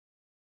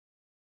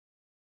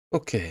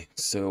Okay,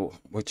 so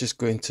we're just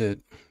going to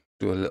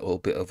do a little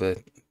bit of a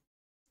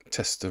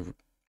test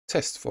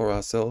for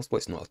ourselves. Well,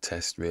 it's not a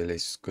test really,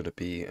 it's going to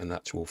be an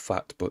actual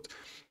fact, but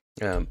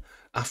um,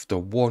 after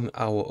 1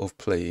 hour of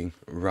playing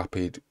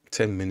rapid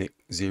 10-minute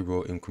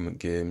zero increment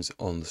games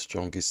on the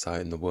strongest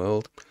site in the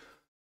world,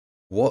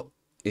 what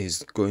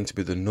is going to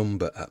be the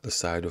number at the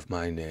side of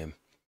my name?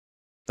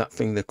 That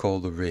thing they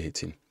call the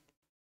rating.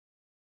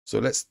 So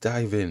let's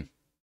dive in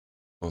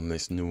on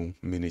this new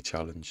mini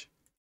challenge.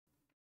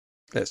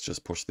 Let's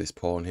just push this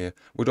pawn here.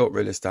 We don't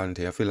really stand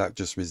here. I feel like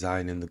just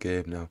resigning the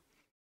game now.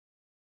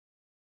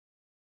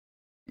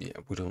 Yeah,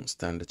 we don't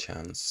stand a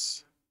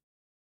chance.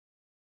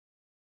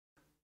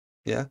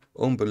 Yeah,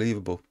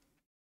 unbelievable.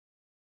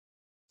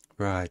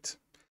 Right.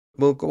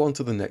 We'll go on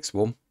to the next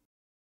one.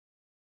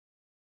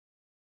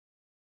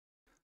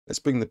 Let's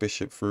bring the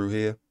bishop through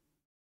here.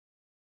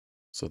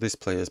 So this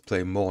player's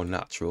playing more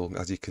natural.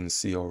 As you can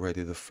see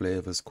already, the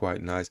flavour's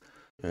quite nice.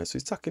 So he's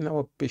attacking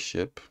our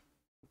bishop.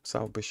 What's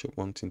our bishop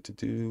wanting to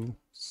do?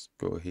 Let's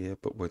go here,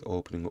 but we're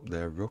opening up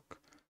their rook.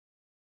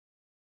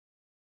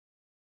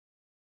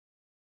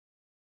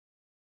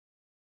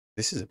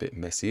 This is a bit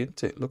messy,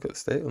 isn't it? Look at the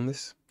state on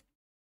this.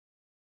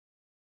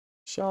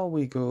 Shall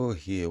we go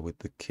here with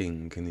the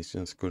king? And he's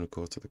just going to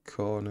go to the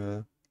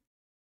corner.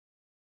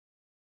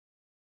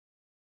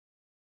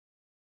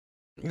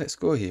 Let's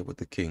go here with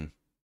the king.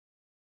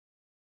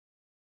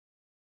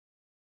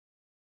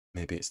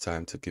 Maybe it's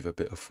time to give a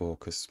bit of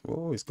focus.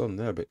 Oh, he's gone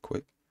there a bit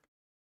quick.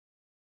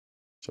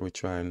 Shall we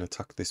try and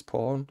attack this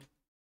pawn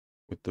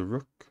with the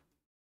rook?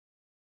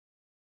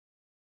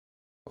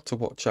 Got to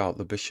watch out,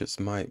 the bishops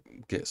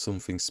might get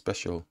something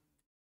special.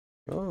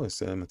 Oh, it's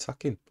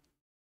attacking.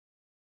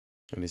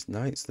 And his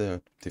knight's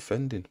there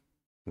defending.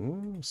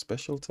 Oh,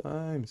 special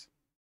times.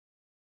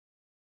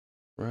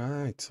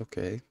 Right,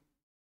 okay.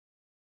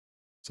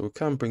 So we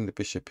can bring the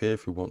bishop here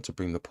if we want to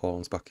bring the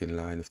pawns back in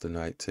line if the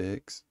knight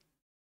takes.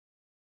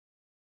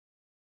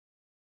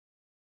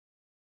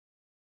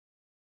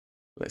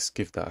 Let's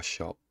give that a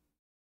shot.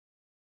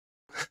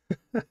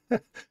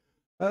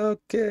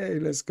 Okay,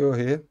 let's go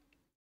here.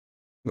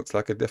 Looks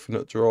like a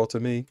definite draw to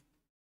me.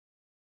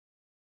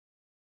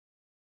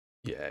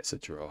 Yeah, it's a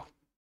draw.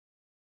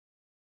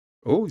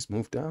 Oh, he's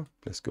moved down.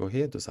 Let's go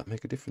here. Does that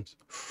make a difference?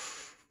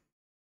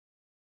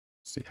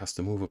 So he has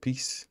to move a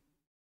piece.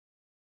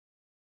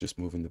 Just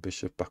moving the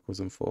bishop backwards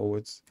and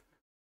forwards.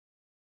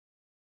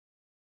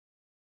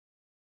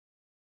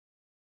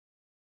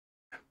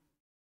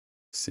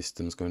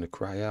 System's going to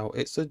cry out,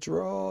 it's a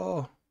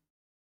draw.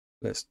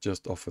 Let's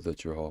just offer the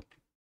draw.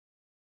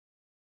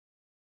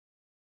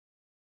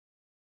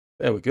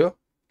 There we go.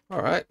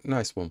 All right,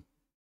 nice one.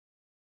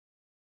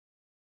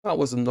 That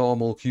was a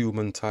normal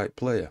human type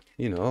player.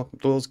 You know,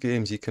 those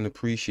games you can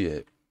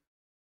appreciate.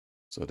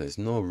 So there's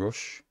no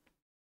rush.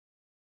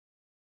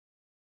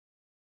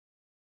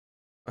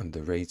 And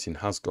the rating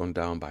has gone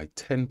down by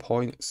 10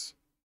 points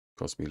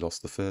because we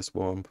lost the first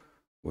one.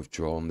 We've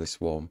drawn this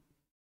one.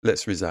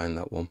 Let's resign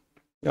that one.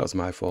 That was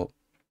my fault.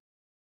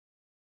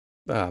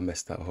 I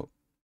messed that up.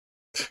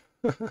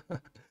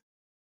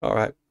 All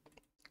right.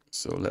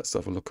 So let's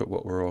have a look at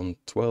what we're on.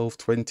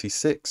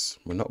 12.26.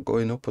 We're not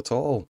going up at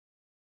all.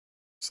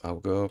 So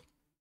I'll go.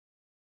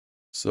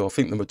 So I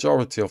think the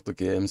majority of the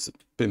games have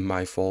been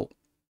my fault.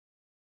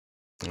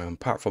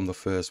 Apart from the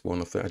first one,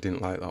 I think I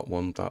didn't like that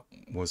one. That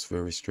was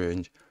very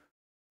strange.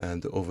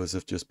 And the others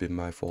have just been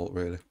my fault,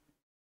 really.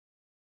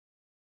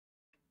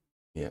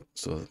 Yeah,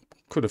 so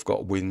could have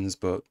got wins,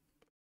 but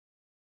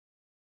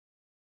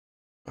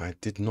I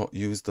did not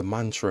use the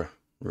mantra,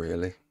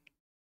 really,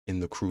 in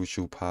the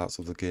crucial parts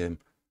of the game.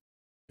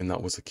 And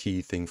that was a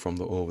key thing from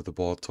the over the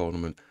board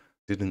tournament.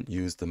 Didn't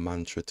use the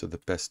mantra to the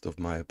best of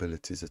my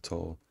abilities at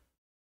all.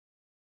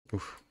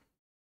 Oof,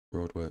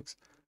 roadworks.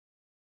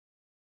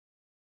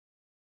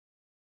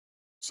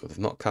 So they've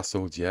not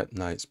castled yet.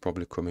 Knight's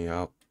probably coming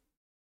out.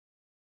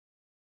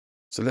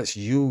 So let's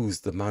use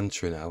the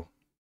mantra now.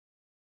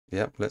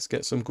 Yep, let's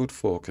get some good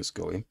focus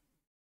going.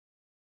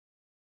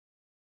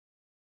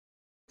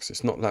 Because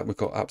it's not like we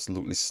got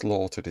absolutely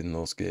slaughtered in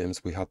those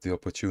games. We had the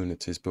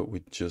opportunities, but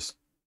we just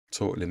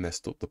totally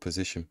messed up the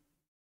position.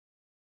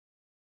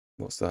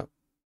 What's that?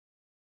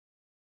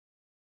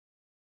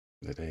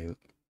 They're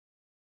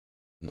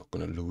not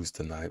going to lose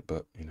tonight,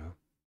 but, you know.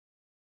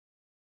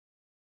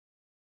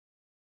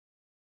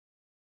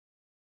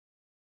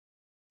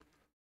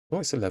 Oh,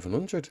 it's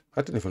 1100.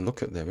 I didn't even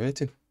look at their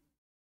rating.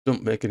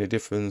 Don't make any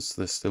difference.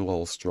 They're still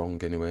all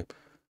strong anyway.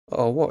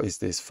 Oh, what is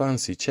this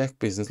fancy check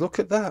business? Look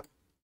at that.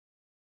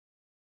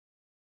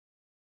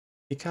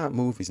 He can't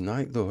move his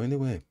knight though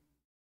anyway.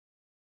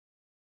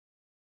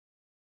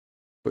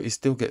 But he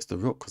still gets the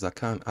rook because I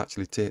can't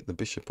actually take the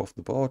bishop off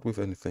the board with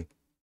anything.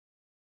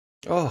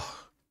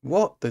 Oh,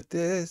 what the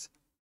days.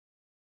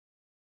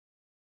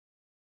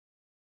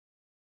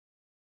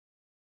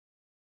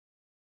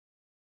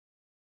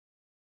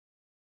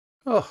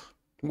 Oh,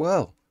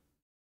 well.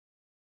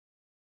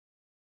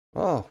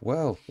 Oh,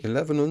 well.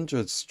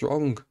 1100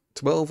 strong.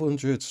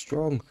 1200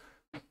 strong.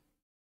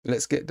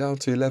 Let's get down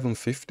to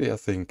 1150, I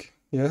think.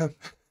 Yeah.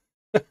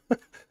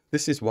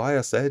 This is why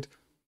I said,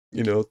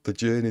 you know, the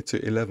journey to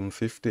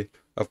 1150.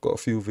 I've got a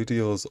few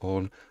videos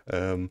on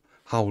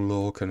how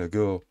low can I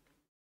go.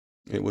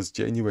 It was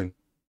genuine.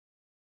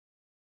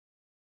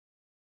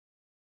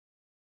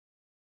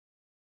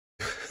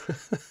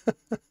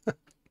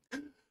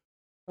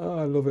 Oh,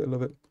 I love it, I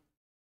love it.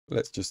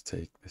 Let's just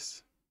take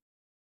this.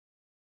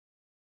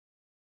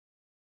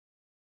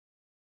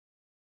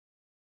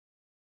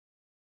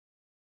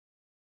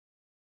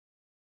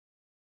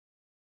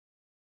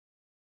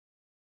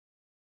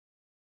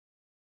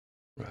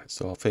 Right,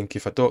 so I think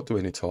if I don't do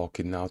any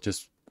talking now,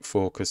 just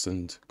focus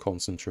and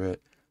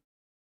concentrate.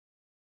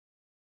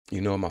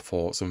 You know my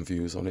thoughts and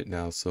views on it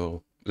now,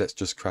 so let's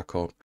just crack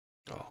on.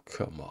 Oh,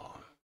 come on.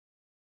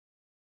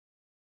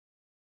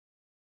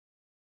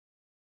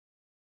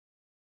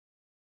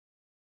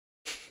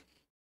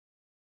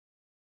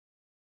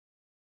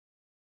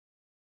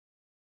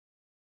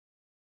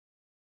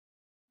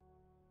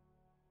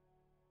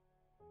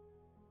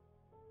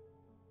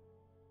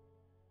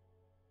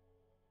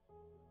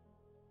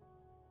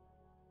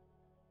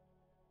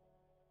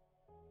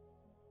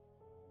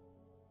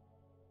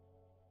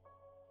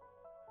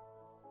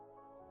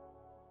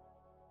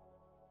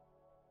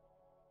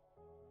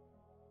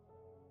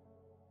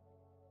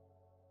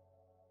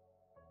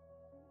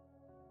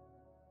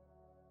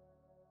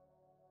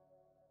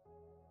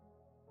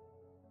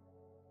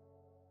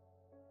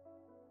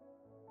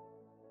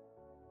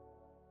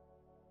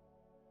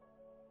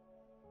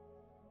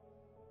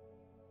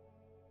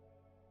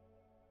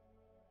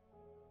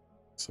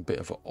 It's a bit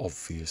of an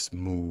obvious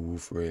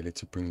move, really,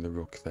 to bring the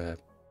rook there.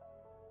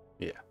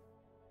 Yeah.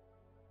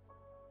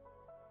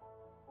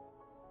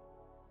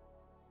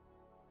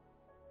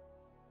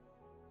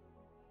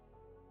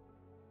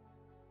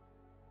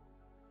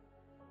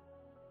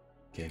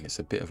 Again, it's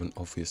a bit of an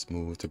obvious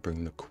move to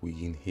bring the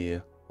queen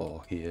here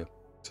or here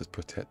to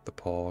protect the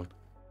pawn.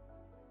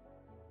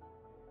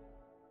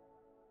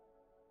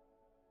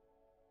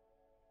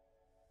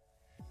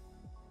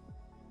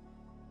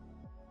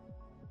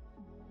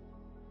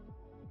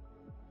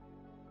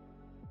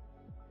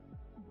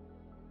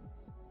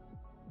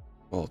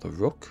 Or the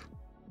rook.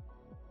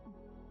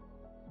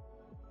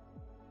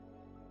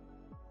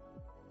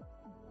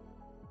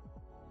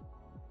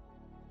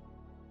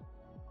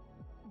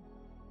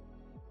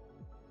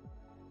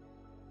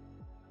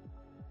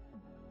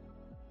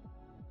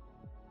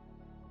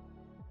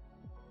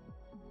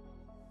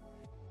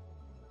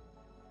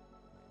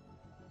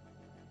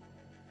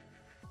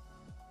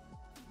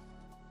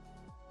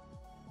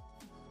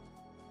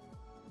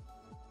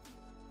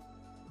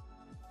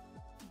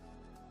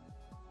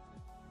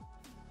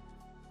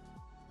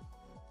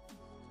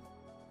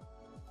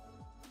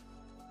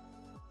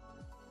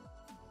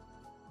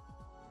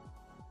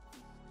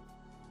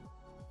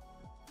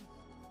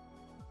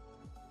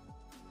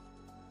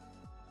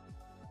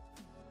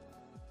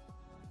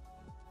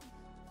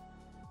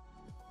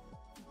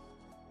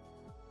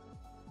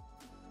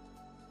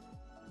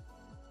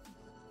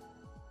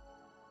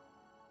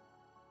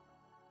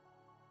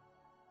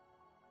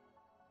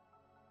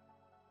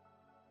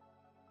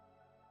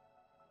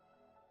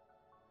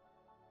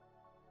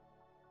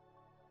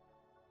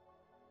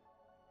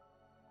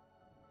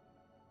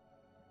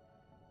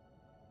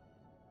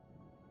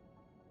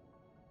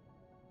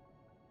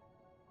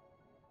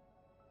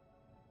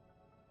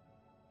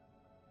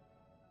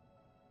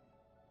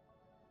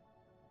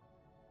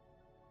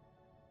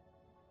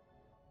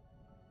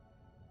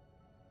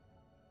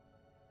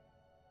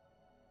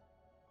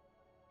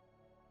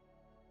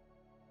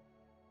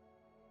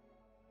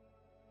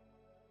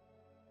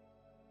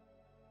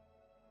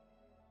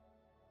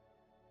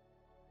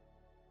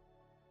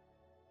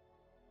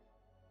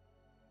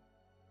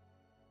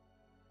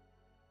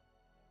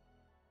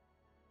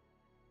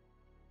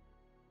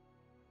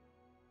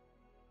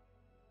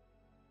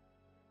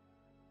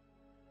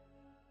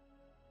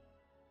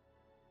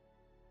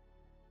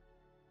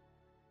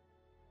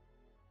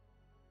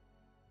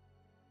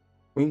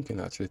 Queen can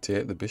actually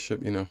take the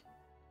bishop, you know.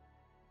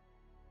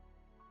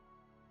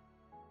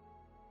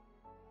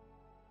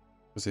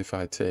 Because if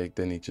I take,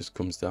 then he just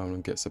comes down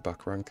and gets a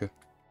back ranker.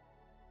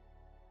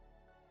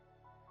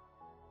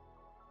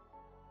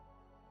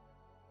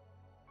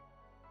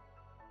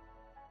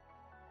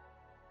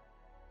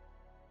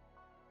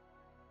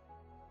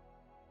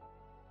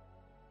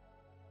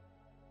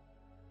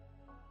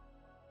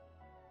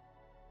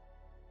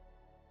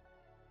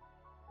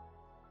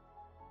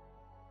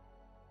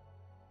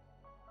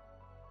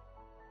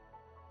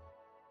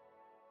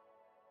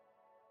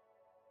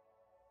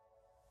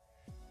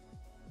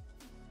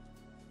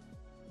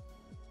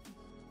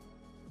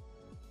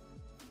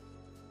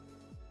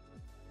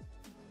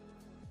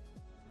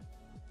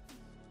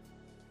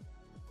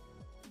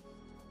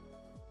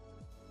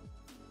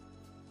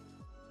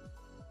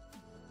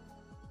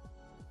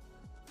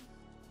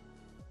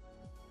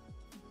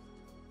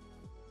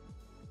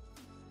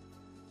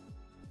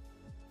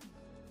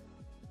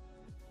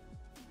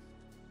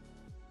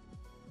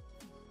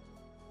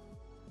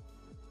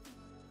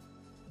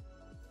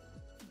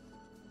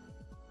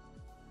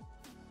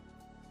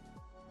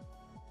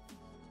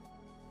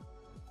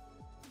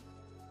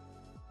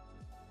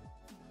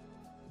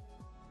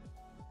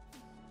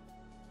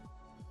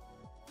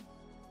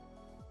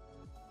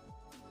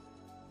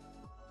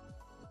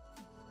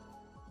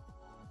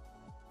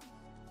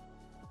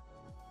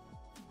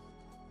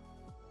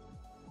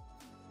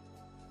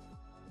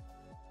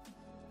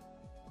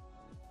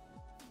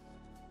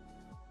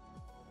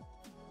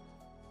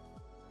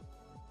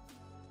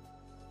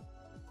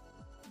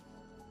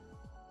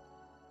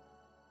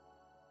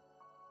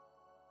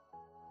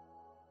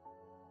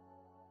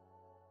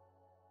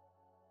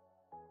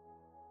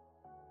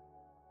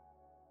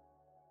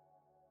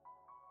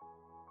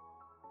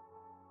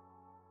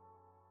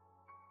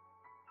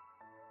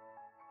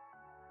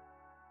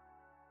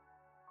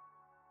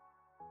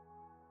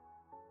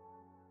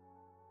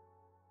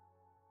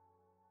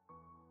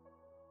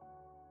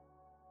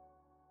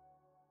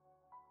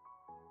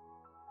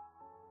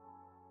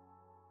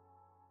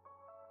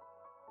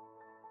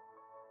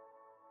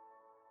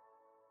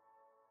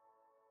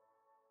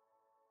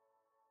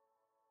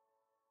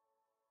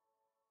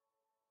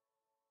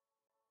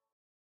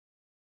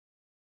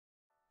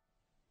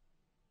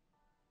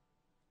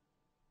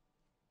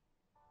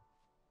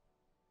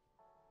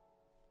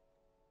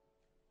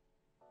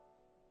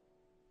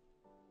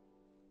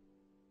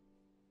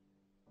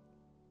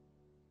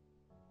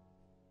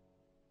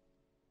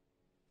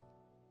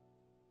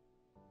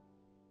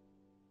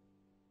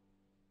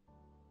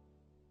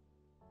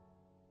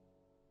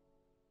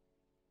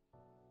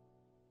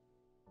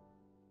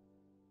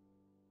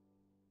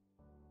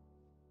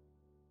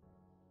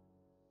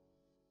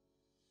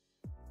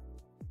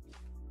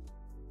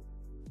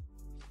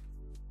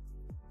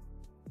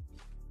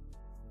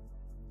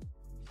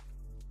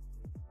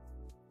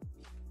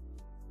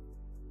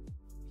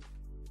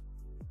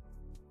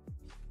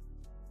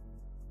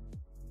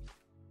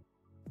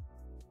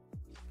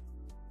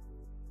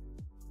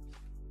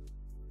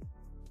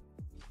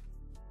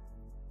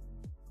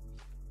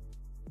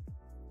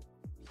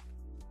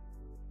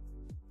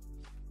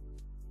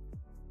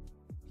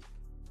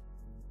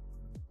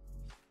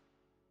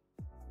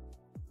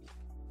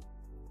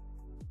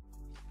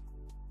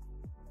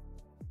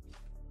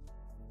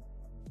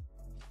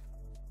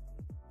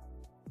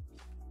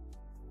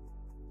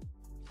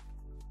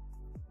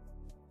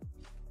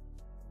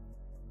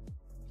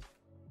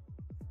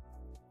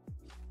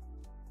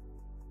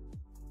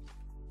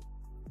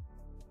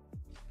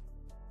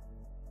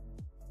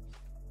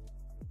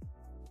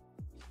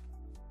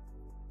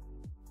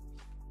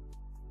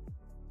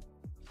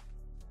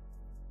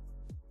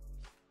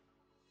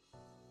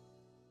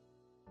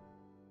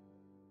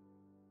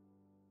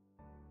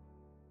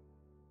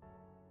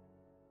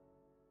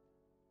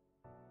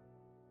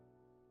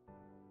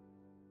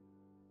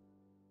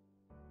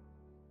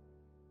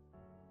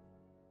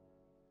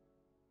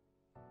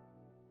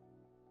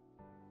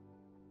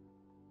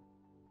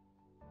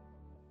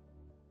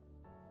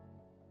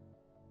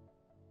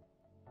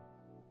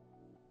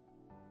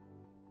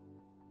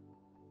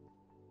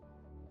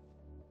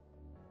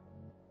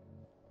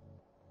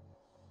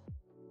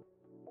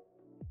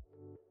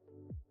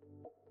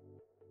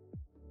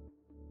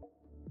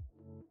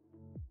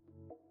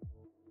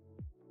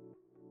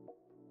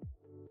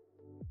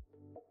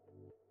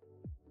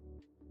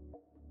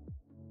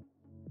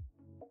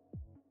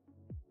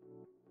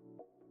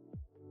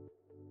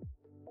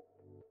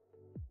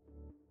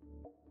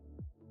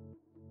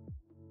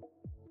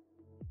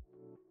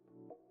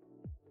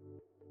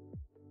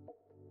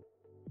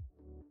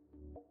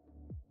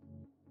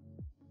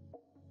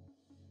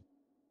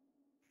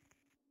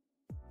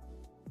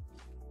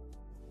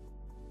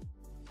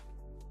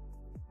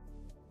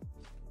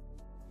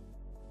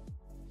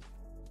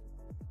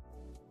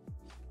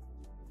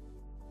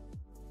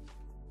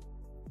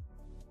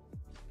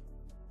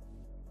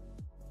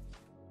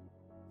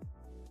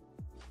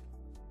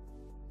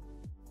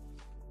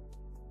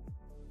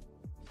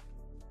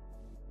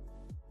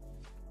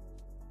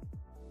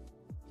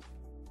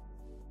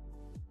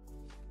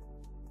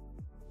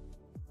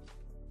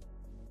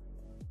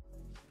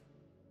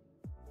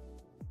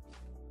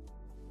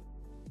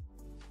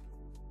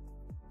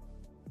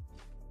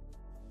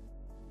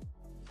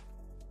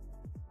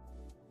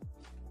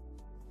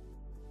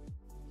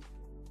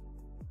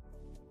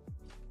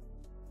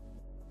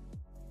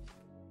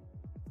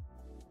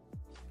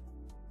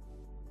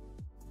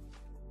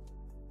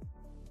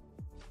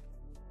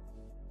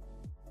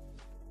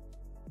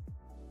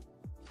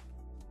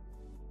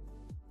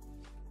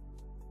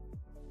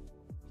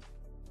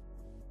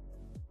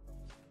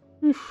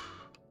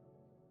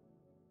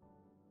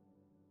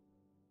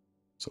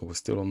 So we're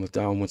still on the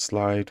downward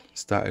slide.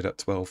 Started at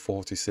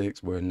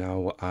 12.46. We're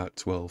now at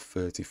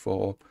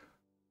 12.34.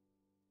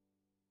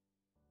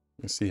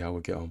 Let's see how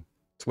we get on.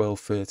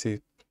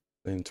 12.30,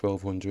 then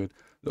 1200.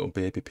 Little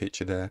baby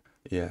picture there.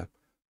 Yeah.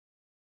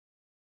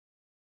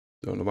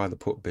 Don't know why they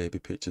put baby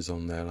pictures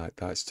on there like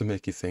that. It's to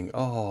make you think,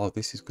 oh,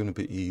 this is going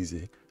to be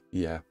easy.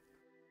 Yeah.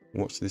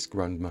 Watch this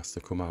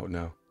Grandmaster come out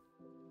now.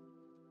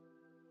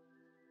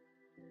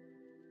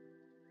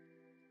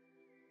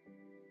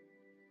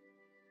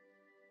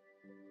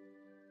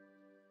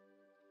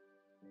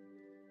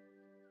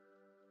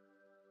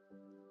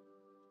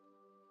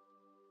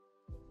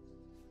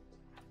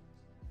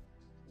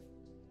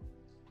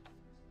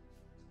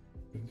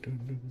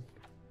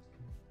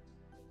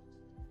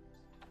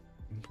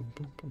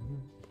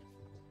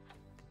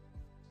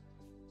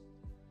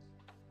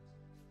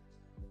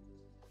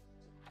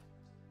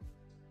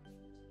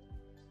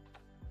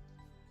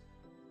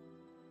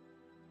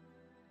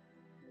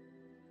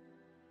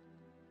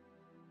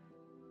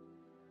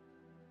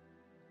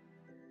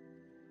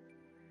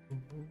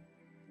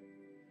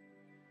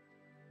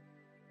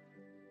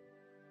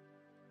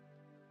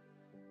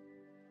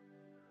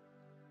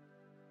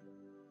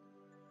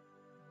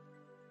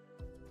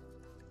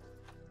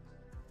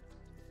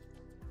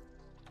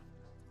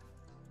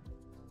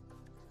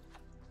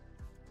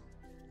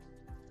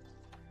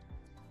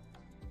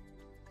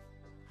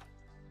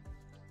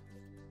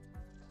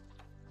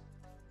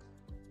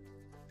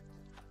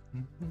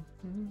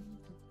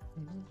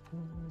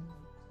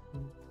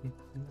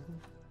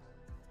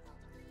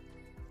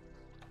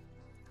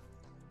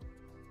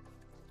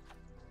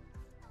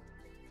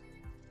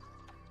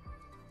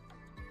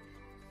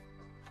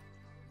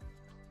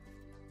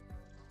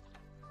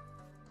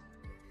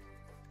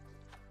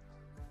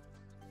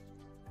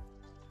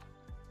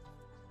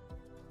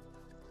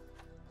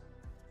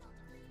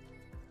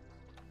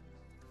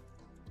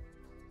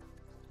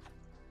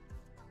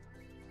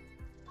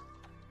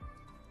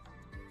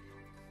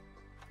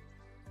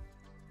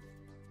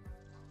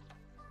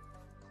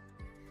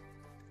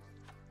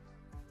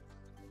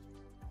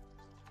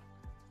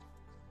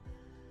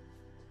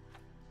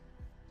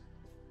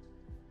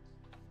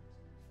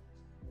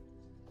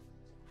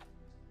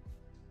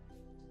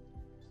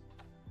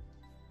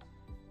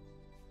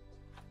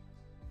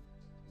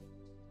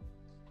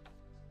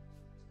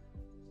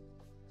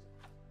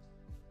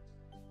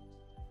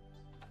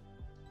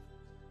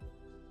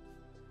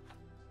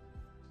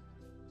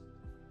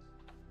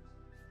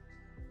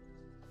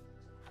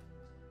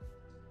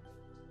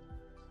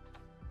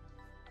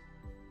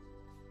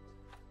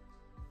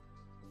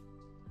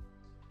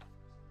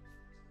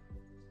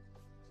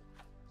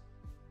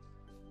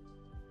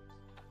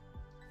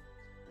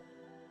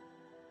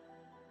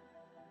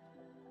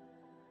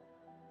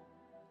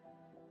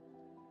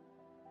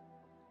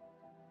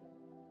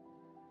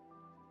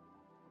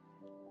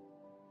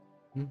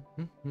 In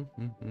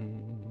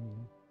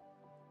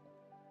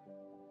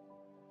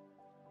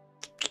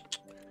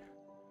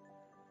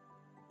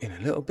a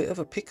little bit of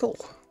a pickle.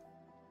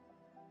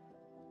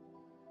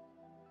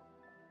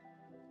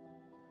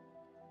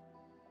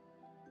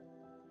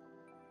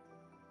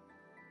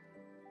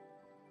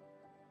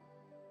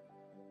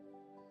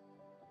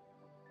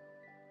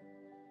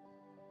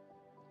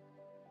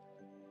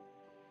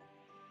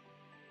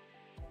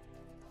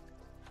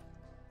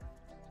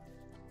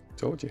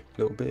 Told you,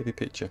 little baby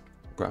picture,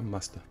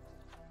 Grandmaster.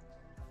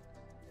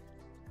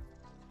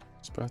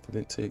 Surprised I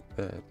didn't take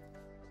that.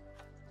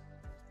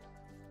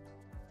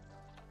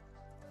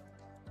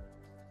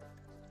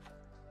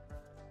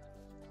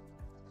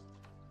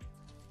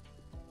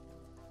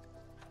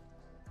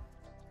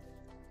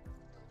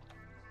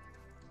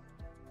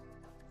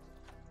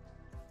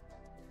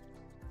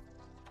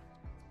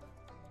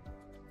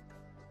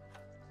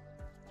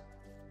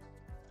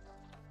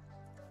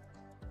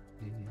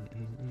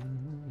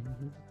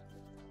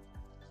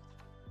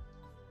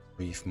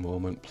 Brief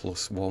moment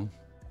 +1.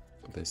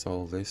 There's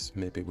all this.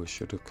 Maybe we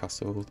should have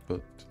castled,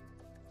 but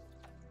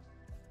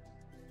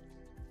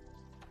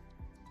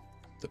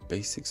the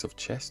basics of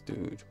chess,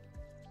 dude.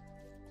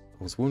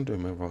 I was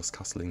wondering whether I was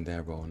castling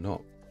there or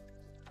not,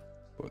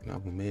 but now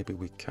maybe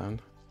we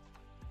can.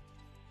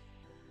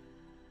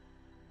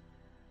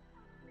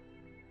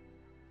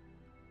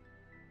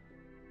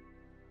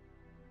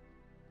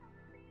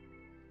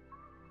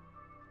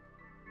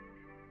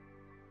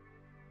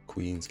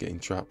 Queen's getting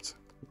trapped.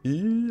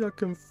 Eee, I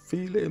can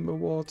feel it in my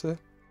water.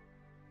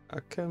 I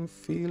can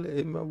feel it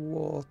in my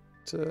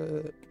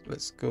water.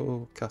 Let's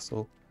go,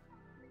 castle.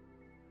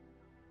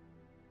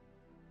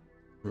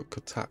 Rook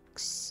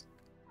attacks.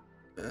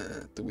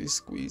 Do we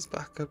squeeze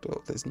back? I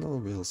don't. There's no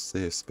real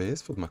safe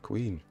space for my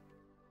queen.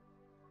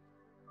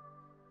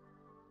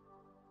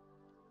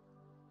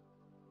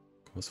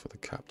 Goes for the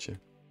capture.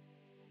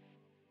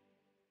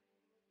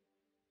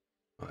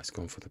 Oh, it's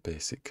gone for the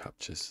basic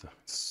captures.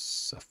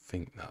 I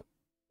think that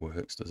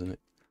works, doesn't it?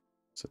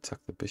 Let's attack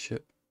the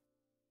bishop.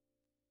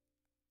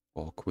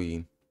 Or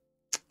queen.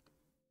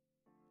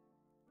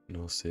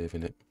 No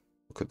saving it.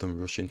 Look at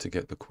them rushing to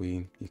get the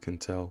queen. You can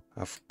tell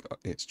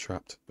it's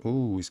trapped.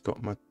 Oh, he's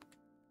got my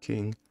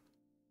king.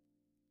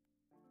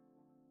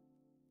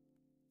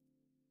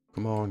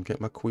 Come on,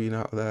 get my queen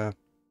out of there.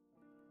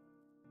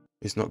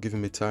 He's not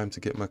giving me time to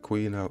get my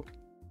queen out.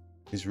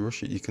 He's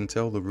rushing. You can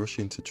tell they're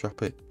rushing to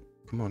trap it.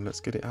 Come on,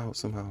 let's get it out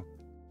somehow.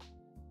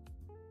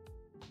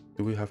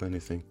 Do we have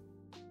anything?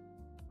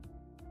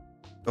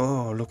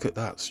 Oh, look at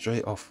that.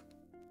 Straight off.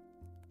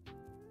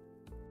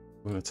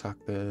 We're going to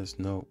attack theirs.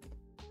 No.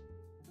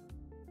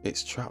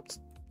 It's trapped.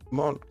 Come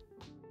on.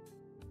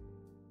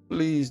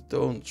 Please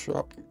don't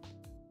trap.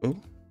 Oh.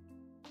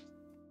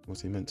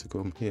 Was he meant to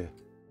come here?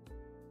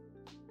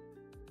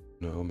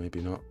 No, maybe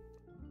not.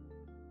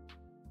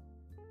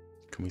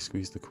 Can we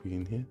squeeze the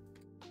queen here?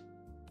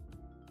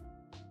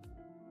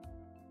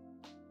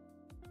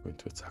 Going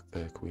to attack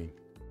their queen.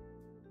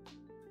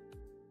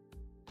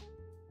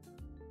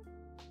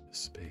 There's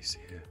space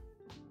here.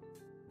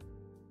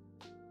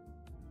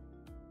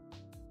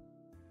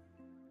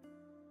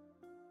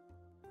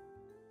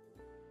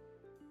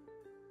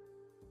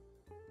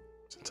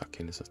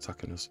 It's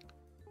attacking us.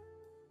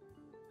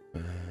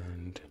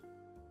 And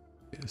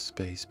bit of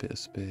space,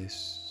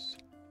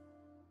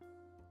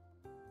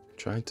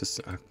 Trying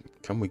to,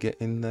 can we get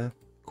in there?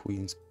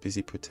 Queen's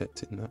busy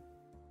protecting that.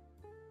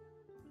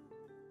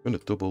 I'm going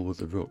to double with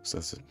the rooks,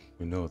 as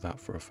we know that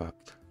for a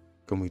fact.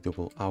 Can we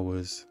double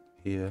ours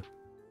here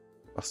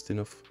fast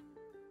enough?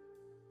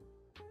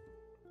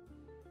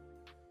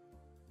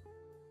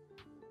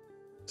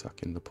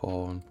 Attacking the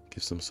pawn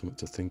gives them something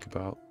to think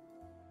about.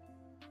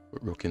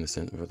 But rook in the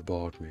centre of the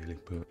board really,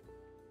 but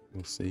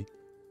we'll see.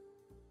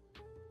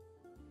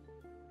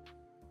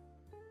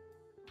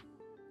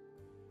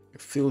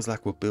 It feels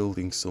like we're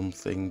building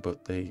something,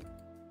 but they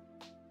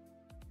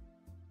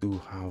do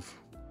have...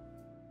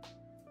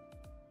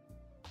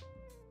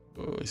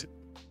 Oh,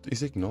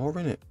 he's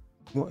ignoring it.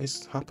 What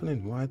is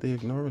happening? Why are they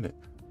ignoring it?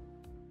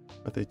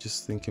 Are they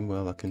just thinking,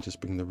 well, I can just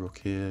bring the rook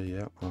here?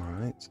 Yeah,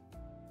 alright.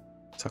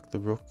 Attack the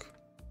rook.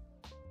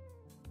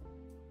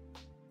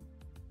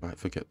 Might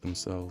forget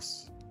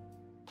themselves.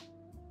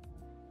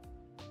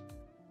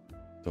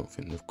 Don't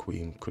think the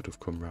queen could have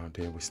come round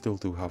here. We still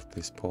do have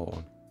this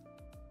pawn.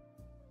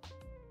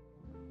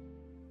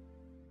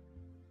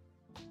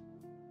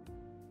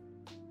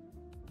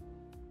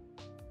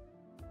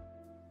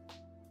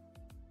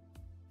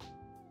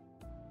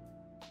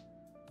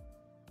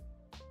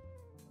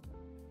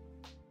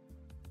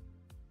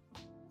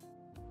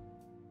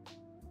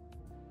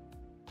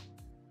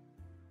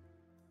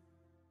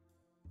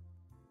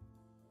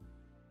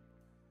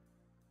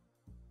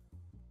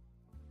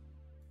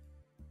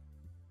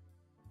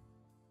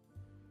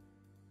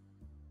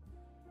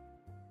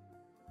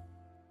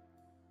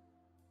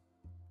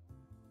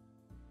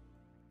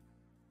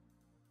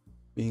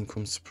 Queen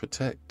comes to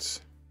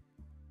protect.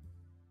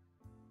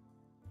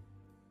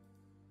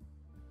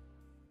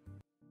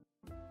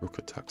 Rook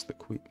attacks the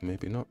queen.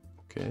 Maybe not.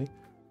 Okay.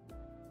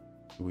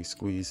 We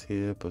squeeze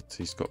here, but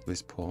he's got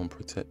this pawn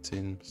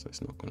protecting, so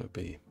it's not going to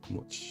be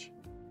much.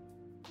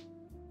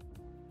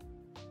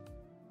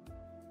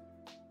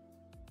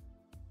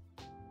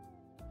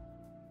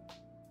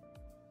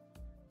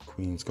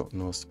 Queen's got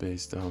no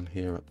space down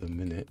here at the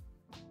minute.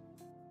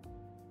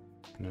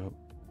 No.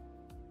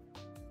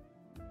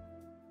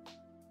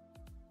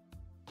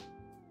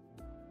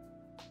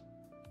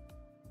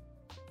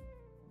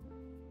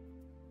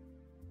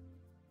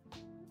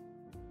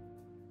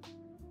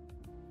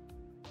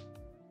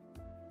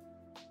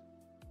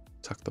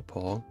 Attack the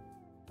pawn.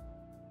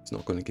 It's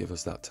not going to give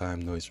us that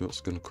time though. His rook's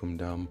going to come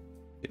down,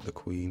 hit the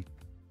queen.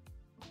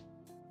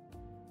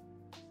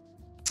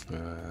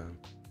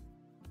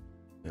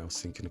 I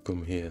was thinking of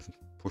come here,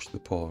 push the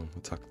pawn,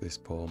 attack this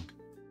pawn.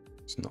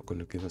 It's not going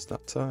to give us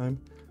that time,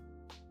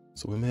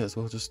 so we may as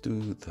well just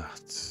do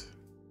that.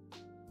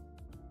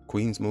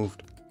 Queen's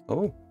moved.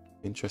 Oh,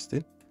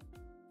 interesting.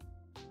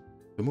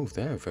 They moved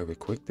there very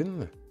quick, didn't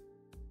they?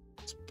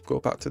 Let's go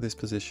back to this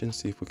position,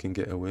 see if we can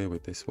get away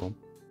with this one.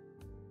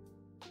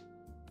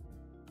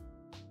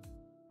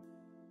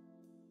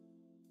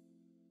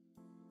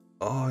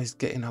 Oh, he's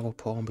getting our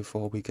pawn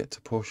before we get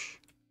to push.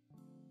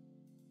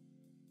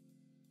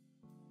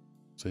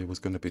 So he was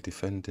going to be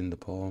defending the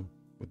pawn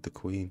with the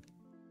queen.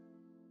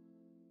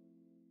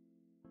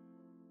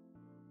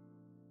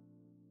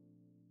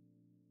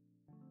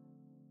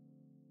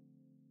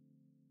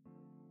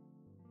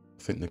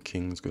 I think the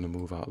king's going to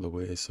move out of the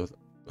way. So,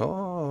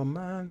 oh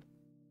man.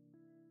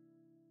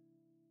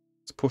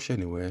 Let's push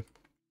anyway.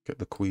 Get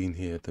the queen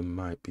here. There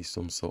might be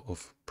some sort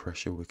of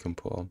pressure we can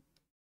put on.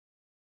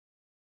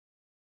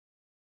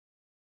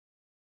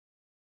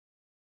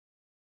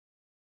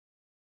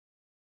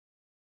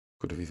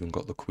 Could have even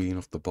got the queen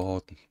off the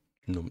board,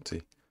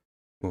 numpty.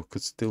 Well,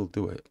 could still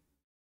do it.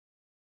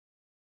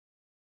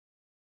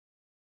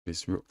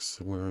 His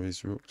rooks, where are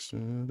his rooks?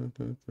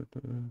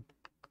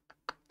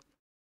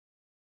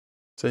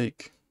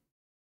 Take.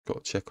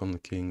 Got to check on the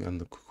king, and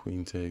the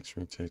queen takes,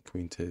 ring takes,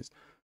 queen takes.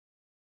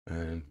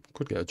 And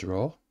could get a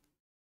draw.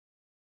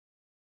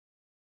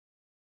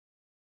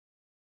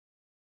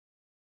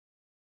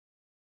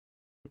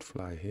 Could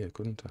fly here,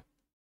 couldn't I?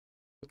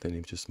 But then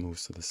he just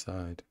moves to the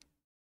side.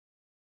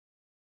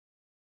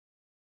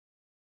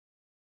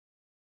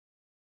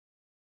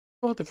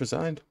 Oh, they've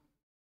resigned.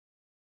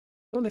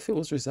 Well, if it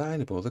was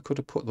resignable, they could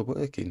have put the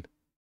work in.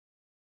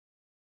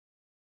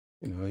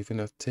 You know, even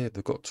if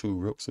they've got 2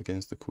 rooks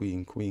against the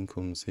queen. Queen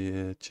comes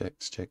here,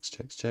 checks, checks,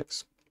 checks,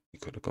 checks. You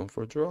could have gone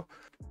for a draw.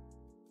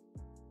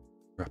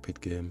 Rapid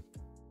game.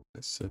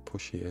 Let's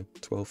push here.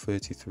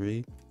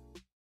 12:33.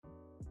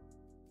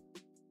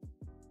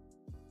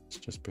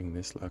 Let's just bring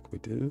this like we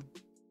do.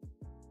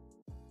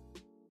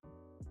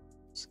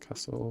 It's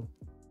castle.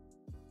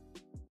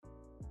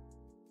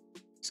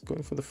 He's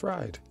going for the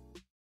fried.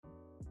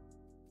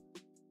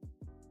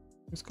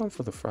 He's gone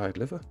for the fried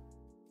liver.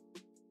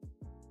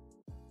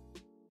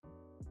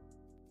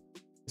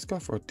 He's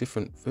gone for a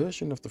different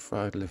version of the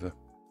fried liver.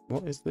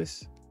 What is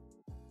this?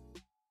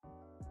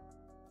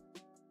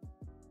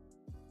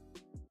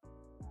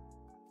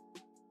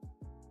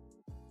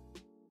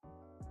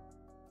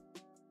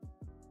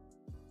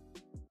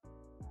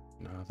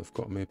 Now they've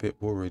got me a bit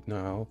worried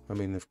now. I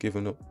mean, they've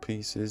given up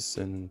pieces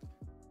and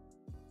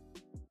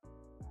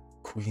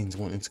Queen's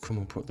wanting to come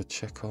and put the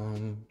check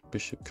on.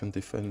 Bishop can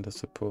defend, I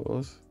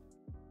suppose.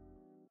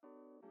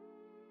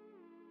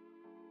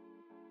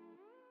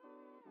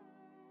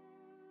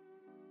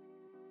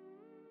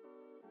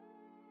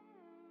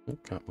 Oh,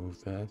 can't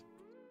move there.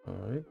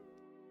 Alright.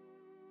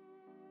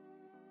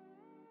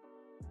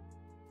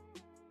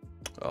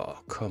 Oh,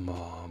 come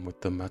on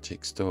with the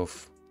magic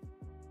stuff.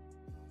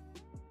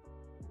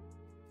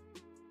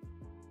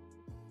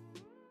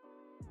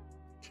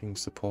 King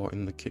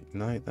supporting the kick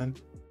knight then.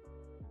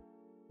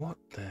 What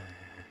the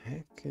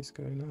heck is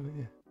going on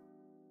here?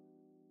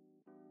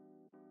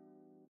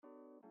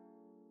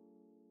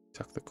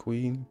 Attack the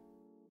queen.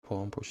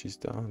 Pawn pushes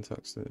down,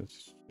 attacks the...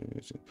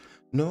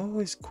 No,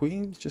 his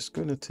queen's just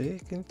gonna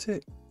take, isn't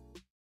it?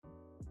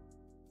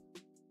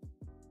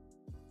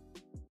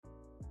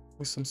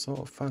 With some sort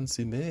of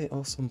fancy mate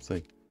or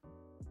something.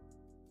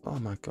 Oh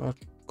my god,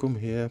 come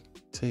here,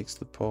 takes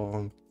the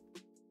pawn.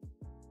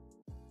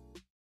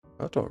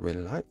 I don't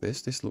really like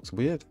this, this looks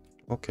weird.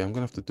 Okay, I'm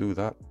gonna have to do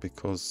that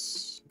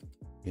because,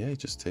 yeah, he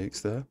just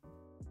takes there.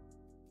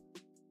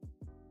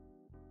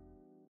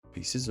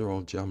 Pieces are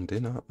all jammed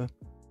in, aren't they?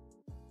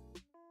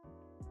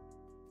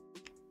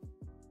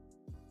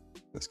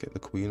 Let's get the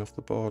queen off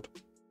the board.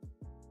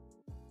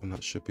 And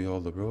that should be all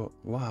the rook.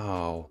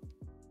 Wow.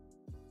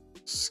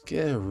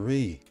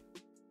 Scary.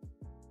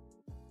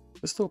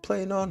 They're still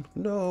playing on?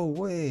 No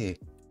way.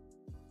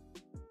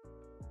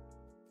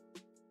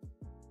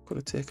 Could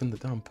have taken the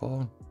damn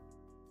pawn.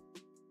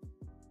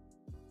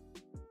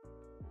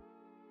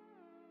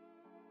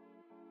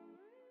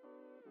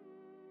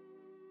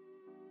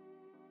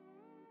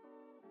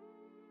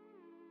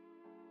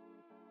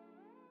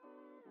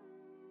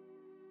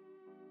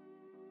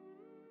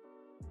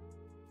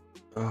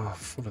 Oh,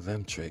 full of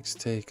them tricks.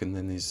 Take, and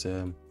then his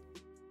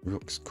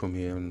rooks come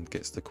here and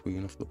gets the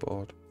queen off the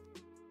board.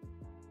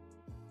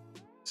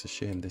 It's a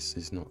shame this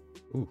is not...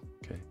 Ooh,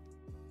 okay.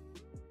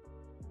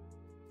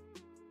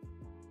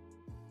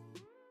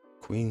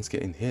 Queen's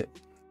getting hit.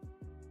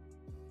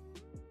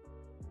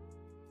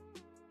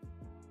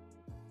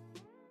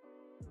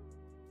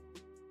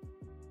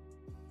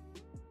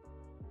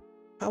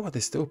 How are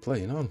they still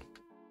playing on?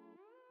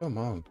 Come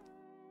on.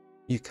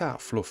 You can't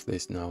fluff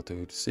this now,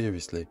 dude.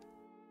 Seriously.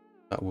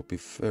 That would be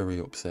very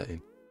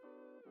upsetting.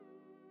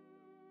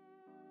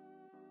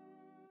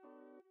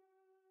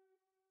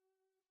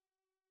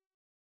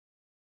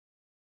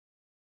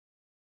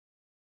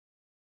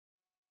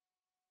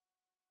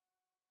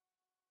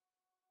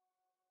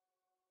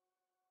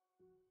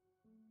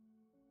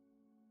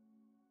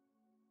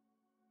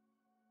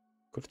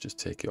 Could just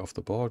take it off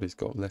the board. He's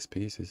got less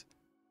pieces.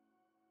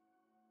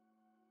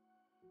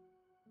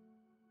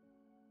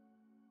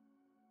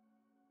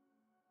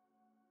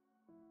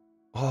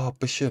 Oh,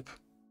 bishop.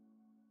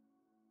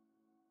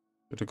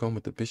 Should have gone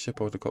with the bishop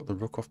or would have got the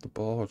rook off the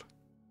board.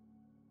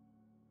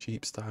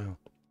 Cheap style.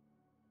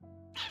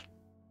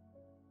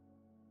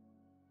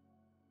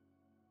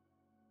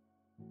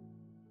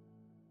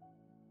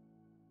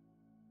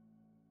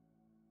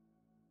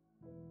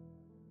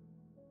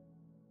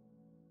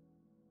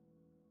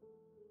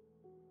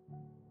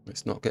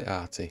 Let's not get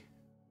arty.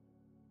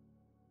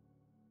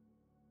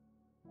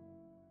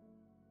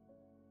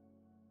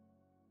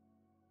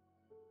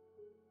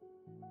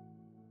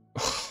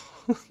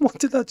 What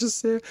did I just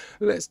say?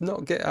 Let's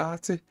not get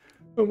arty.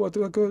 And what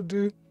do I go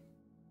do?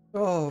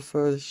 Oh,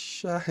 for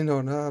shine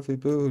on Harvey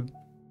Boone.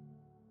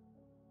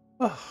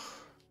 Oh.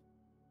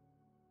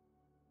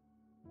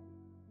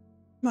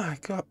 My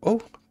god.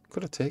 Oh,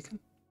 could have taken.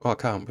 Oh, I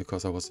can't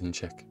because I was in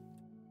check.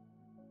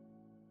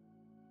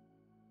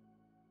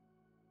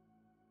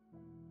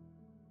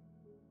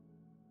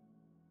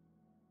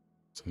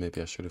 So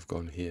maybe I should have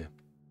gone here.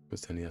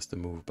 Because then he has to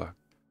move back.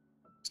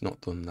 He's not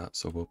done that,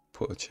 so we'll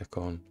put a check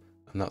on.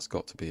 And that's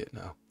got to be it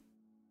now.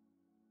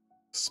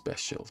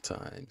 Special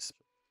times.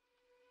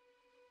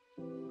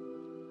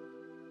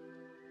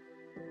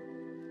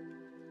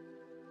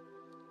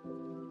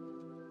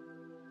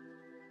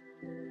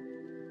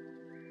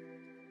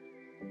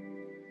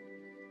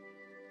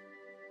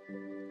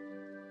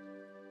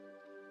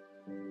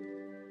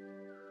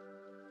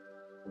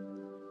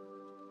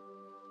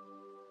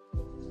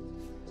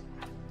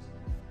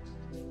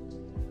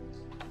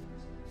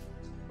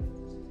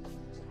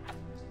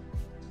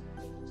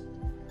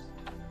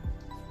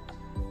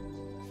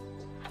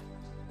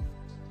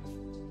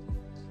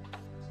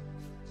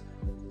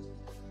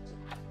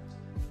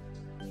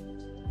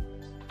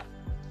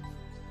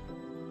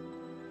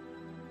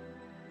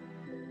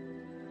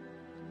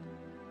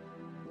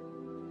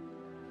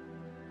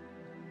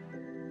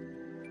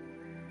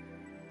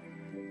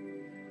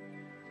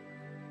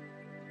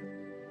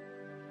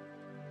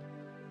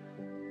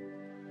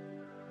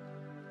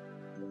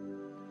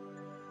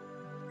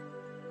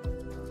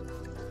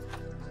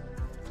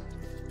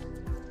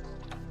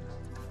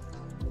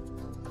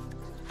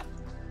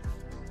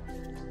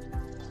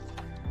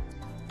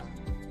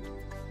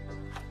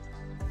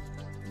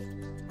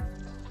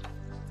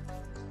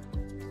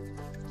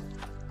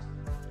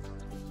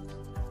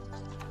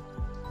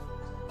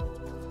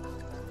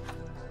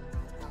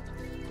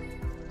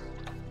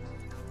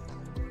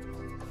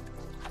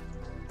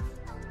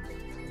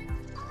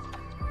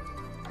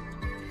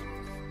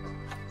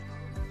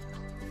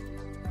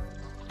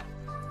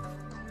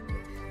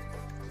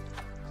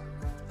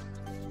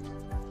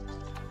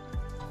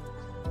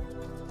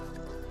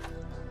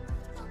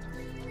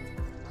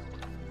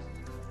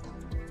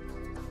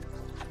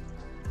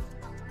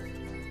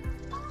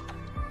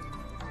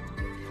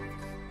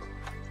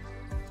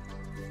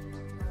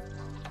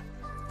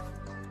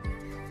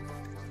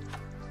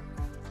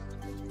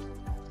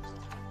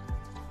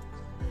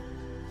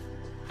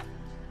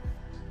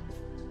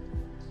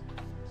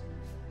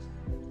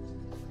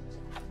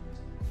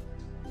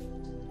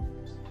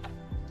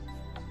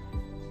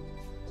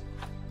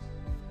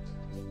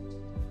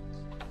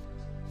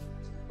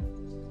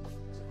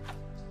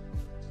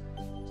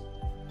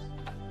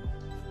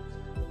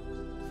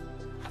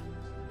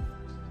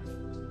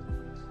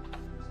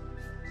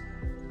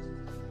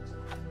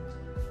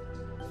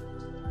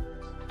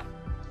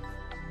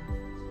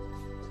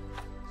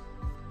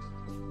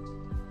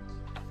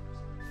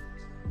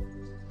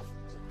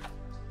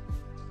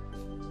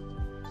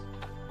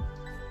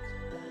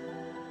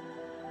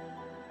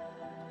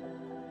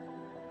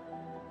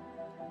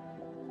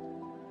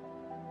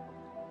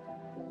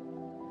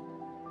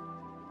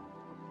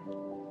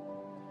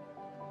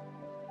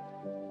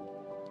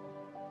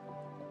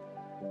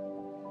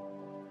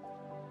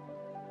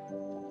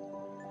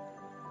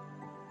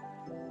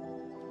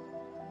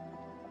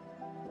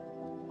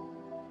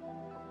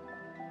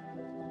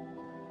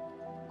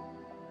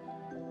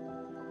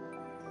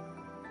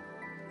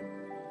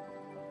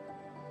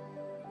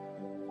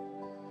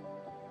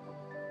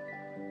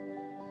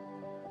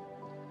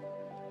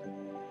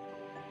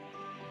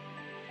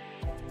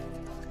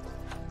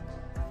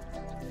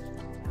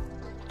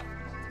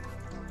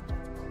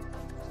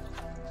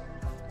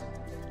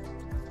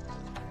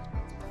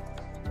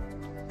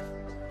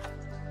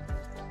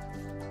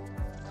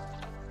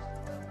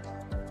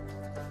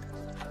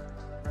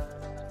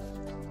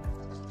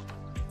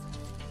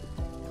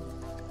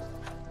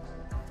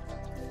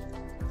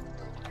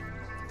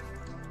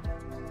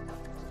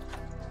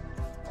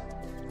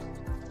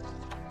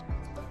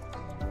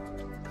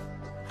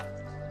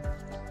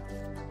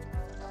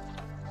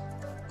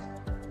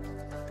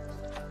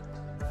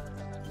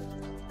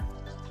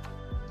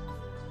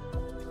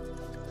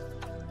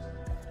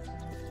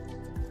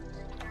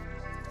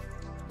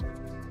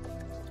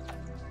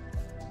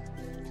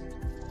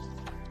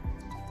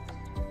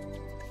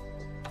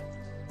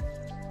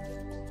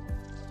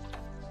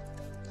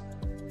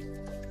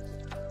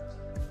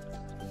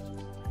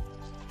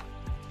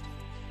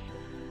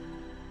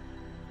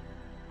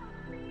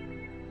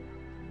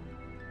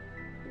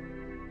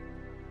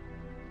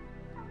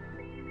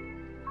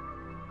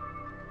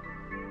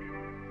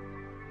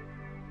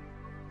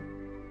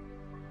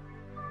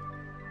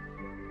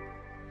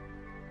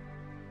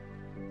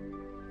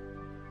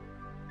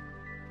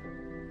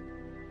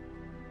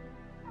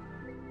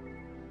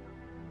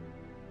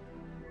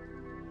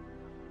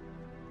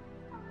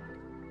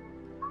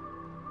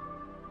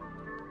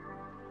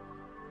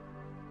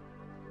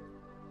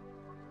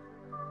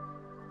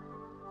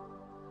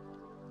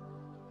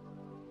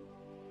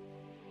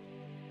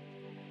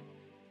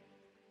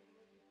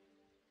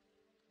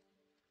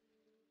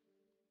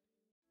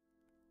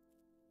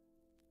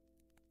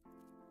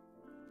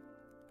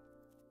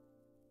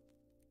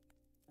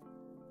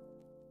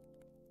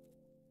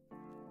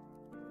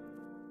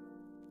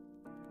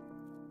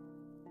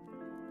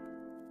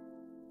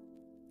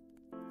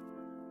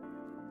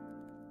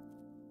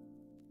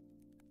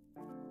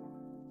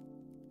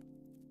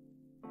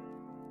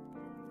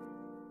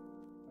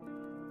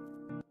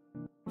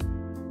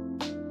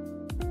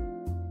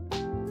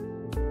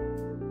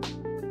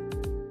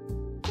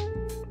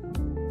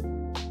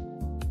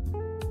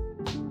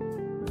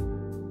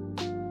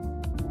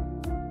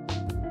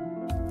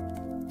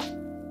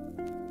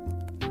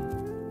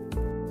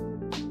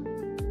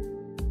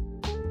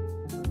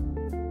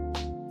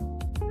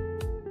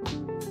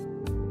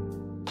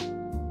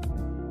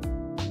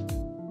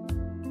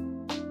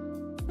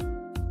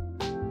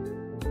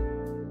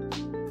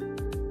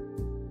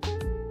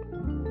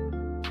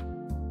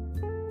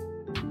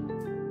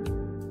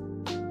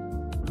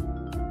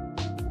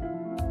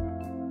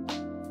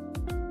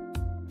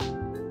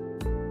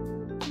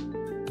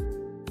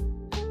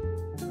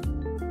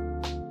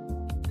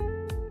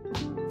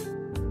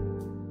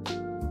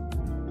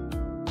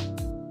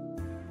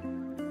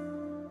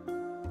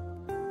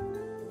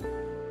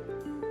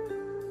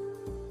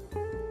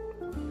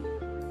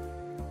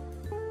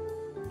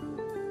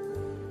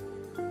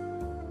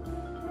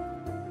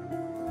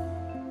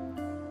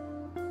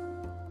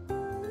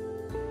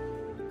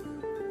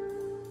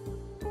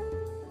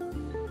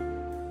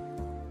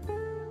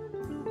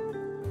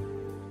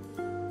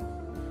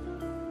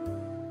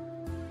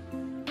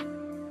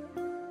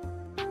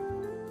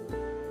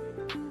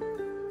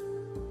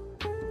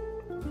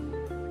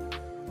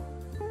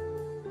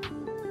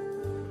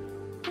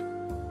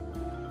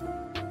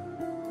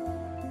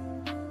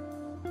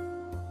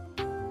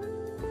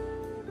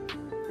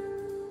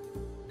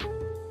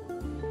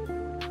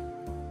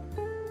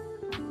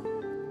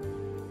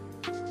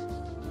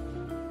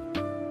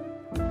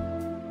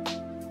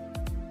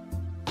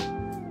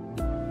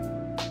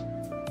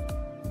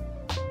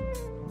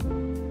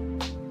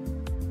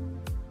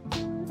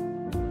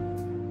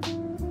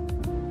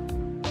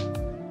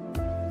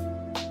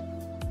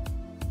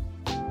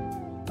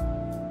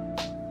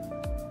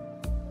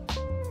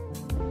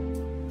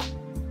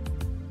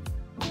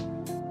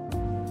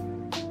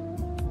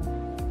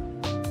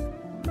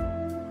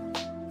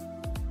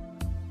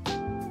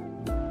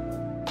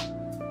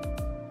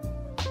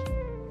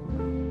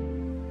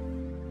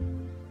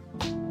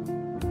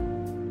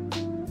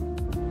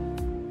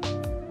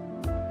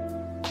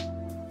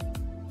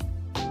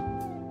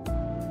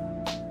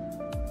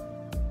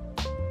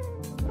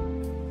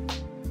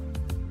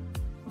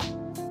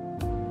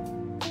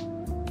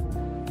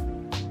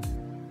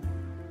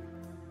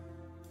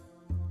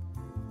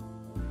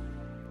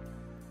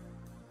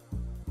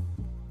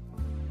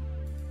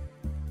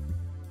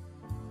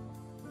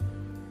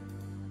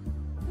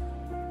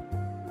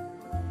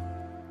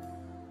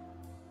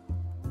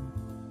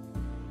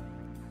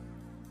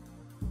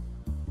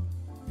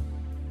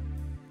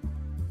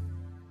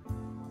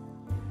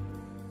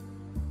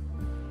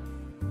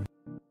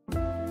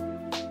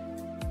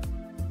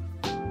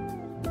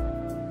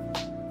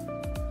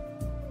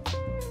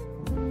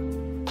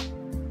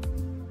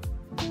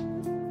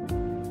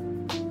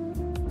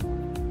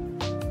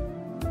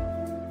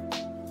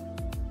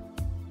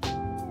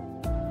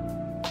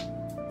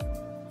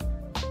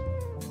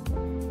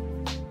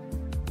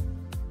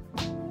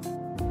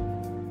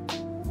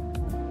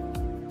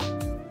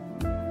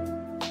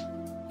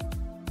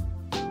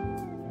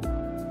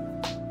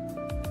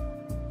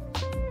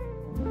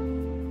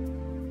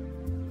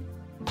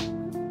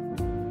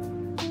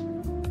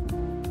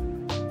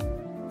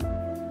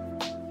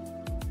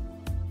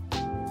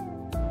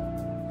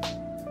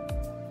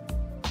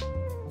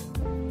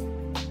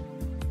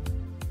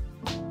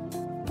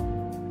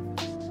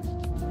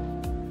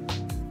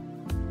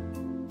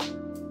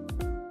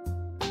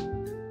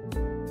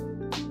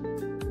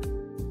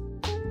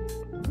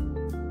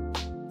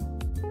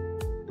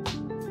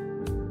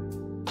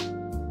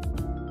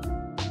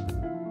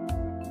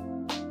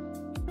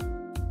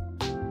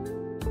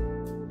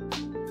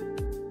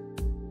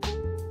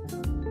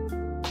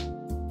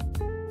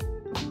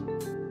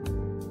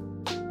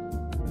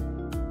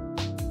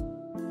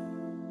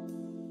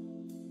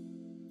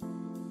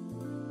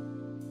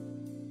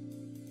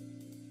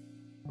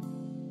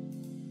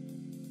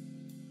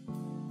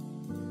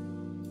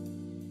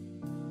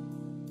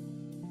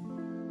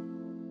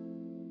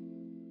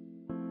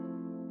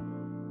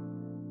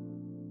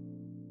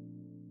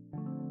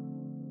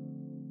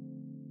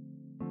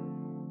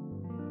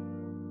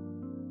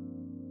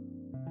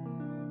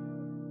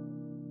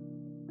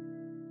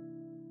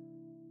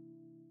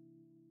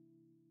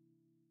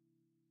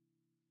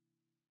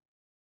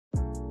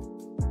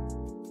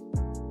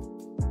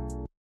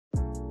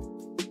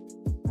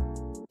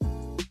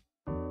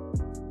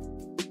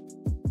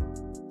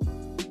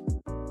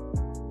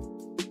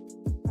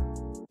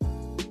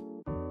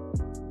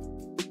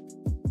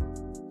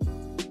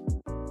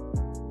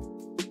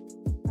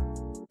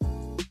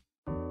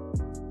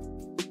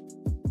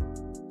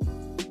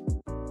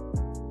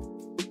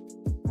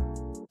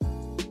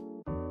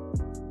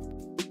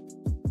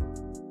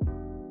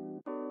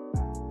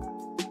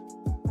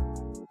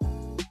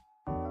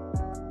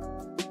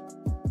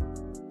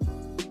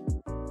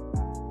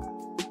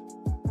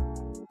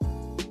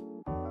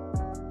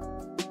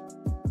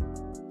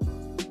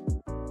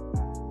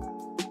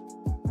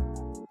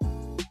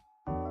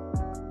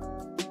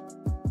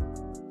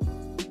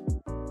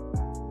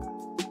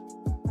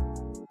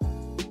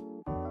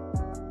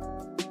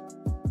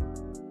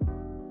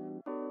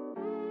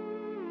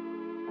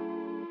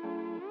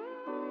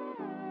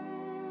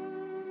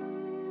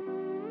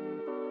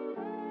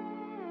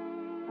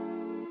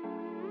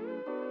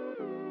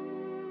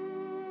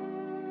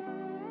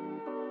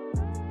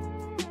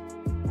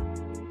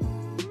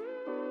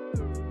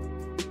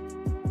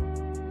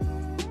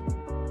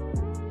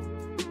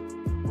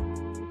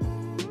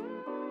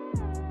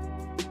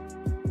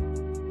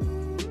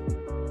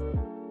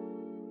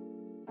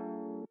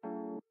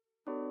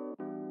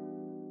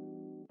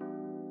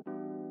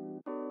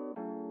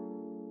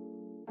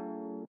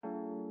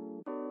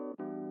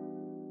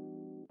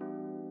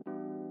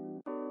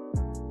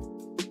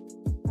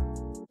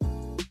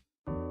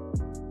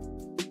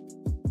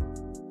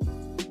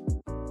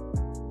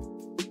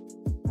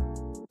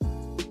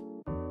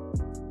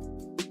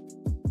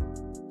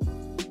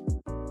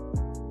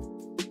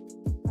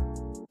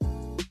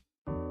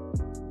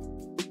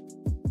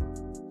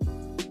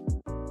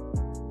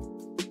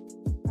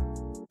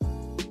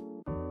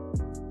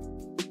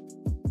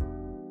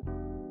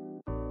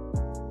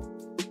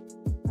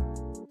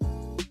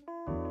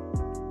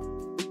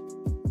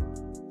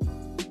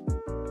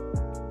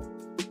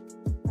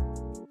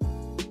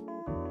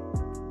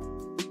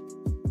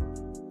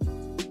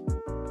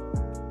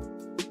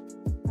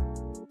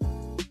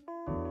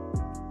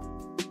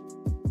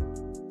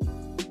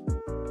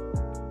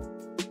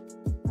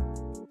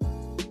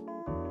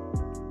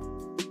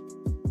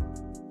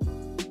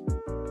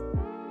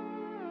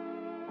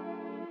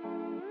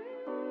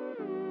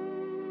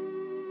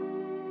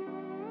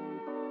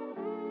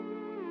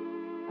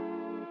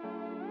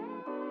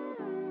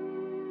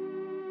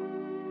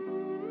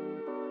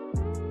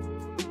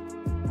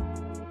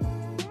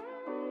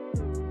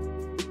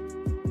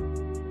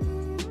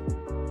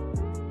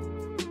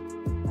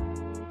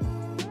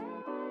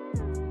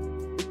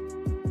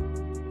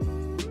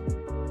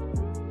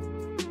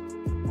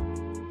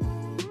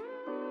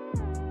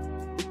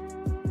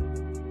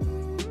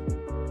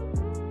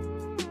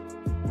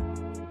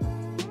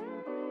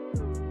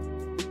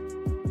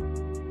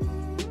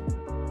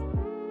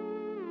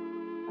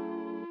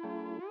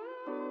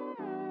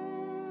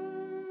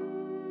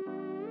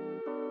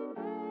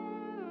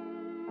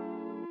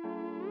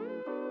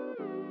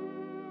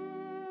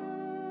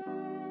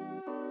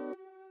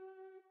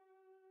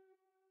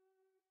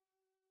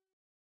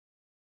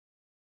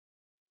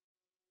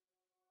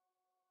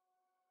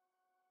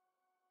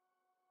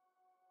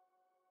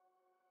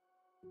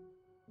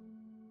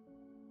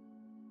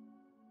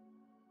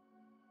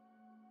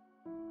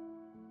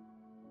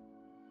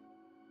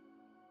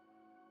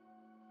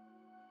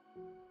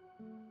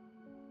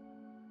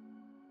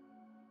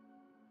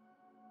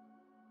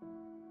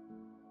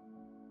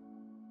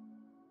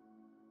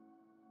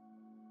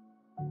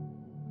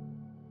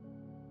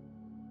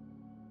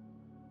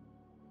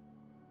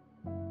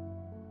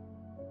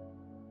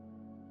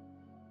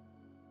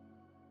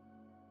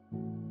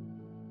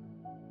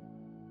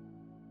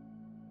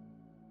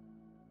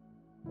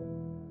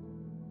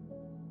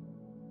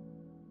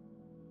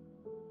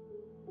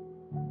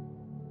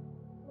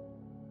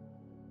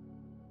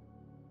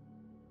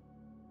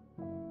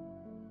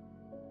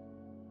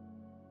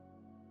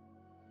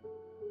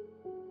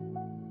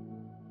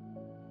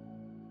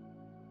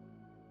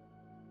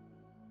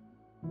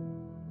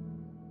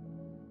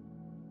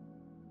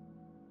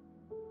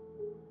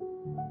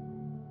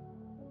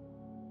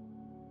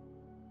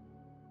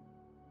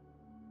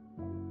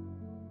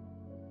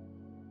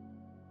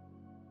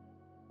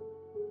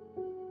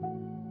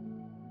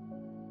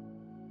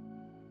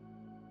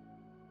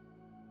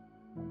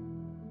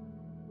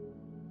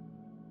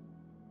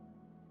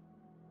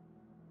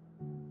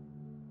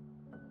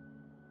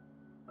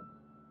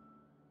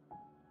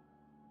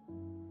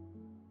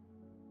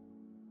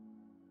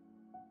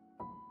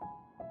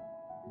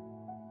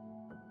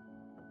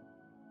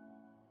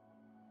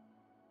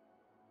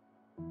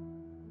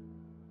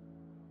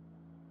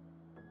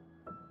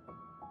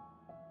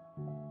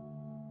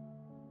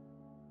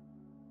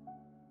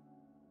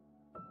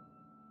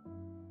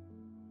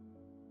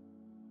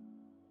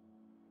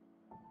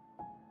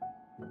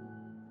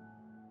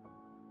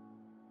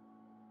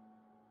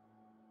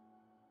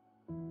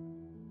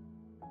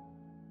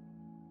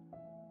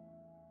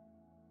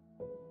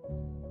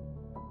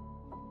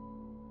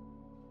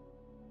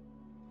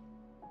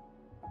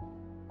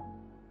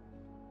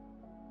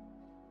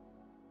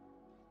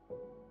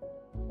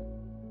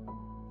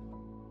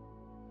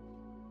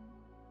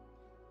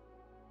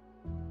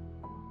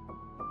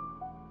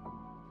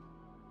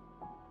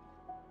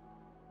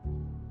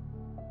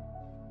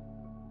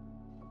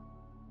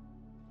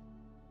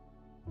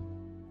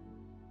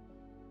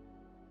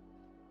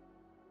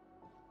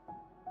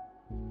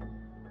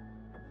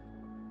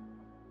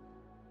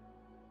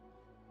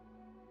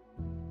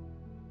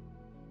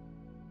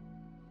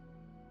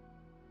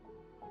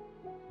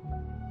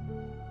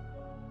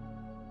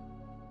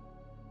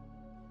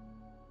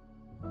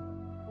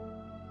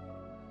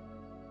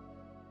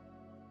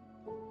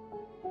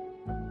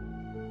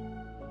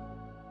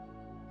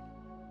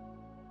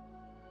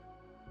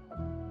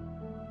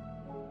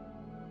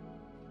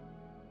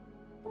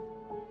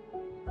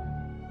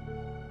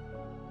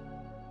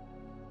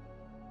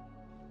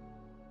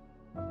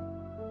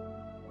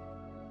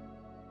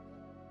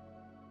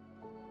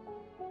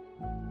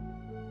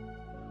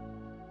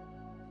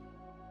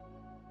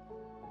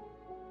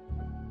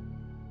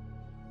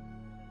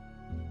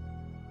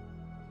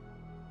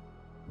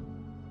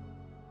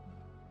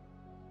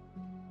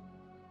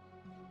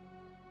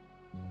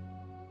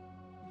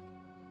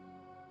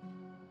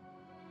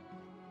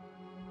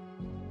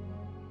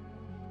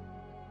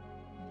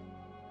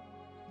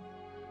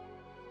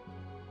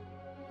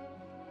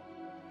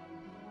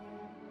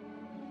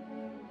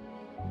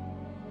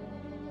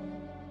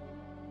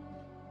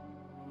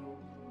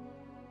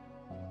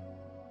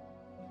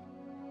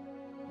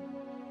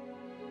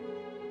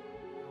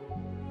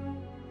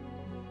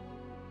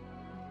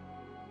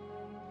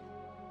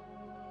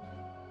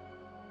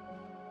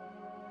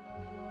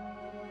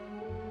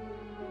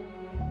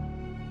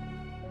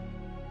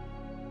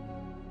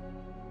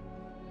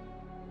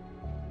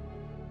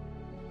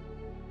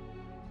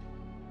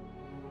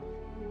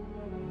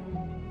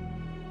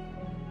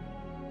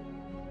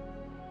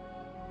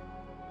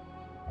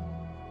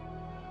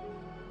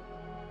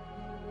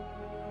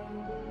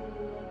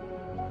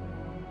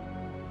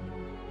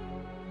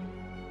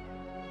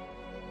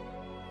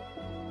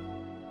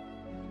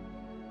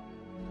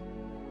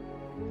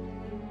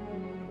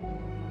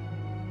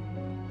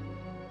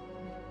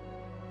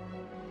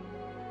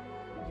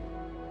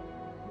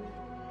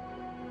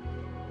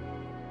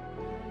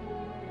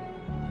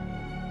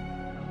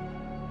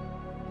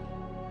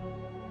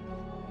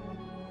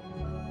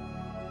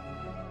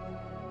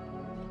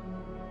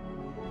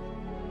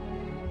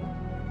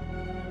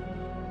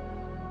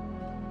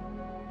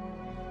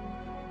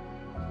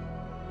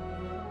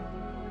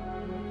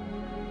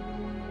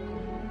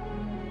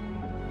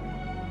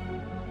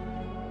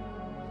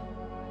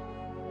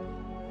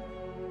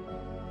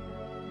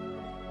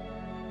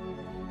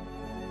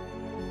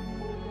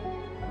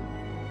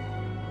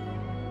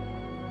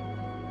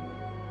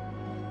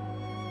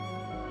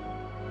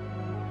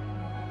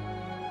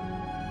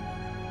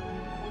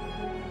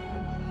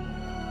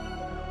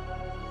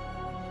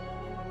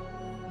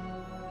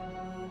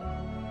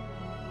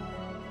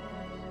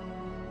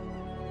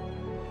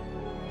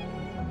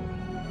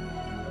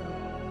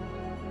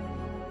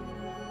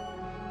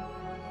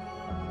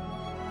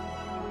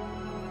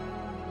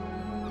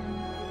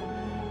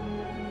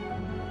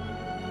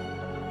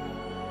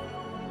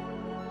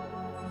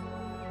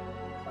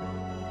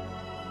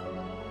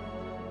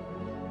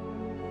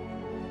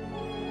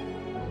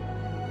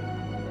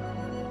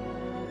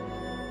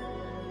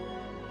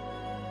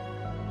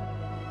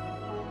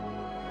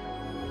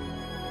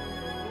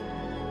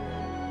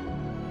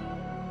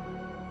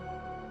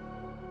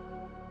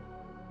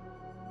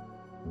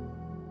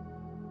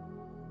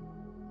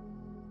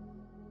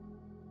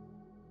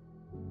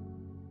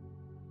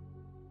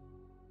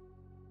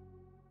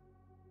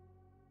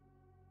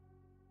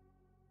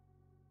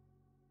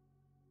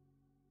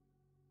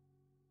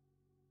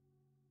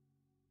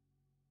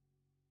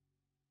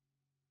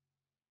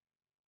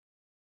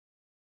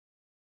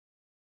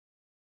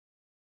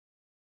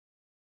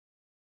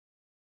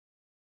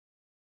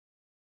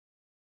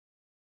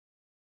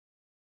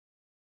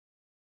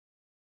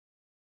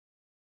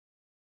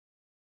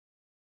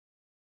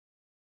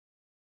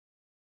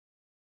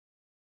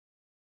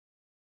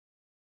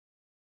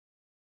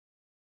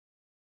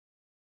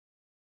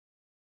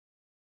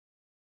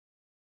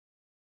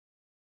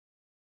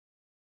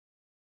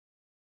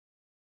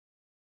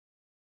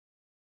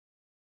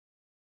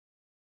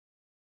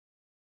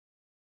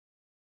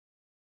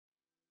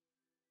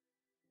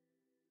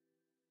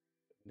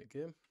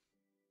 game.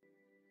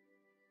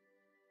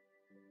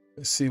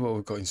 Let's see what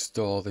we've got in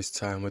store this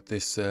time with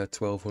this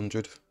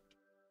 1200.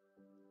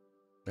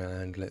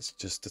 And let's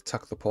just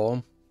attack the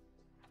pawn.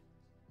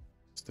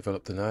 Let's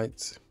develop the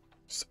knight,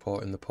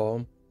 supporting the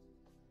pawn.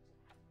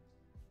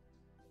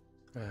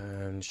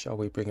 And shall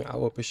we bring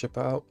our bishop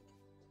out?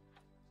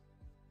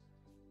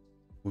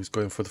 Who's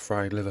going for the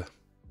fried liver?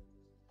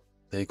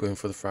 They're going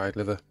for the fried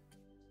liver.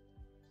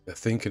 They're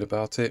thinking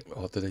about it,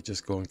 or do they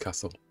just go and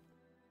castle?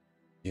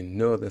 You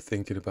know they're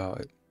thinking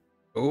about it.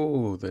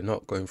 Oh, they're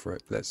not going for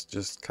it. Let's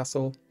just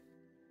castle.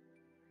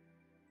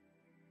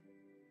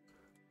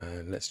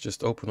 And let's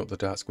just open up the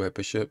dark square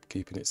bishop,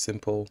 keeping it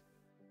simple.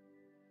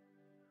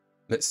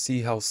 Let's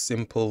see how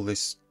simple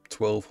this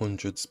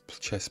 1200s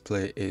chess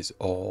play is,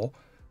 or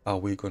are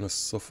we going to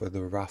suffer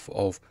the wrath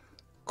of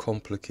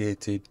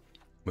complicated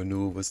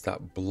maneuvers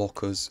that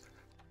block us,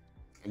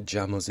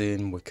 jam us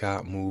in, we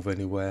can't move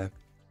anywhere,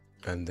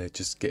 and they're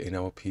just getting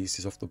our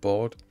pieces off the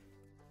board.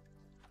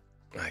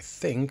 I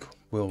think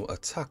we'll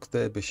attack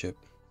their bishop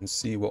and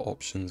see what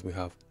options we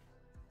have.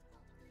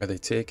 Are they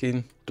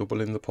taking,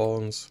 doubling the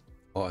pawns,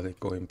 or are they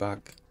going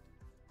back?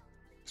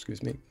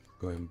 Excuse me,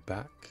 going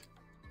back?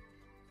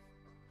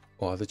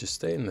 Or are they just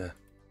staying there?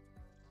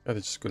 Are they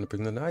just going to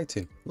bring the knight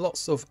in?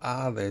 Lots of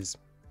are there's.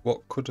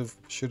 What could have,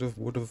 should have,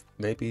 would have,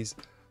 maybes.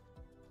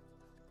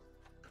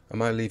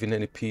 Am I leaving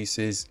any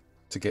pieces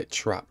to get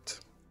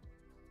trapped?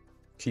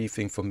 Key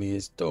thing for me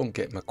is don't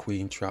get my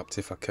queen trapped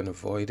if I can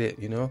avoid it,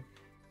 you know.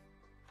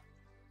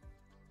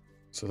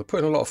 So they're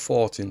putting a lot of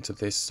thought into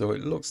this, so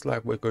it looks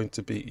like we're going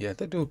to be, yeah,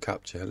 they do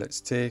capture.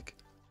 Let's take.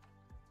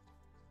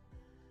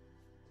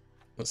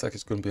 Looks like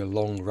it's going to be a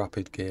long,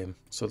 rapid game.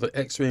 So the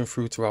X-raying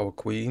through to our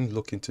queen,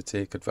 looking to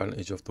take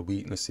advantage of the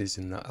weaknesses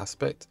in that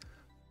aspect.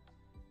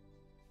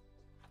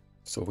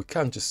 So we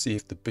can just see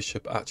if the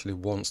bishop actually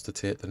wants to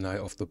take the knight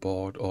off the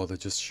board, or they're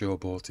just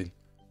showboating.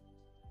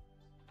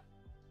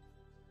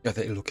 Yeah,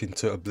 they're looking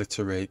to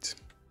obliterate.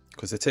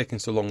 Because they're taking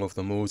so long off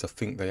the moves, I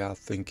think they are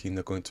thinking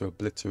they're going to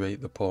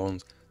obliterate the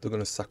pawns. They're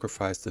going to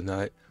sacrifice the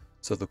knight,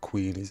 so the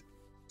queen is,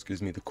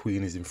 excuse me, the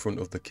queen is in front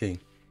of the king.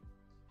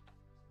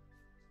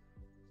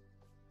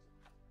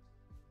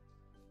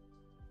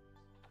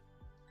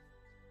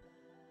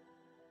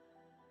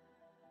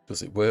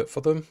 Does it work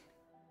for them?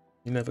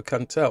 You never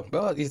can tell.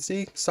 Well, you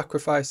see,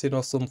 sacrificing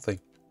or something.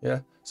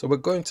 Yeah. So we're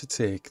going to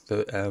take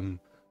the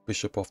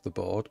bishop off the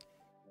board,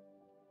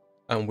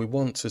 and we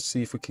want to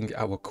see if we can get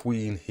our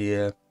queen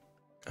here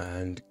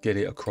and get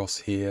it across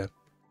here,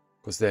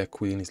 because their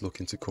queen is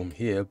looking to come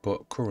here,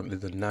 but currently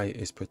the knight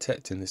is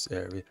protecting this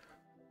area.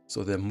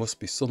 So there must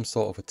be some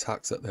sort of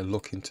attacks that they're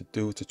looking to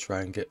do to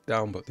try and get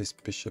down, but this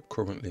bishop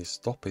currently is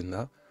stopping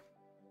that.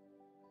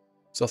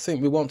 So I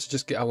think we want to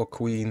just get our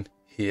queen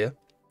here.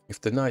 If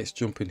the knight's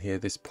jumping here,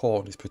 this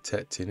pawn is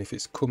protecting. If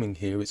it's coming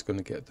here, it's going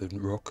to get the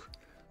rook.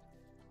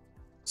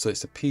 So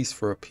it's a piece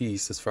for a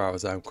piece as far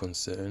as I'm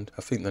concerned.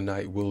 I think the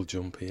knight will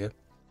jump here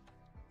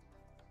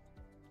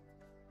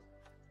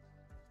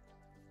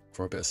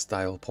for a bit of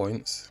style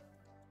points.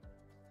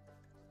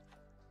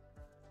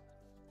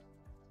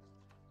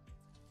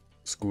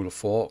 School of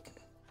thought.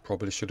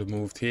 Probably should have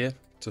moved here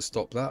to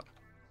stop that.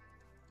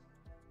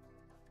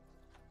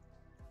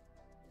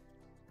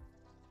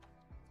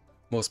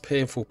 Most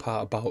painful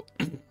part about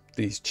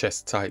these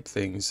chess type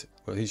things,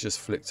 well, he's just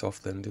flicked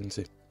off then, didn't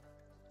he?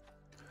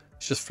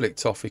 He's just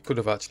flicked off. He could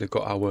have actually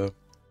got our,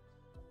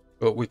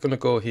 but we're going to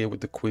go here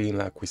with the queen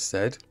like we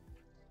said.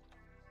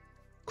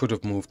 Could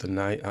have moved the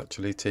knight,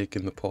 actually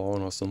taking the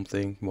pawn or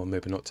something. Well,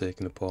 maybe not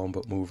taking the pawn,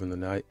 but moving the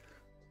knight,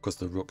 because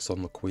the rook's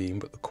on the queen,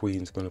 but the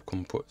queen's going to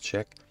come put a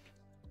check.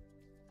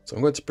 So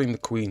I'm going to bring the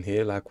queen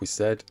here like we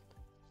said.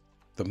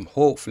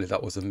 Hopefully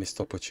that was a missed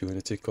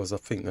opportunity, because I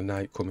think the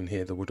knight coming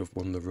here, they would have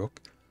won the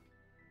rook.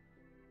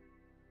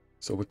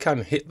 So we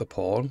can hit the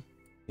pawn.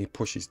 He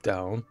pushes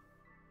down.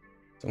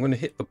 So I'm going to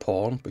hit the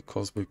pawn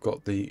because we've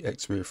got the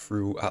X-ray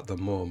through at the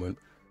moment.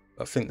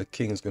 I think the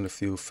king is going to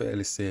feel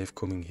fairly safe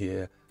coming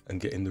here and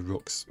getting the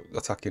rooks,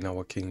 attacking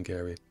our king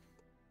area.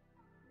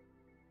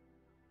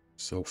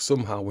 So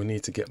somehow we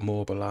need to get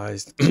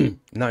mobilized.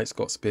 Knight's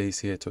got space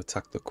here to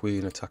attack the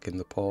queen, attacking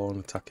the pawn,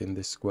 attacking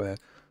this square.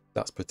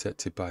 That's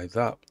protected by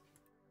that.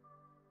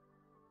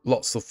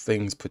 Lots of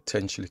things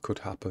potentially could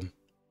happen.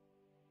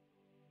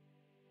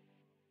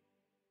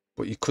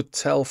 But you could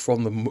tell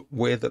from the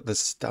way that they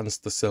stance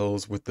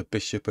themselves with the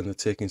bishop and they're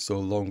taking so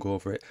long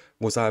over it,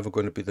 was either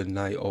going to be the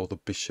knight or the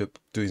bishop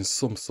doing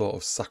some sort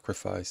of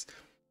sacrifice.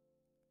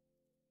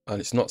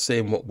 And it's not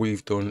saying what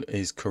we've done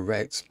is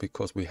correct,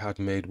 because we had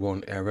made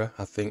one error,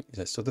 I think.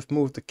 Yeah, so they've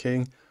moved the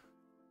king.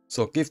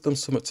 So give them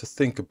something to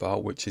think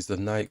about, which is the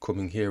knight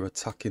coming here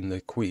attacking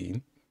the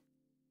queen.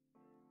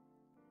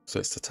 So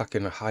it's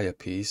attacking a higher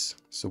piece.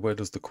 So where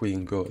does the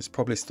queen go? It's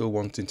probably still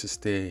wanting to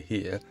stay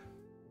here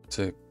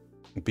to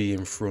be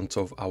in front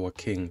of our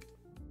king.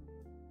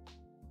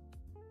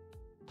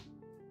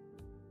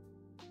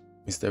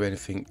 Is there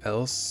anything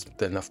else?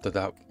 Then after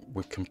that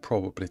we can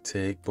probably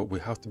take, but we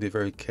have to be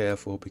very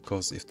careful,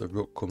 because if the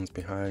rook comes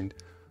behind,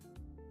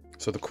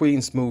 So the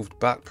queen's moved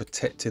back,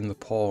 protecting the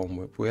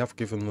pawn. We have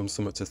given them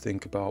something to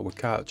think about. We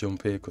can't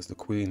jump here because the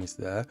queen is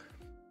there.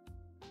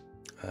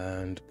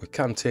 And we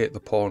can take the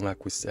pawn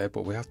like we said,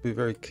 but we have to be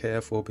very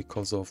careful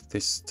because of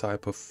this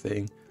type of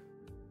thing.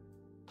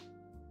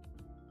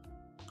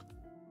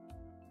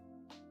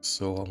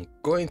 So I'm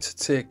going to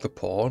take the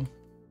pawn,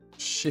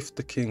 shift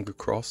the king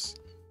across,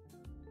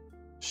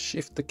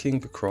 shift the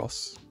king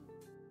across,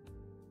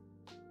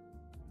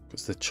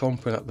 because they're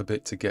chomping at the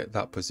bit to get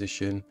that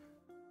position.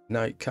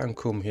 Knight can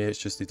come here, it's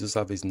just he does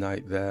have his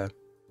knight there,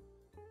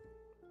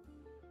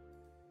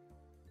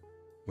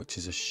 which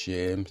is a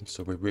shame.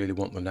 So we really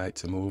want the knight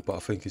to move, but I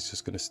think it's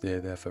just going to stay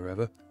there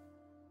forever.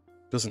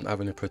 Doesn't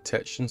have any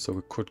protection, so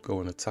we could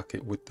go and attack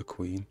it with the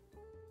queen.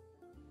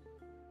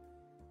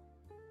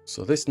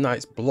 So this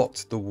knight's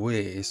blocked the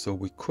way, so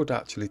we could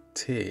actually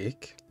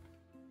take,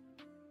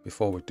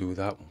 before we do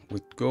that,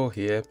 we'd go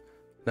here,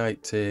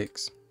 knight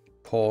takes,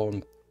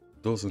 pawn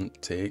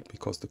doesn't take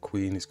because the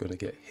queen is going to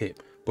get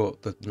hit,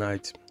 but the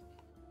knight,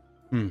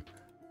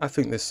 I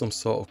think there's some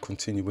sort of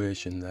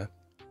continuation there.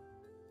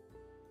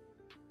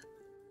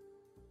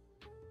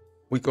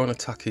 We're going to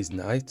attack his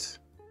knight.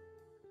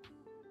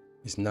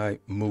 His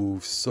knight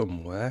moves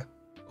somewhere,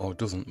 or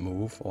doesn't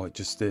move, or it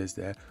just stays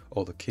there,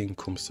 or the king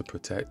comes to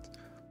protect.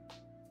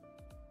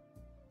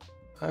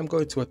 I'm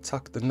going to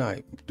attack the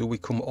knight. Do we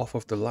come off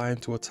of the line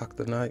to attack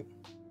the knight?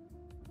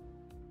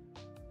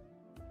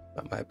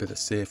 That might be the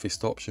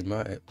safest option,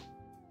 might it?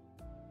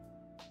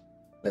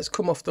 Let's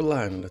come off the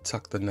line and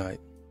attack the knight.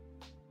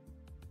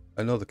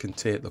 I know they can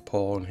take the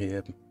pawn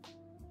here.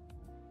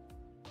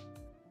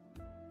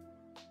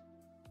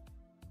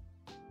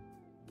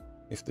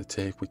 If they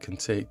take, we can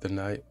take the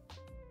knight.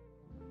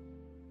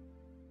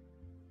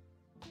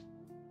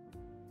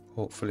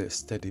 Hopefully a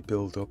steady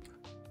build up.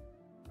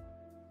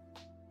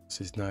 Does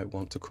his knight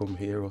want to come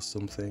here or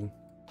something?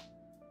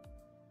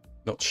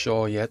 Not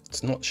sure yet,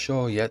 not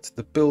sure yet.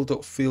 The build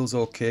up feels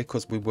okay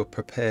because we were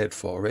prepared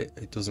for it.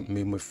 It doesn't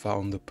mean we've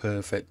found the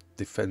perfect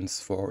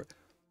defense for it.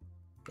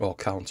 Or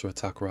counter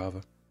attack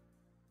rather.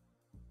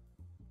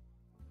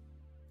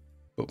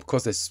 But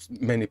because there's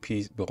many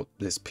pieces, well,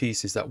 there's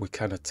pieces that we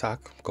can attack.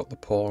 We've got the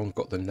pawn, we've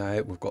got the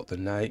knight, we've got the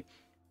knight.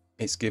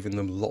 It's giving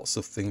them lots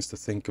of things to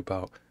think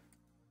about.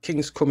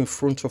 King's come in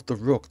front of the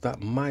rook.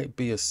 That might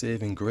be a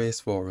saving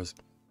grace for us.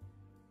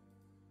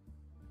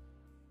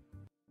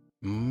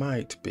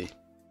 Might be.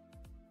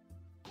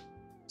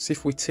 See,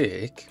 if we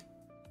take,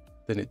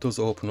 then it does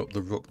open up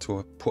the rook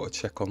to put a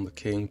check on the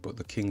king, but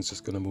the king's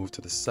just going to move to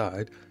the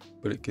side,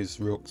 but it gives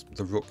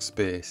the rook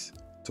space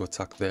to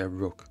attack their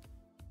rook.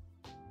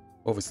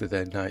 Obviously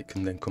their knight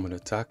can then come and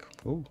attack.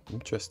 Oh,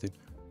 interesting.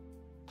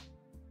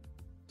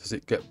 Does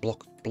it get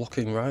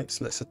blocking rights?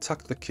 Let's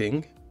attack the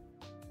king.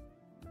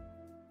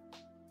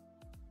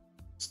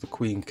 So the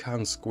queen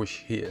can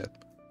squish here.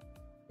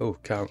 Oh,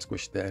 can't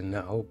squish there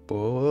now,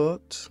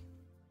 but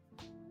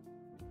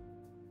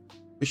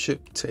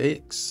bishop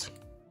takes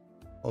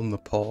on the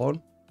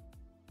pawn.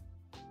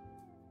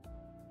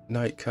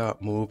 Knight can't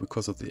move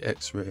because of the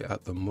X-ray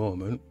at the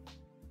moment.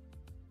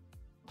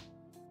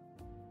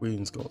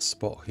 Queen's got a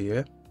spot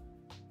here.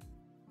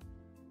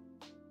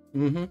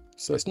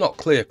 So it's not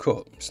clear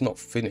cut. It's not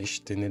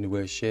finished in any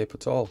way, shape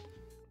at all.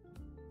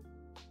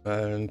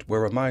 And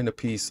we're a minor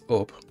piece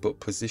up, but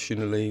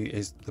positionally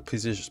is the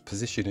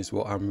position is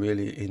what I'm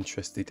really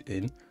interested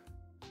in.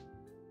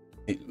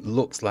 It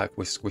looks like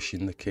we're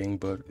squishing the king,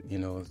 but you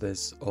know,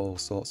 there's all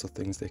sorts of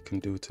things they can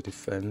do to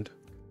defend.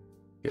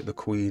 Get the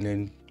queen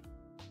in,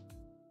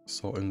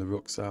 sorting the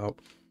rooks out.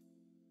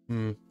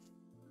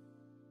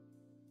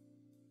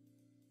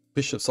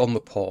 Bishop's on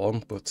the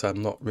pawn, but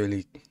I'm not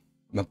really,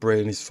 my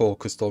brain is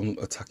focused on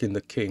attacking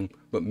the king,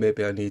 but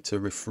maybe I need to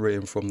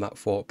refrain from that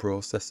thought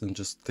process and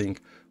just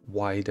think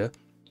wider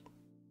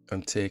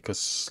and take a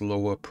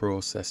slower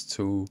process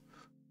to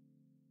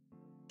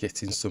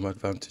getting some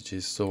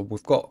advantages. So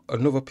we've got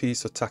another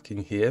piece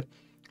attacking here,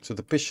 so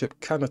the bishop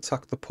can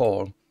attack the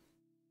pawn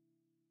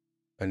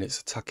and it's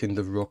attacking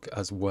the rook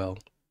as well.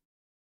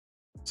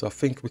 So I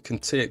think we can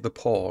take the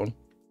pawn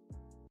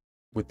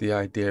with the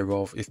idea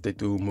of if they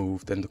do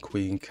move, then the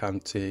queen can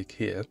take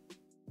here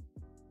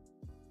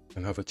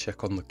and have a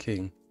check on the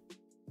king.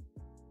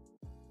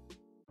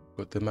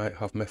 But they might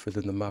have method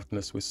in the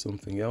madness with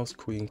something else.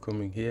 Queen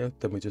coming here,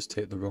 then we just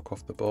take the rook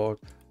off the board.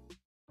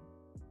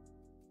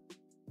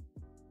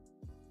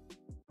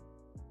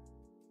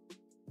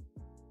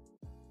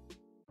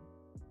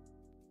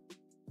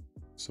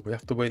 So we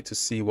have to wait to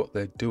see what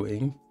they're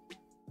doing.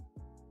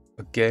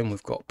 Again,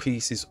 we've got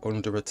pieces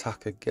under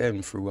attack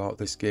again throughout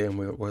this game.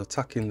 We're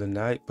attacking the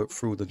knight, but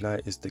through the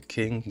knight is the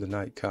king. The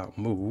knight can't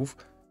move.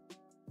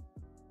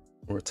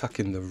 We're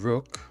attacking the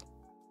rook.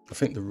 I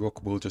think the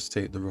rook will just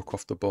take the rook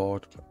off the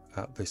board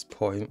at this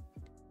point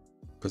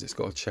because it's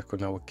got a check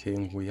on our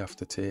king we have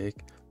to take.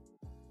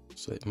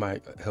 So it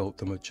might help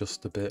them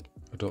adjust a bit.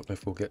 I don't know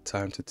if we'll get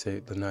time to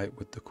take the knight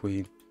with the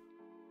queen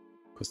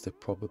because they're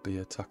probably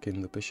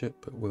attacking the bishop,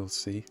 but we'll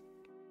see.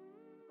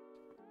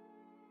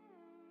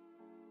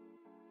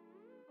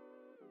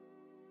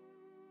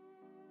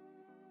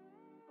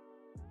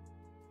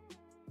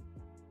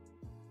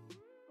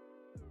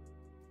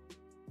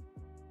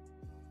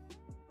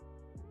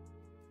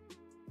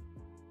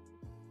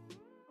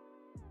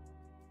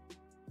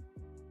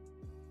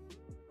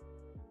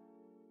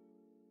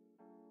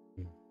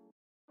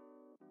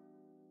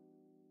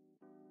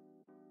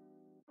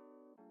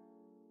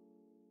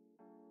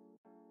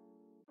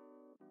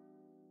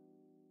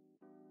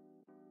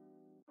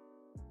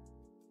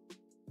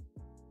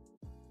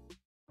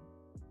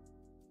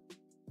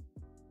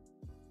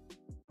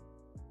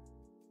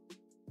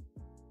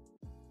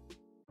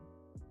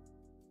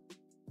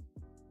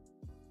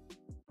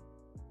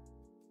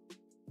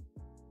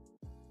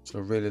 So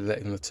really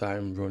letting the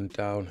time run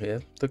down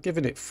here. They're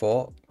giving it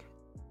thought.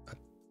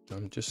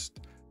 I'm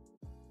just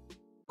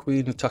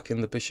queen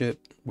attacking the bishop.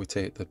 We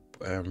take the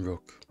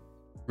rook.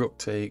 Rook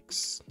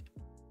takes.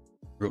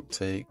 Rook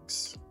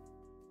takes.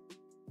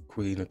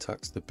 Queen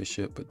attacks the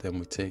bishop, but then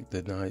we take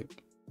the knight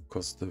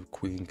because the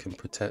queen can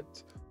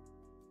protect.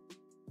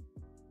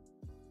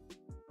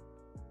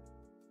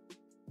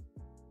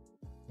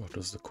 Or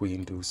does the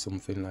queen do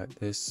something like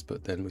this?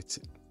 But then we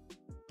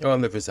oh,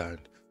 and they've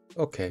resigned.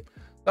 Okay,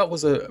 that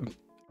was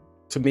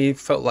to me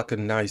felt like a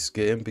nice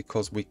game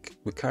because we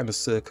kind of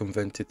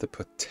circumvented the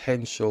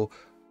potential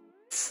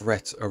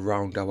threat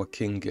around our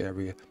king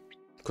area,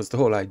 because the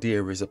whole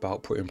idea is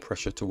about putting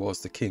pressure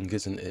towards the king,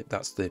 isn't it?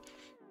 That's the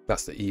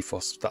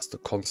ethos, that's the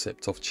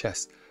concept of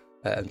chess,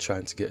 and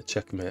trying to get a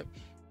checkmate.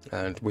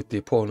 And with the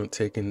opponent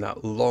taking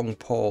that long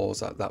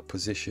pause at that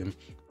position,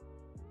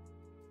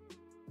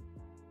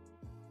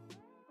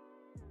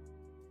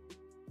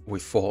 we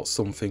thought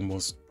something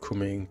was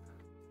coming.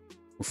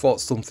 We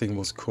thought something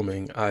was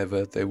coming.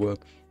 Either they were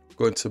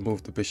going to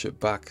move the bishop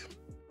back,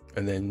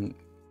 and then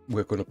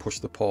we're going to push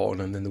the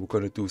pawn, and then they were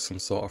going to do some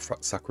sort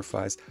of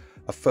sacrifice.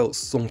 I felt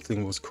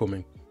something was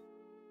coming,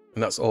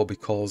 and that's all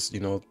because, you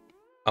know,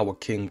 our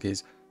king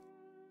is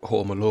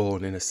home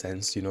alone in a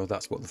sense. You know,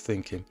 that's what they're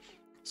thinking.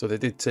 So they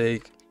did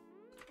take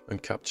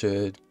and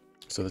captured.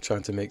 So they're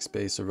trying to make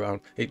space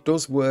around. It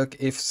does work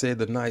if, say,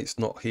 the knight's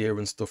not here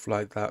and stuff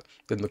like that.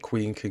 Then the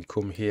queen can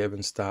come here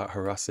and start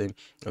harassing,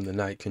 and the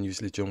knight can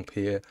usually jump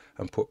here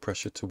and put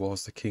pressure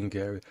towards the king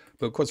area.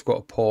 But because we've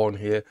got a pawn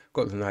here,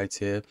 got the knight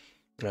here,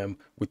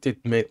 we did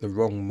make the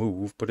wrong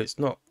move, but it's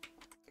not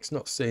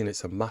saying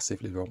it's a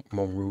massively wrong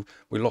move.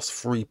 We lost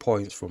 3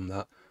 points from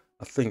that.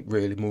 I think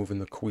really moving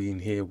the queen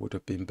here would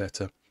have been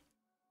better.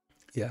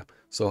 Yeah,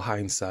 so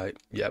hindsight,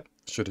 yeah,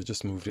 should have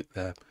just moved it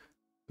there.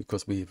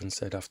 Because we even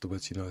said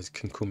afterwards, you know, it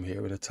can come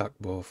here and attack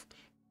both.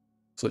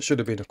 So it should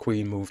have been a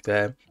queen move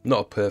there. Not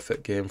a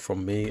perfect game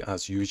from me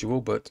as usual,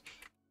 but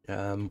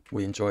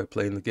we enjoyed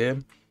playing the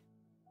game.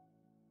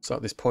 So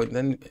at this point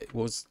then,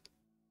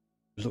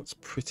 looked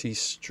pretty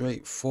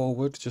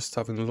straightforward. Just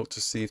having a look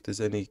to see if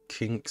there's any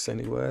kinks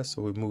anywhere.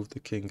 So we moved the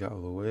king out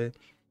of the way.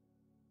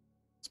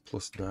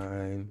 It's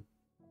 +9.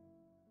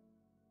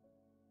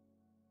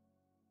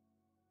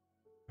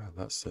 Wow,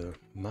 that's a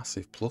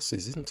massive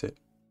pluses, isn't it?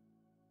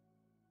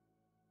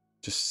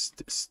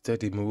 Just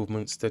steady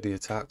movement, steady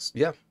attacks.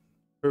 Yeah,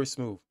 very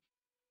smooth.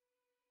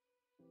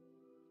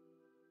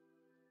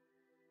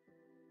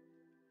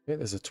 Yeah,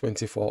 there's a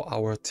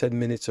 24-hour,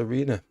 10-minute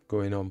arena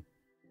going on.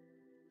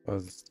 I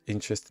was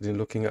interested in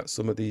looking at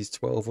some of these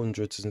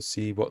 1200s and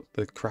see what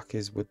the crack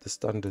is with the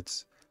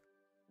standards.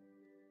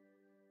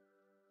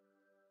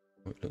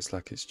 It looks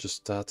like it's just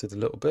started a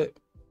little bit.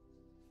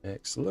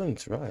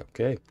 Excellent, right,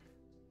 okay.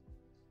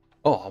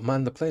 Oh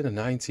man, they're playing a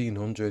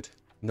 1900.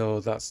 No,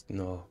 that's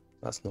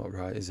not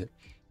right, is it?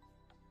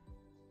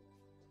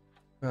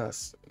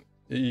 That's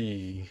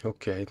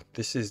okay.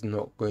 This is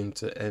not going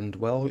to end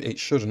well. It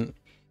shouldn't.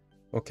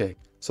 Okay,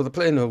 so they're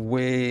playing a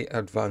way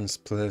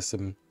advanced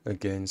person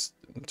against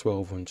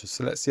 1200.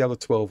 So let's see how the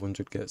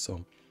 1200 gets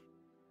on.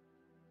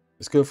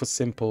 Let's go for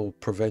simple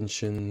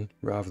prevention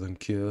rather than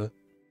cure,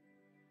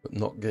 but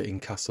not getting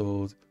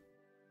castled.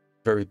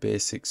 Very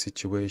basic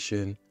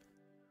situation.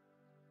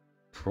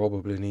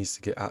 Probably needs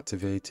to get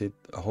activated.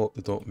 I hope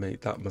they don't make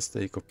that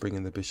mistake of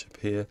bringing the bishop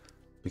here,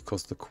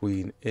 because the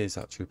queen is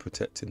actually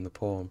protecting the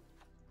pawn.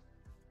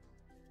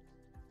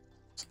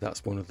 So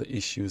that's one of the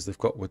issues they've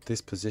got with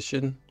this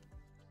position,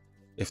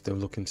 if they're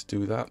looking to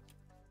do that.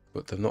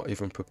 But they're not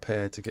even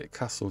prepared to get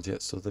castled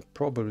yet, so they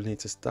probably need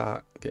to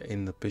start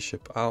getting the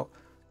bishop out.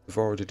 They've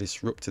already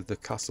disrupted the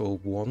castle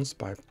once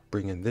by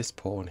bringing this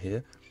pawn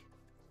here,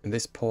 and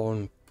this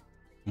pawn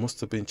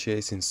must have been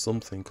chasing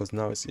something, because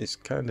now it's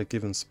kind of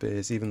given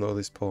space, even though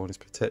this pawn is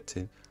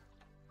protecting.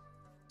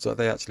 So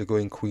they actually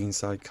going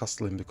queenside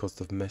castling because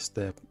they've messed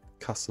their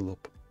castle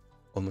up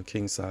on the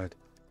king side.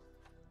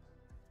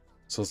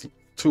 So there's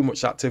too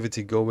much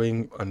activity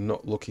going and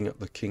not looking at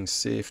the king's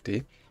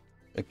safety.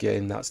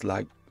 Again, that's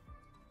like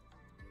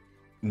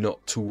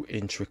not too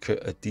intricate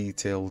a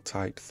detail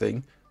type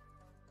thing.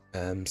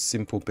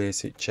 Simple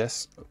basic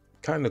chess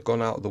kind of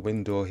gone out the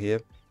window here.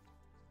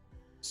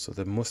 So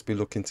they must be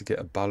looking to get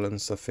a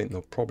balance. I think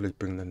they'll probably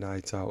bring the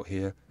knight out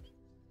here.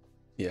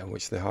 Yeah,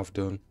 which they have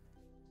done.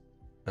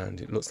 And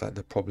it looks like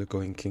they're probably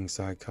going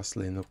kingside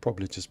castling. They'll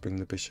probably just bring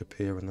the bishop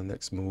here in the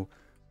next move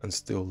and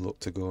still look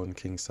to go on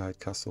kingside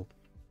castle.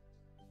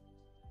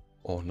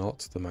 Or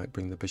not. They might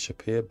bring the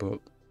bishop here, but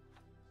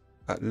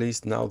at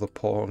least now the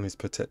pawn is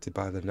protected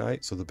by the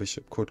knight, so the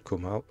bishop could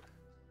come out.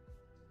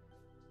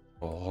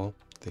 Or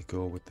they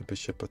go with the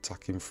bishop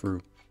attacking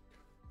through.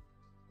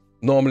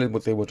 Normally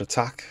what they would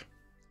attack,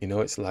 you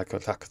know, it's like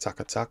attack, attack,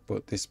 attack,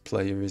 but this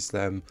player is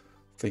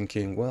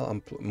thinking, well,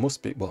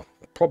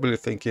 probably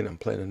thinking I'm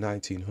playing a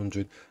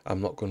 1900, I'm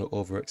not going to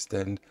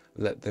overextend,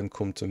 let them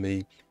come to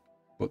me,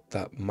 but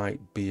that might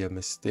be a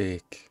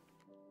mistake.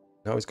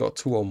 Now he's got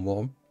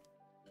 2-on-1,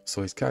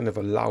 so he's kind of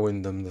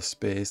allowing them the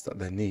space that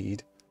they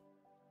need.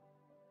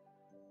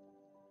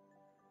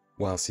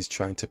 whilst he's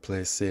trying to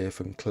play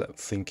safe and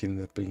thinking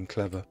they're being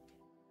clever.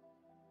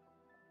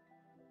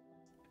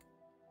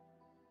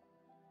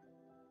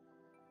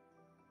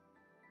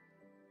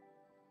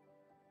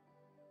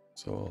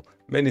 So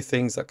many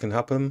things that can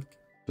happen.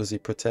 Does he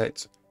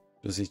protect?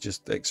 Does he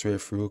just x-ray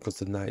through because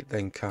the knight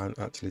then can't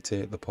actually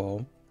take the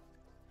pawn?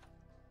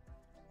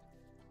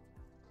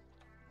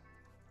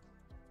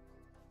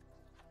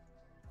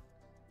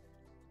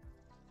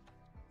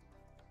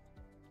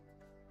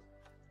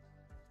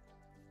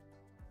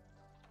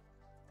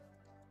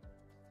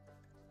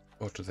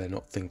 Or do they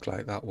not think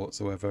like that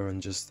whatsoever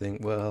and just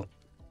think, well,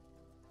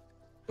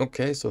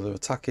 okay, so they're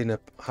attacking a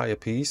higher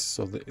piece,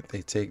 so that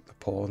they take the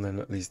pawn, then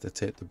at least they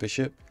take the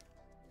bishop.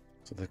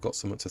 So they've got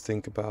something to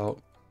think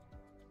about.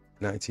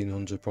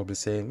 1900 probably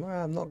saying,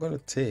 well, I'm not going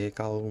to take,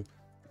 I'll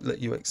let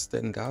you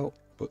extend out.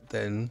 But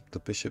then the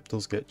bishop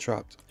does get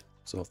trapped.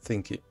 So I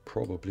think it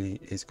probably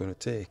is going to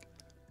take.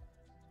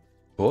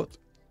 But,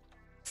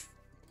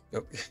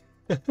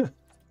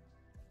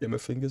 get my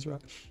fingers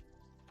right.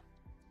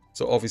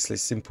 So obviously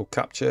simple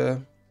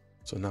capture.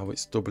 So now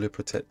it's doubly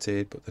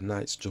protected, but the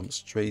knights jump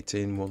straight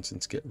in, wanting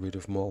to get rid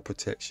of more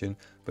protection,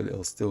 but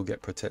it'll still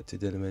get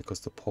protected anyway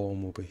because the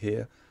pawn will be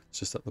here. It's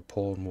just that the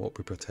pawn won't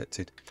be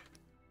protected.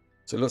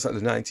 So it looks like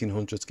the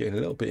 1900s getting a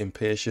little bit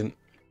impatient,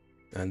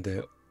 and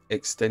they're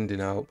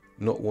extending out,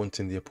 not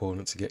wanting the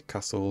opponent to get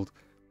castled,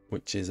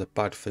 which is a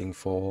bad thing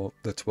for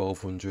the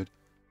 1200,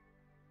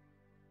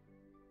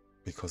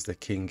 because the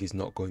king is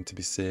not going to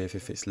be safe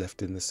if it's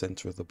left in the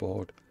center of the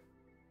board.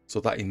 So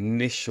that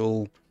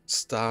initial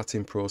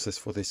starting process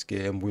for this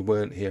game, we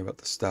weren't here at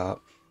the start.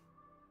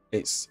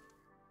 It's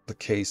the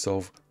case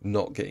of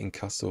not getting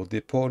castled. The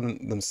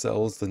opponent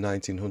themselves, the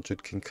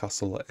 1900, can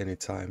castle at any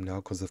time now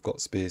because they've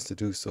got space to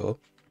do so.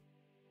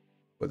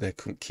 But they're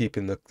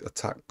keeping the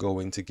attack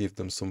going to give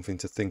them something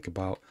to think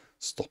about,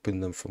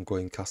 stopping them from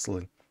going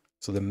castling.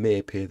 So they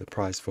may pay the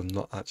price for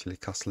not actually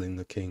castling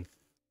the king,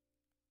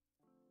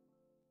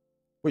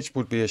 which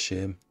would be a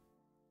shame.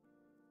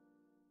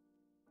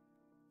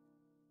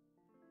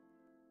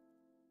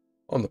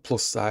 On the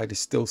plus side, it's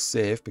still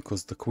safe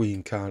because the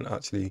queen can't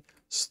actually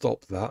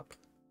stop that.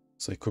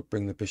 So he could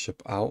bring the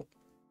bishop out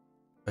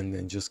and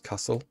then just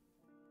castle.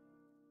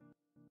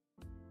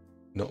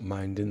 Not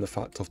minding the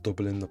fact of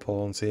doubling the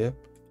pawns here.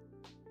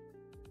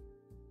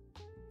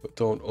 But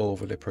don't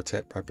overly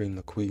protect by bringing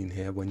the queen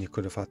here when you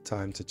could have had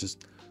time to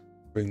just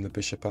bring the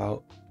bishop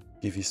out,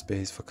 give you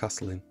space for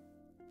castling.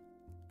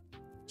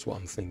 That's what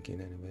I'm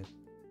thinking anyway.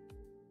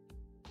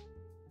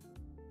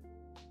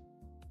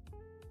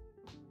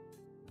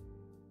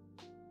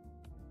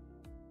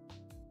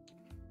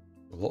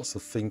 Lots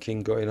of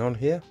thinking going on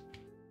here.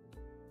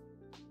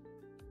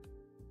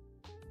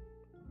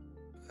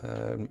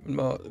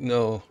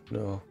 No.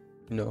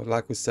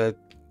 Like we said,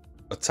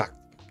 attack.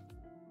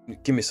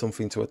 Give me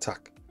something to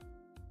attack,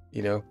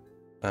 you know.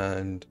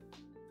 And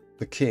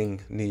the king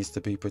needs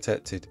to be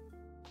protected.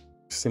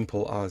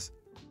 Simple as.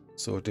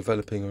 So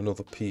developing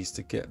another piece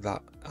to get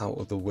that out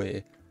of the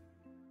way.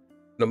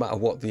 No matter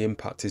what the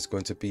impact is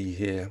going to be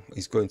here,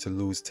 he's going to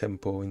lose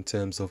tempo in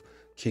terms of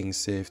king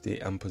safety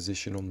and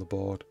position on the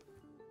board.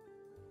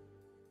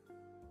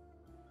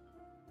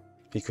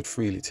 He could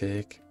freely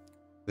take.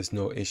 There's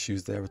no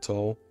issues there at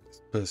all.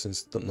 This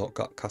person's not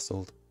got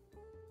castled.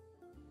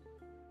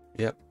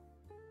 Yep.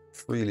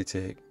 Freely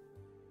take.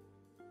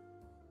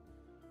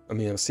 I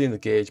mean, I'm seeing the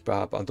gauge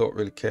bar, but I don't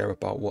really care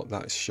about what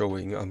that's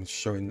showing. I'm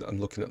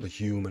looking at the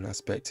human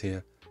aspect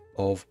here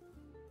of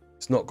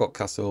it's not got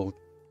castled.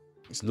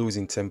 It's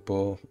losing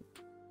tempo.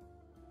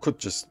 Could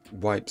just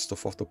wipe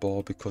stuff off the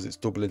board because it's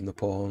doubling the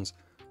pawns.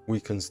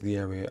 Weakens the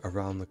area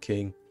around the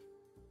king.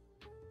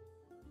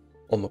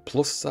 On the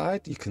plus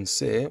side, you can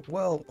say,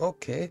 well,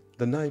 okay,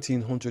 the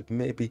 1900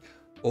 maybe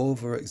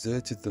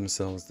overexerted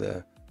themselves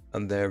there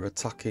and they're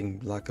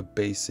attacking like a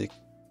basic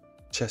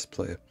chess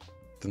player.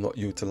 They're not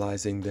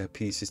utilizing their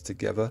pieces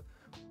together.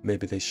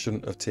 Maybe they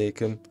shouldn't have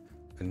taken,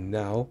 and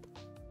now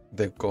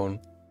they've gone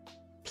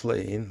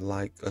playing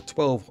like a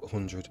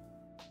 1200.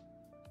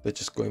 They're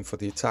just going for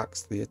the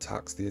attacks, the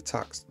attacks, the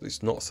attacks.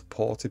 It's not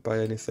supported by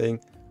anything.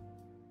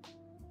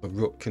 The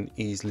rook can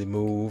easily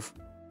move.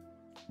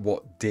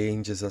 What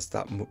dangers has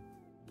that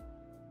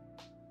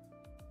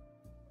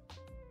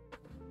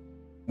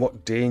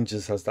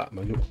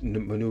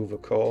maneuver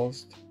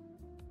caused?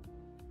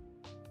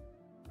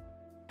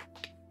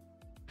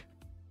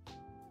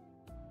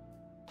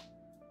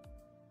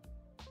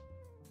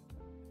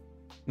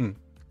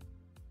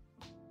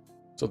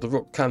 So the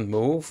rook can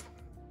move,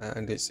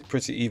 and it's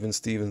pretty even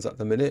Stevens at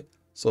the minute.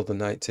 So the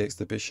knight takes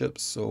the bishop.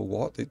 So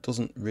what? It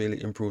doesn't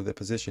really improve their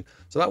position.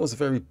 So that was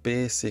very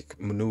basic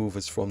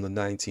maneuvers from the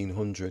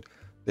 1900.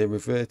 They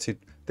reverted.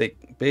 They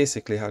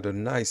basically had a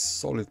nice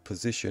solid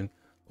position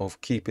of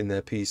keeping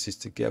their pieces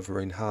together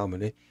in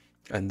harmony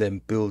and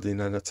then building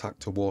an attack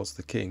towards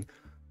the king.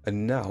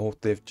 And now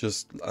they've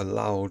just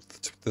allowed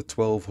the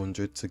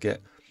 1200 to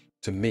get,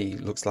 to me,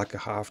 looks like a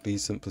half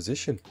decent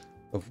position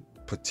of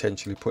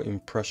potentially putting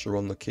pressure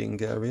on the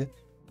king area.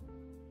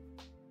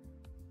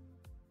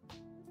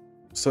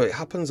 So it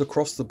happens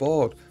across the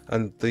board,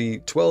 and the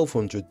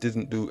 1200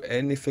 didn't do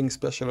anything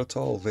special at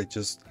all. They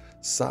just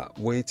sat,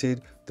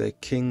 waited. Their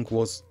king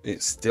was,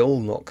 it's still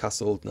not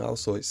castled now,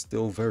 so it's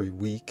still very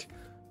weak.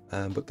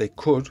 But they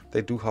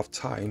do have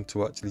time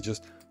to actually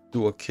just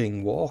do a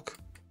king walk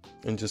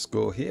and just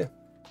go here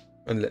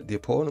and let the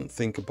opponent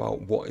think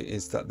about what it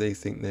is that they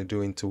think they're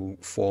doing to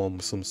form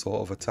some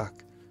sort of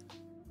attack.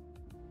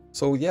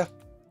 So yeah,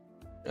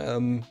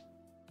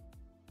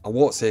 I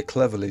won't say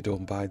cleverly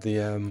done by the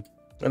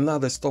and now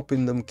they're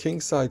stopping them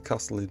kingside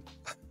castling.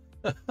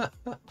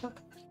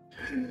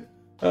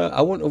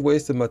 I wouldn't have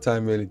wasted my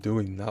time really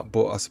doing that,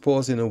 but I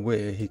suppose in a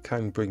way he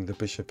can bring the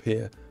bishop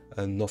here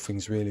and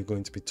nothing's really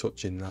going to be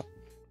touching that.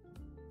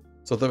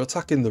 So they're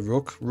attacking the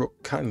rook.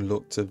 Rook can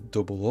look to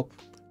double up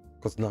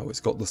because now it's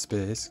got the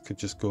space. Could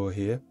just go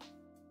here.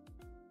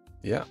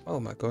 Yeah, oh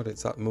my god,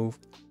 it's that move.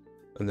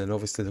 And then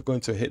obviously they're going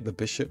to hit the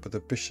bishop, but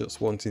the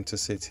bishop's wanting to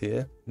sit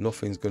here.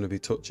 Nothing's going to be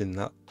touching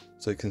that,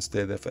 so it can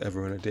stay there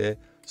forever and a day,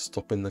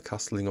 stopping the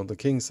castling on the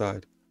king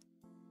side.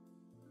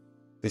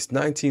 This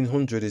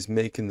 1900 is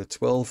making the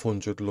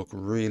 1200 look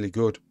really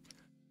good,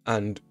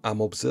 and I'm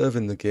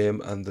observing the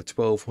game and the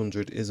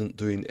 1200 isn't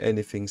doing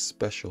anything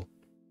special.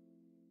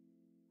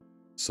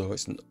 So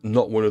it's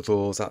not one of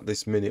those at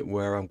this minute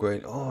where I'm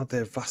going, oh,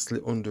 they're vastly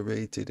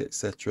underrated,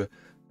 etc.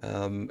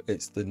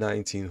 It's the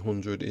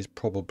 1900 is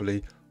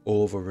probably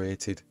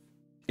overrated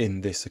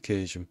in this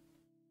occasion,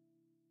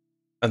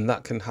 and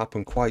that can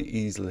happen quite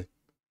easily.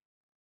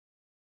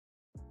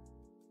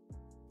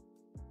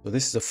 So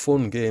this is a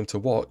fun game to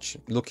watch,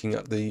 looking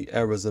at the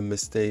errors and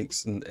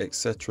mistakes and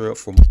etc.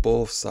 from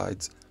both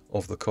sides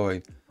of the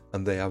coin,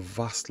 and they are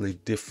vastly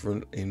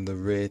different in the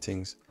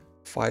ratings.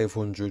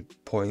 500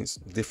 points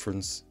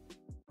difference.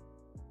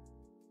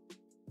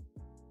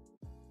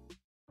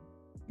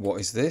 What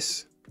is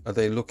this? Are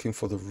they looking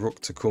for the rook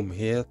to come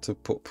here to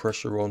put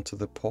pressure onto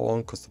the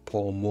pawn, because the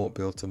pawn won't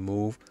be able to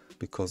move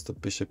because the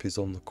bishop is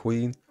on the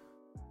queen?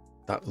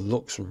 That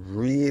looks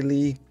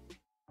really,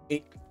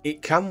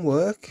 it can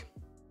work,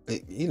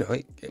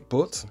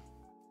 but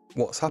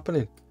what's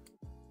happening?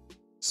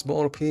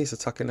 Smaller piece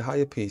attacking the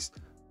higher piece.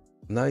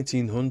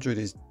 1900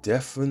 is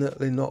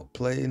definitely not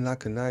playing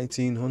like a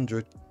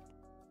 1900,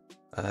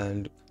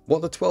 and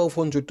what the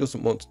 1200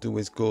 doesn't want to do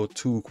is go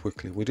too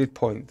quickly. We did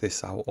point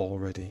this out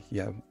already.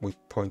 Yeah, we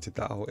pointed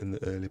that out in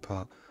the early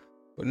part.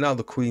 But now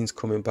the queen's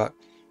coming back.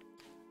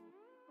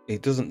 He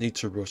doesn't need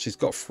to rush. He's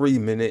got 3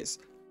 minutes.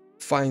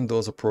 Find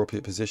those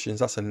appropriate positions.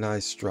 That's a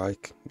nice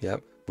strike. Yeah,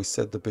 we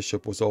said the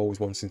bishop was always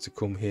wanting to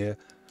come here.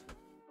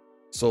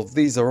 So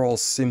these are all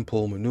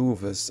simple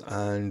maneuvers,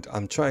 and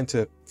I'm trying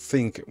to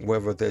think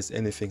whether there's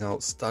anything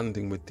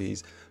outstanding with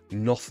these.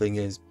 Nothing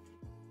is.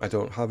 I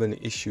don't have any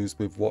issues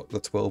with what the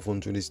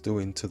 1200 is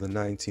doing to the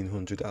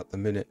 1900 at the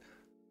minute.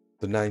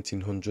 The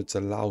 1900s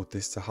allowed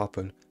this to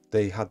happen.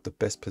 They had the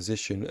best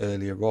position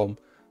earlier on,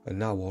 and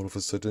now all of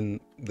a sudden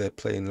they're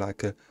playing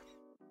like a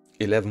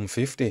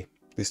 1150.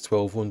 This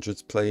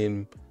 1200's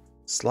playing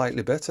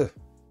slightly better.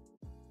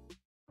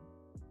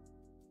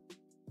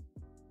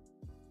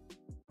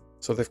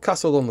 So they've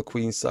castled on the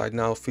queen side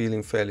now,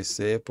 feeling fairly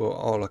safe, but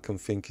all I can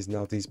think is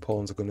now these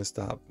pawns are going to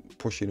start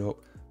pushing up.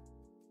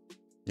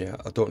 Yeah,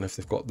 I don't know if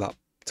they've got that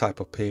type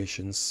of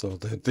patience, so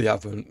they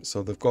haven't.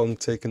 So they've gone,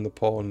 taken the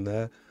pawn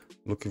there,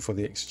 looking for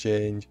the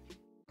exchange.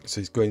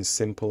 So he's going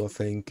simple, I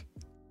think,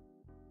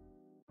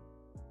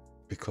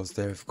 because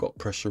they've got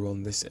pressure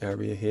on this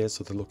area here,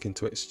 so they're looking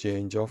to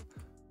exchange off.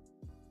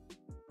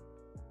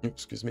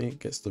 Excuse me,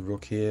 gets the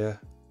rook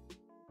here.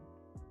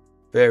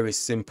 Very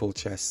simple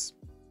chess.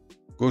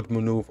 Good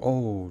maneuver.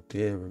 Oh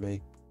dear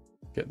me.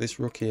 Get this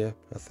rook here,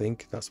 I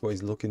think. That's what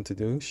he's looking to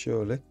do,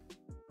 surely.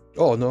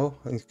 Oh no,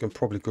 I think I'm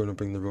probably going to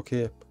bring the rook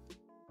here.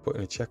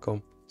 Putting a check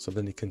on, so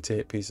then he can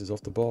take pieces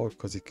off the board,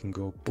 because he can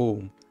go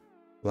boom,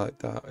 like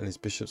that, and his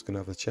bishop's going to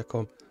have a check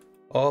on.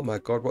 Oh my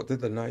god, what did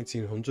the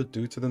 1900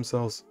 do to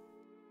themselves?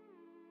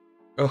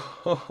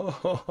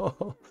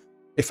 Oh,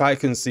 if I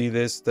can see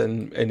this,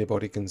 then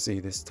anybody can see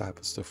this type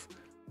of stuff.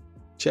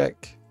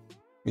 Check.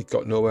 He's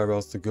got nowhere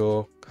else to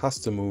go. Has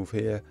to move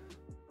here.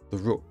 The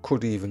rook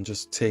could even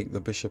just take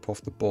the bishop off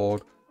the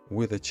board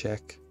with a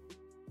check.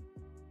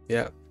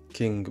 Yeah,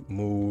 king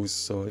moves,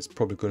 so it's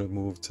probably going to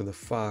move to the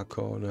far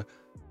corner.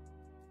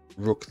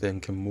 Rook then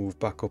can move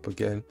back up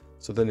again.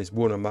 So then it's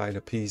won a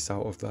minor piece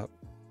out of that.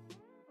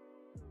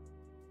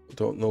 I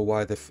don't know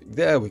why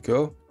there we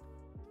go.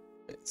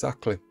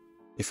 Exactly.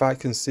 If I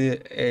can see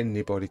it,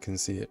 anybody can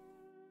see it.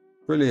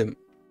 Brilliant.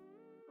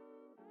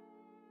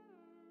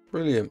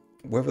 Brilliant.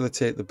 Whether they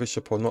take the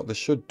bishop or not, they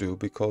should do,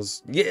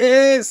 because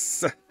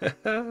yes.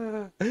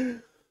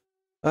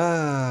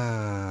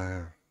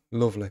 Ah,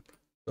 lovely.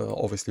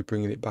 Obviously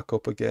bringing it back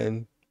up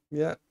again.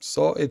 Yeah,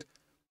 sorted.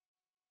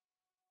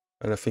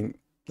 And I think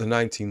the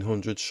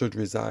 1900 should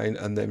resign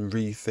and then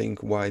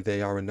rethink why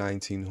they are a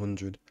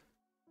 1900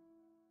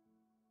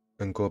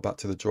 and go back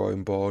to the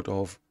drawing board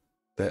of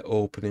their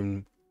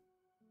opening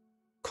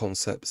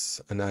concepts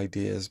and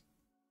ideas.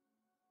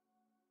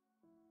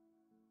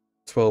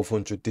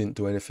 1200 didn't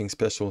do anything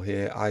special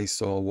here. I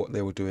saw what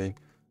they were doing.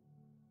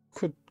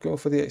 Could go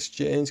for the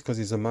exchange because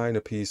he's a minor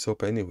piece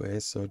up anyway,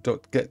 so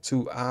don't get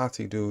too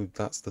arty, dude.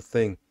 That's the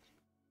thing,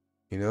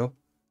 you know.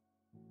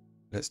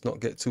 Let's not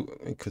get too...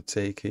 He could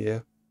take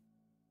here,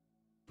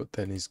 but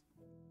then he's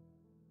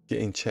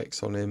getting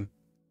checks on him.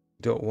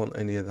 You don't want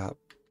any of that.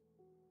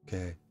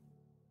 Okay,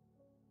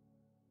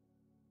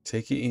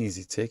 take it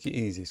easy, take it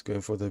easy. He's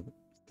going for the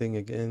thing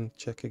again.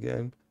 Check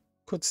again.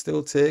 Could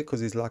still take because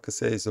he's, like I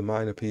say, he's a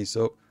minor piece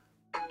up.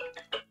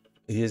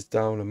 He is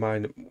down a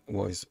minor...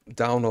 Well, he's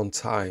down on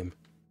time.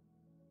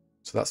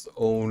 So that's the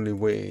only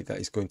way that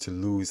he's going to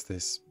lose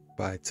this,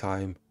 by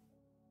time.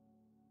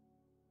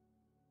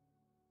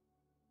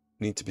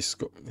 Need to be...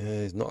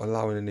 Yeah, he's not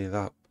allowing any of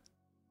that.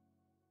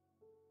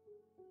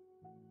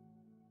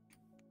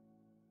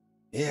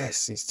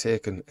 Yes, he's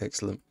taken.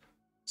 Excellent.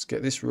 Let's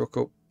get this rook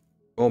up.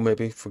 Or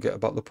maybe forget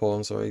about the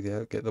pawn. Sorry,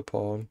 yeah, get the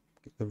pawn.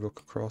 Get the rook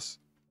across.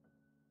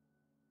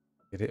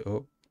 Get it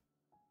up.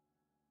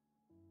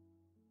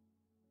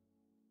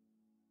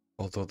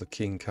 Although the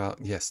king can't...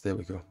 Yes, there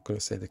we go. I'm going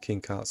to say the king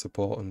can't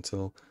support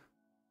until...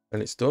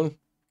 And it's done.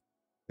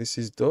 This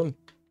is done.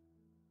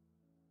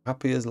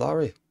 Happy as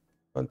Larry.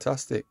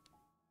 Fantastic.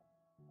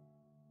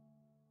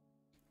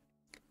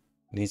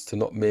 Needs to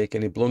not make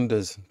any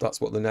blunders. That's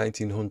what the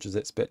 1900s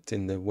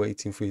expecting. They're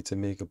waiting for you to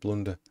make a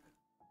blunder.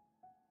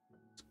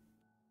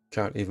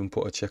 Can't even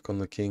put a check on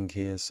the king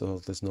here, so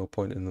there's no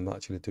point in them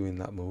actually doing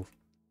that move.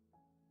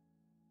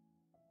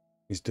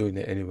 He's doing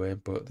it anyway,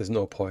 but there's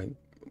no point.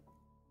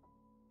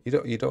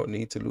 You don't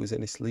need to lose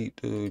any sleep,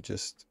 dude.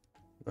 Just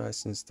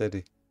nice and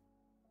steady.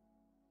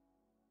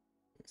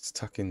 It's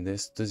attacking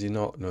this. Does he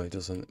not? No, he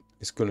doesn't.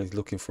 He's going to be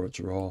looking for a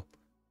draw.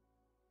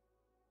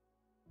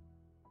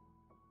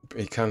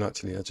 But he can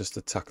actually just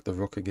attack the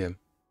rook again.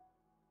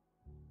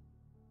 I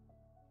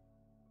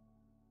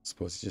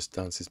suppose he just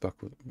dances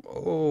backward.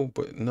 Oh,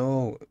 but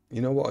no.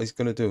 You know what he's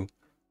going to do?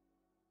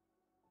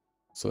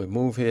 So he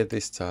move here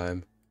this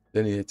time.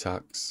 Then he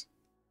attacks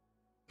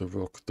the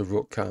rook. The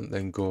rook can't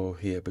then go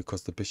here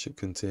because the bishop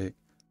can take.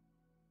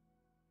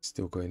 He's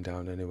still going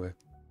down anyway.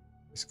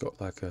 He's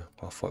got like a...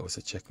 I thought it was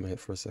a checkmate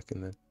for a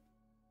second then.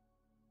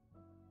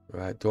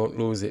 Right, don't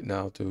lose it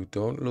now, dude.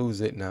 Don't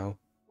lose it now.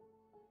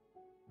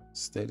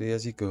 Steady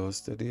as you go,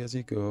 steady as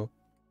you go.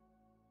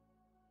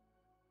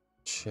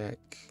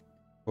 Check.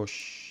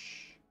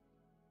 Push.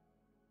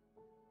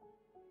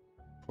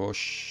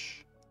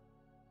 Push.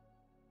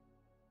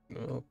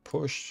 No,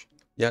 push.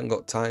 You ain't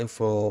got time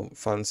for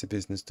fancy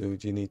business,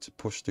 dude. You need to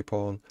push the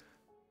pawn.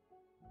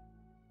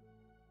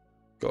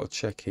 Got to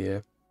check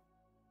here.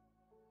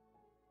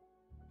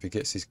 If he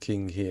gets his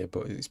king here,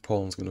 but his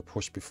pawn's going to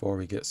push before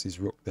he gets his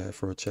rook there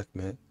for a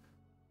checkmate.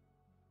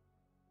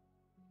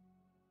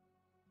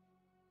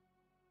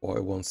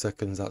 41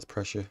 seconds, that's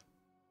pressure.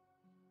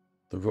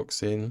 The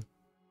rook's in.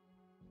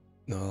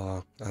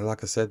 No, and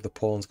like I said, the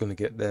pawn's going to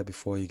get there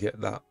before you get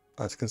that.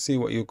 I can see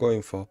what you're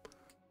going for.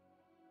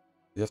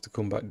 You have to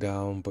come back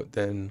down, but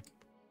then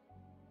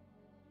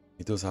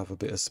he does have a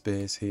bit of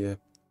space here.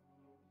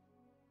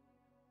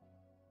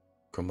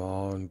 Come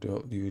on,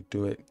 don't you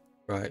do it.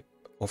 Right,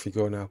 off you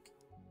go now.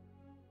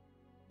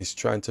 He's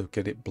trying to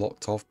get it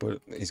blocked off,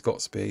 but he's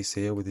got space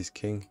here with his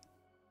king.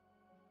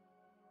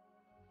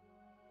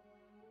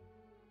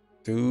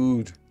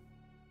 Dude.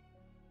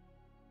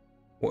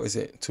 What is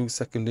it?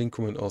 2-second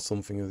increment or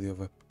something or the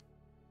other.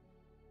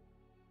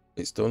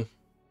 It's done.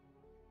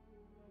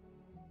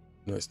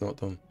 No, it's not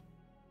done.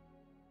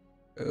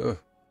 Ugh.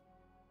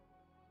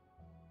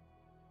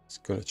 It's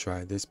going to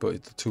try this, but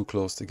it's too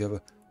close together.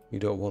 You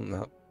don't want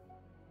that.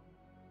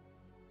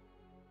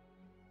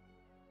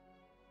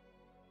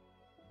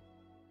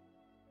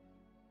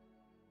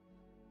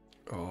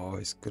 Oh,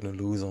 he's going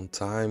to lose on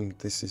time.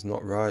 This is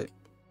not right.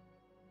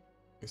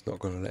 He's not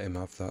going to let him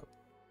have that.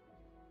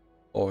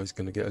 Or he's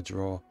going to get a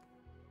draw.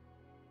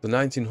 The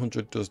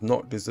 1900 does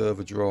not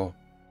deserve a draw.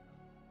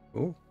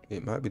 Oh,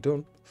 it might be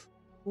done.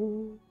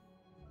 Ooh.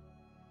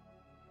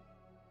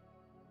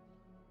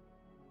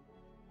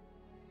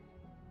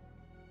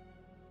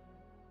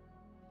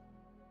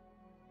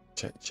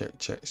 Check, check,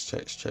 checks,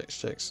 checks, checks,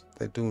 checks.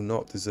 They do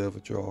not deserve a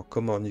draw.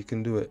 Come on, you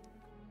can do it.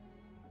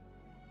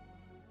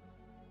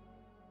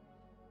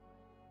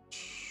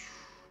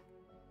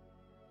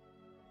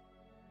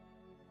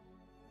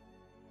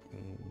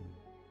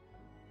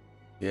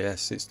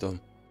 Yes, it's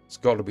done. It's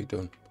got to be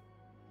done.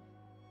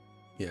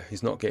 Yeah,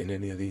 he's not getting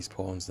any of these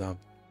pawns down.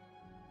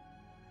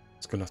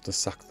 He's going to have to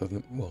sack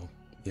the... Well,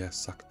 yeah,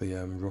 sack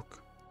the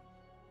rook.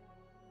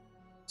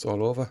 It's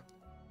all over.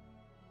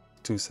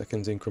 2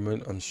 seconds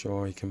increment. I'm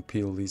sure he can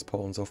peel these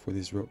pawns off with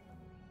his rook.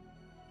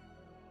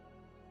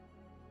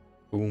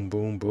 Boom,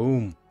 boom,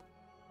 boom.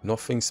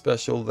 Nothing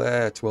special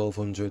there,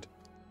 1200.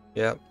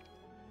 Yep.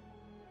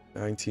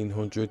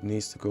 1900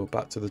 needs to go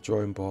back to the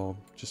drawing board.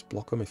 Just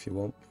block him if you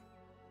want.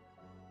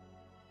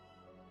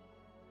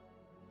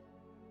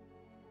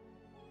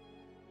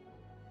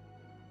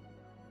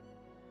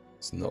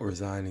 He's not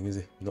resigning, is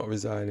he? Not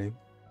resigning.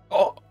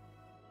 Oh!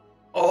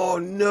 Oh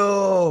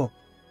no!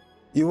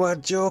 You are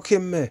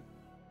joking me.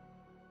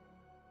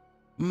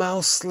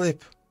 Mouse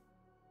slip.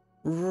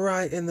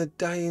 Right in the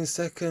dying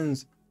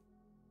seconds.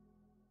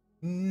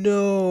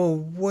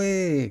 No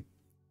way.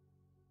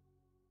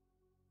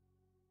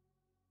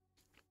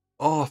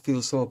 Oh, I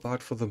feel so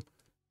bad for them.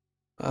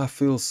 I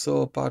feel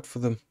so bad for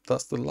them.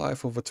 That's the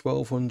life of a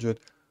 1200.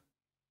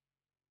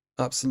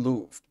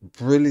 Absolute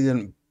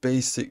brilliant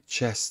basic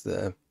chess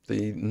there.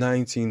 The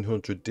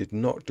 1900 did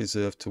not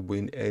deserve to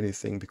win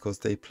anything because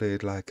they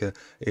played like a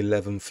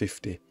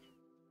 1150.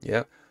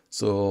 Yeah,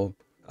 so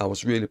I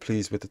was really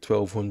pleased with the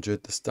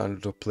 1200, the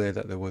standard of play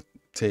that they were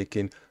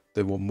taking.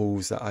 There were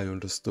moves that I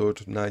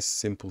understood, nice,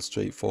 simple,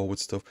 straightforward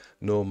stuff,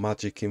 no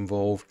magic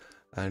involved,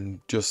 and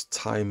just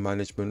time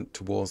management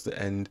towards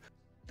the end.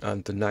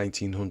 And the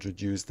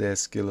 1900 used their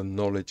skill and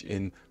knowledge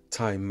in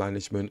time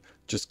management,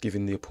 just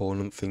giving the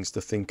opponent things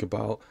to think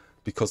about.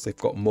 Because they've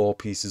got more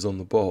pieces on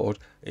the board,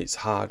 it's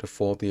harder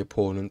for the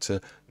opponent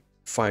to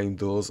find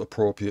those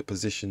appropriate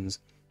positions.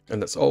 And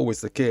that's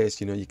always the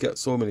case, you know, you get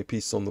so many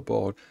pieces on the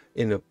board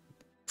in a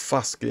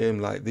fast game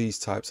like these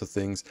types of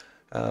things.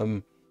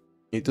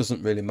 It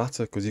doesn't really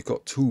matter because you've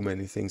got too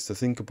many things to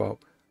think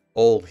about.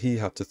 All he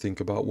had to think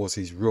about was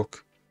his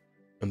rook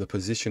and the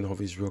position of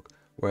his rook,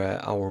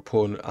 where our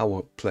opponent,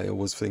 our player,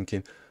 was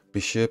thinking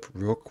bishop,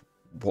 rook,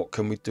 what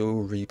can we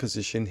do,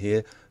 reposition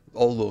here.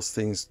 All those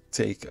things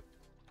take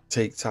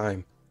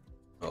time.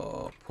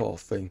 Oh, poor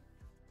thing.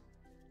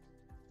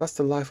 That's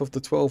the life of the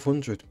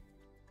 1200.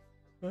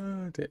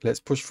 Let's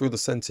push through the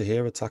center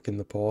here, attacking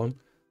the pawn.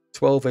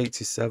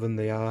 1287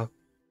 they are,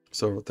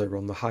 so they're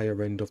on the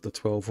higher end of the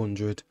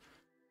 1200.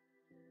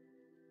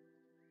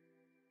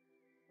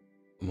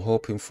 I'm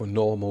hoping for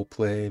normal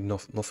play,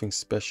 nothing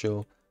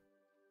special.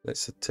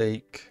 Let's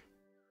take.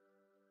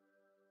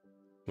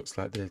 Looks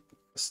like they're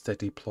a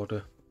steady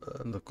plodder,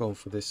 and they've gone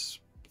for this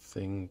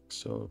thing.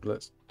 So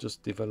let's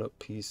just develop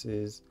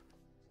pieces,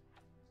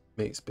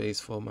 make space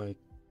for my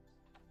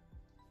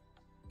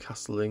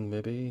castling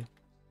maybe.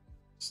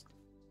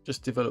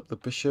 Just develop the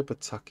bishop,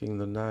 attacking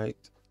the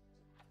knight.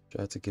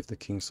 Try to give the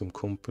king some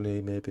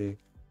company maybe.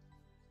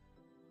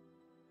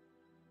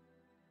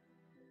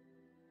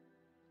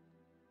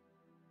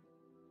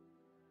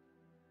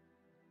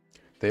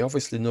 They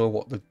obviously know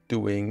what they're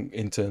doing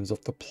in terms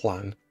of the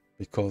plan,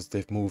 because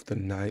they've moved the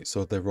knight,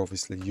 so they're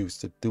obviously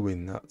used to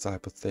doing that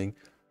type of thing,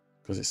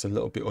 because it's a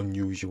little bit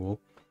unusual.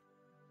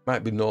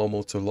 Might be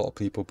normal to a lot of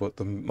people, but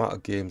the amount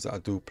of games that I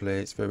do play,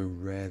 it's very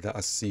rare that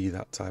I see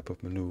that type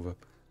of maneuver.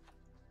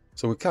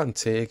 So we can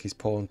take, his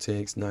pawn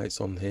takes,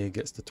 knight's on here,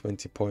 gets the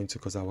 20 pointer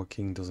because our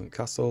king doesn't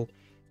castle.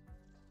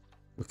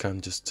 We can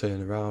just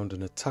turn around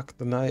and attack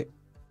the knight.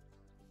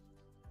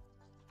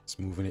 It's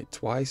moving it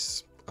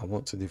twice. I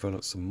want to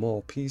develop some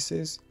more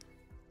pieces.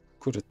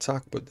 Could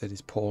attack, but then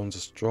his pawn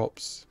just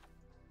drops.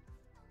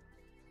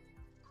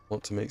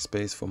 Want to make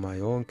space for my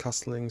own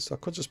castling, so I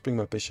could just bring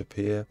my bishop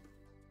here.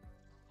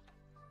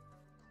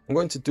 I'm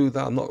going to do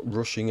that. I'm not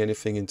rushing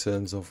anything in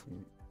terms of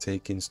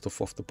taking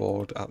stuff off the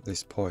board at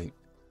this point,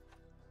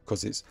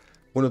 because it's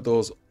one of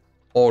those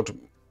odd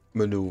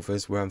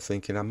maneuvers where I'm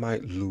thinking I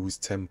might lose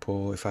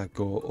tempo if I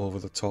go over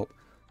the top.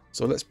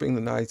 So let's bring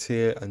the knight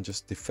here and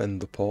just defend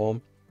the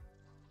pawn.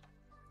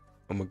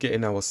 And we're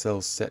getting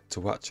ourselves set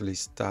to actually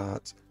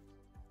start.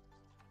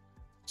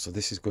 So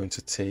this is going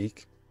to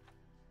take.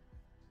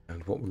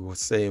 And what we were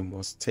saying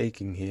was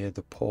taking here,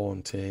 the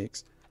pawn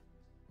takes.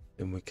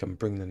 Then we can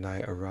bring the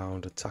knight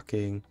around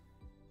attacking.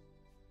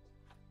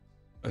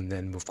 And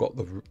then we've got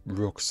the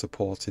rook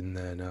supporting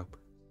there now.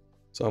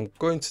 So I'm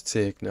going to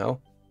take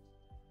now.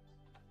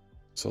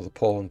 So the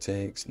pawn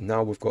takes.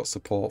 Now we've got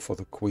support for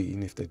the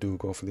queen if they do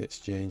go for the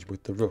exchange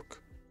with the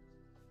rook.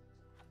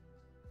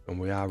 And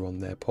we are on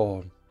their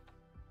pawn.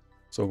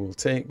 So we'll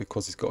take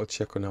because he's got a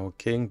check on our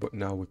king, but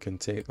now we can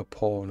take the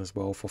pawn as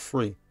well for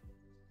free.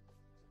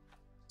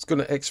 It's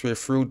going to x-ray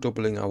through,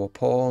 doubling our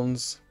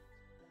pawns.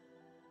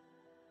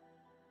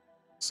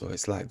 So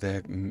it's like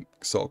their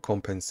sort of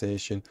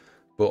compensation.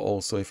 But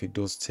also if he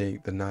does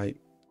take the knight,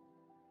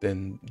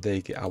 then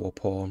they get our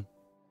pawn.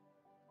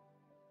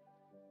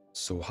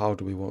 So how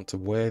do we want to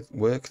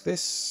work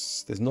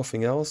this? There's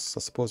nothing else.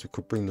 I suppose we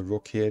could bring the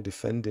rook here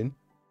defending.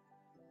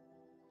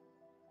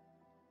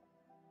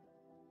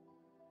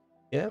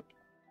 Yep.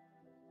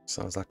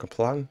 Sounds like a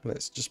plan.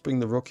 Let's just bring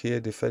the rook here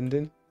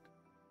defending.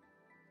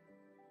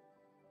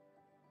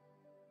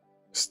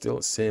 Still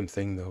the same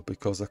thing though,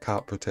 because I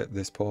can't protect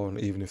this pawn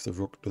even if the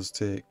rook does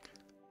take.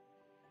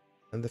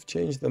 And they've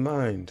changed their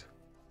mind.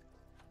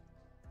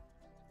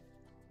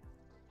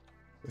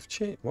 They've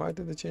changed. Why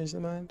did they change their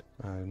mind?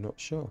 I'm not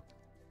sure.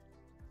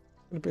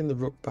 I'm going to bring the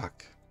rook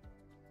back.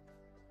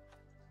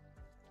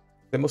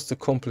 They must have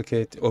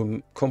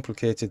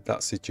complicated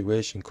that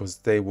situation, because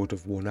they would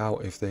have won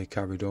out if they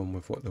carried on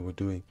with what they were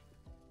doing.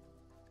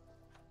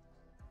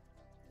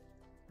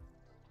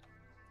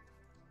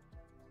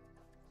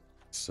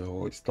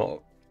 So it's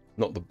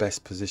not the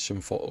best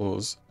position for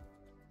us,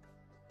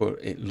 but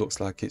it looks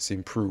like it's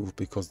improved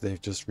because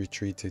they've just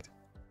retreated.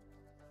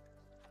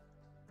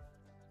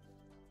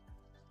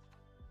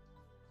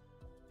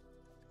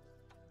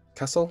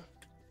 castle.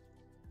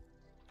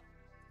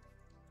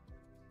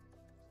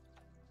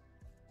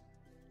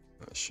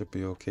 That should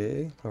be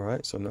okay.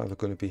 Alright, so now they're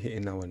going to be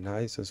hitting our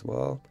knights as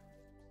well.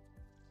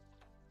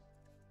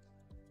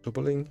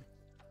 Doubling.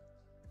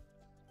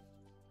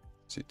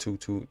 Is it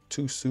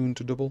too soon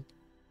to double?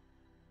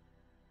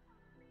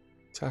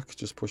 Attack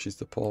just pushes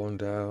the pawn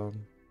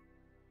down.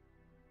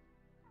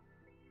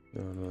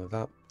 No, none of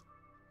that.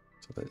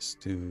 So let's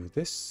do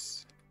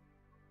this.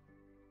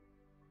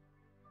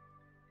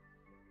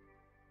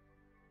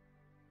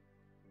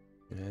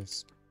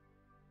 Yes.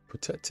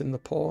 Protecting the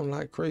pawn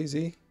like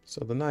crazy.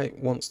 So the knight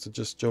wants to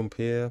just jump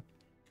here,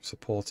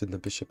 supporting the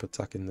bishop,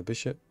 attacking the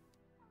bishop.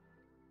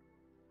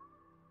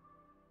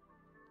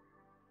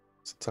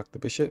 Let's attack the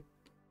bishop.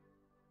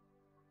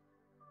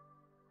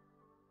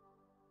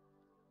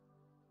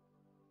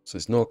 So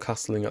there's no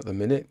castling at the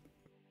minute,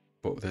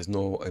 but there's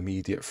no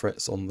immediate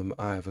threats on them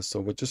either.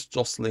 So we're just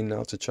jostling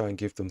now to try and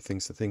give them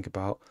things to think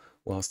about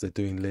whilst they're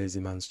doing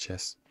lazy man's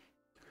chess.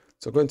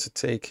 So I'm going to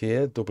take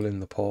here, doubling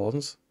the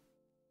pawns.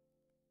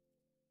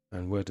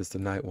 And where does the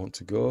knight want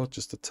to go?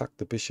 Just attack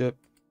the bishop,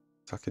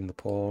 attacking the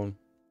pawn.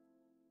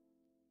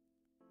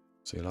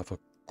 So you'll have a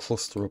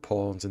cluster of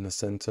pawns in the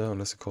centre,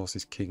 unless of course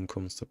his king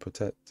comes to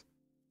protect.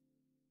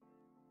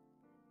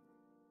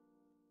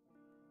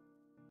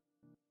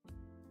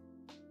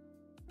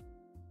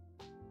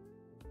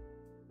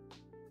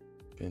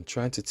 And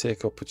trying to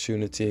take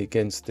opportunity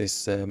against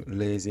this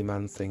lazy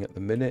man thing at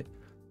the minute.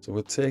 So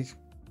we'll take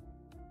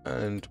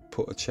and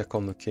put a check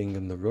on the king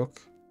and the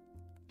rook.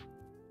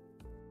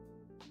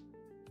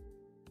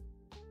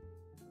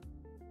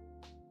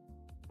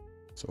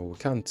 So we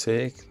can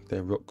take,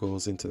 their rook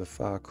goes into the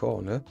far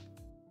corner.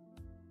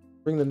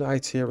 Bring the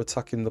knight here,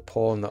 attacking the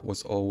pawn that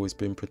was always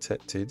been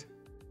protected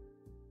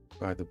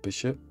by the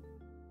bishop.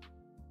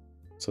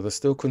 So they're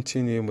still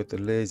continuing with the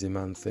lazy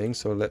man thing,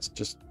 so let's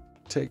just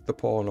take the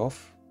pawn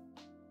off.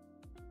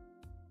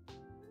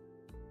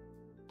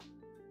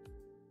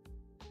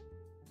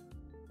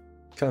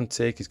 Can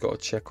take, he's got a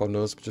check on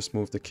us, but just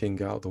move the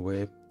king out of the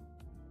way.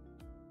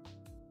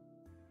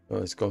 Oh,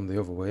 it's gone the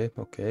other way,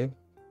 okay.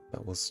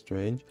 That was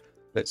strange.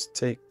 Let's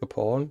take the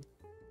pawn.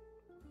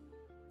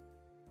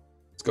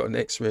 It's got an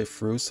X-ray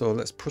through, so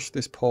let's push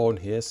this pawn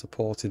here,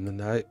 supporting the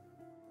knight.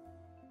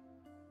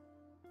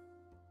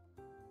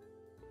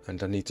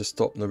 And I need to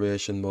stop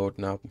narration mode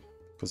now,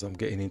 because I'm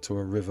getting into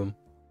a rhythm.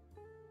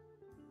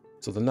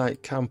 So the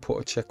knight can put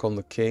a check on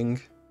the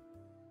king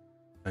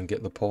and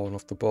get the pawn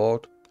off the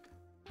board.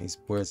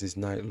 Where's his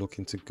knight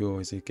looking to go?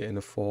 Is he getting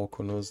a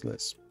fork on us?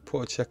 Let's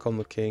put a check on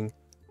the king.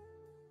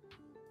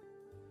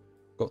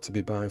 Got to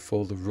be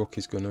mindful, the rook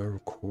is going to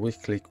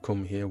quickly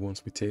come here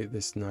once we take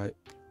this knight.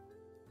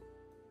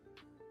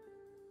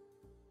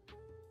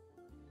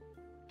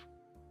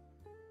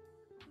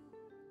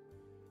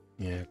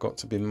 Yeah, got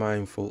to be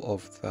mindful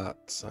of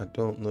that. I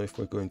don't know if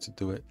we're going to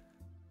do it.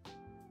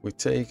 We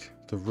take,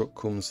 the rook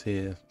comes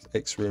here,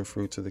 X-raying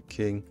through to the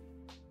king.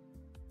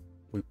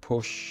 We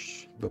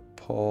push the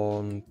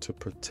pawn to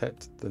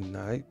protect the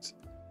knight.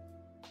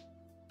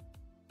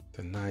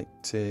 The knight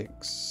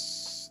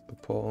takes, the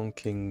pawn,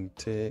 king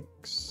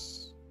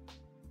takes.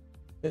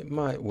 It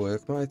might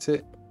work, might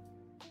it?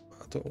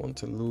 I don't want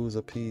to lose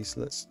a piece.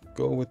 Let's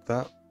go with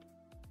that.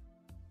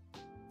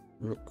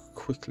 Rook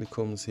quickly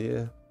comes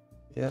here.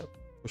 Yep,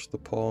 push the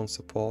pawn,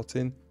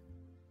 supporting.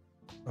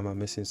 Am I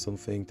missing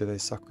something? Do they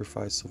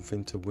sacrifice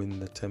something to win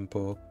the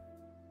tempo?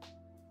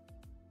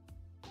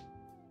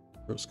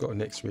 Rook's got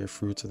an X-ray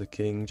through to the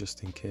king,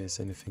 just in case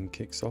anything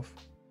kicks off.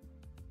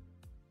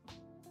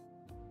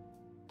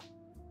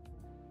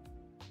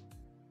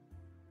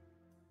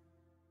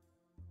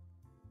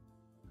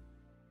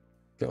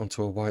 Get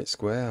onto a white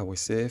square, are we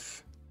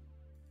safe?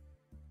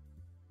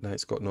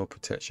 Knight's got no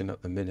protection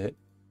at the minute.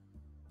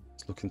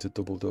 It's looking to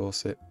double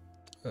dose it.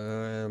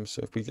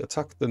 So if we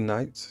attack the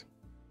knight,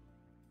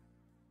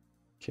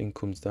 king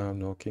comes down.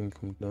 No,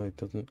 no, it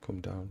doesn't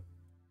come down.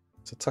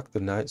 Let's attack the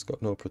knight. It's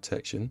got no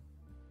protection.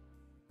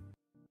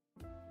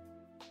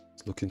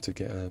 It's looking to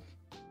get a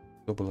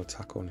double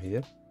attack on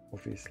here,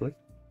 obviously.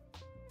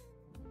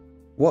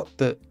 What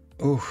the?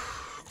 Oh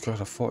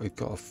god, I thought he'd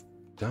got a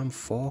damn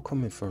 4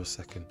 coming for a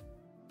second.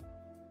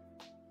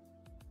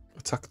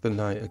 Attack the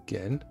knight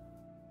again.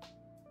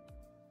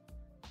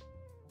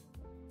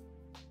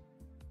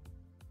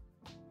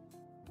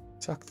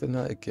 Attack the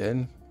knight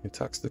again. He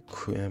attacks the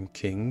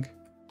king.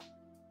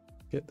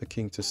 Get the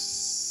king to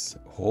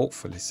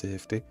hopefully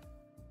safety.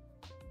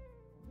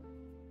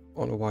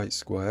 On a white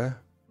square.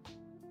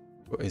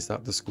 But is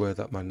that the square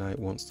that my knight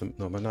wants to...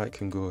 No, my knight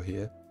can go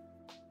here.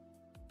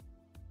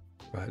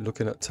 Right,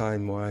 looking at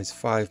time wise,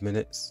 5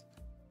 minutes.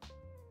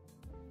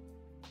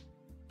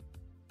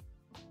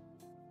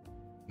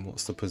 And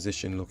what's the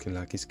position looking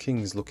like? His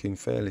king's looking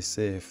fairly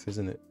safe,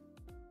 isn't it?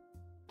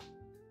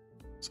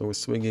 So we're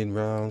swinging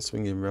round,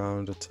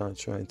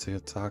 trying to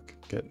attack,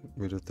 get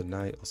rid of the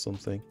knight or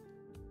something.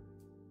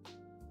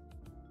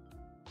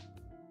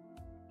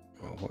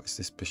 Oh, what is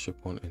this bishop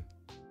wanting?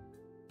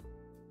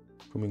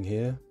 Coming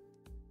here.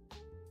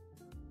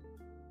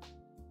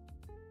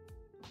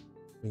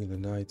 Bring the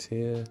knight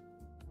here.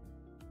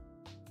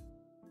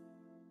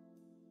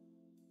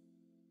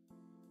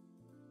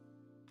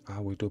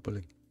 Are we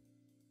doubling?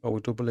 Are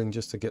we doubling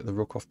just to get the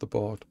rook off the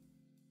board?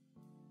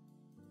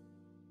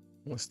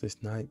 What's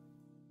this knight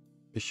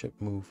bishop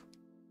move?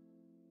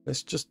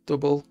 Let's just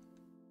double.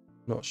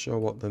 Not sure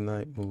what the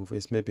knight move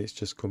is. Maybe it's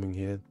just coming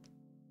here.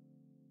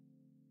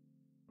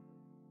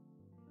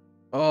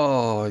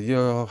 Oh,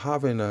 you're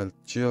having a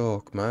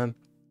joke, man.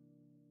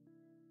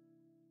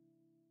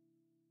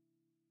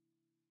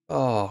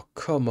 Oh,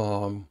 come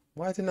on.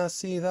 Why didn't I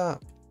see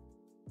that?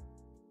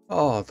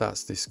 Oh,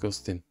 that's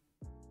disgusting.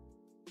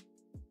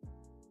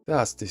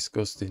 That's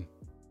disgusting.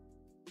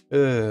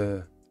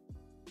 Oh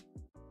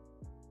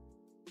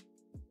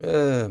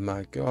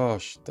my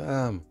gosh,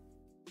 damn.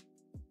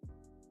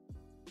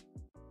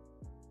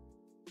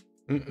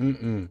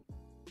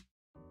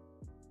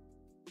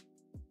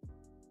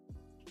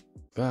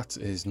 That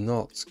is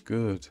not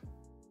good.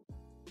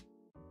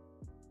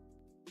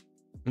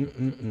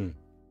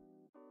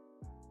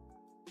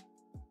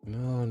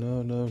 No,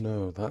 no, no,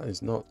 no. That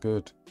is not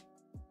good.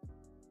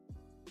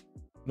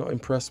 Not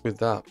impressed with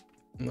that.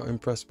 Not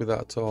impressed with that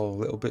at all. A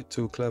little bit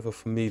too clever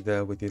for me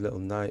there with your little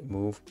knight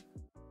move.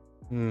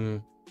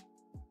 Come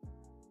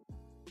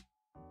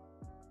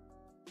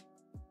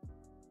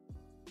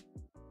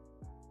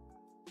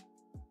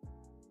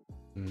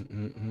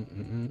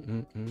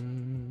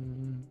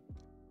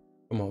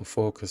on,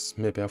 focus.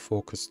 Maybe I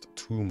focused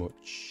too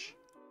much.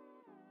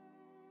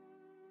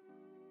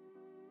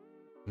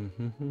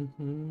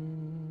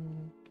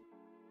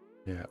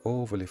 Yeah,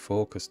 overly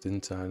focused,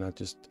 didn't I? And I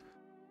just...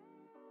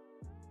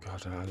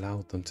 God, I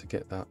allowed them to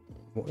get that.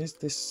 What is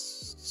this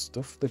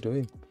stuff they're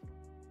doing?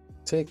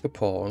 Take the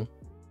pawn.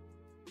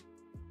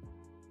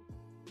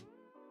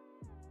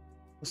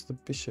 What's the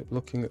bishop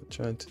looking at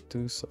trying to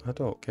do? So I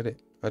don't get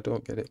it. I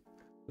don't get it.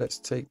 Let's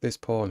take this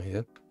pawn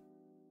here.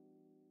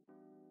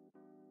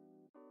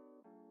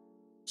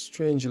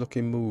 Strange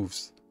looking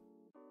moves.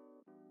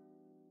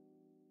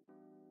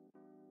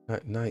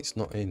 That knight's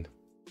not in.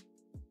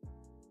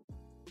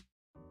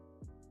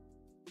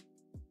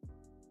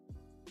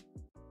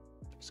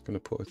 Just going to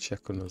put a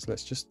check on us.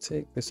 Let's just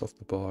take this off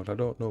the board. I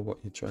don't know what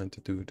you're trying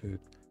to do, dude.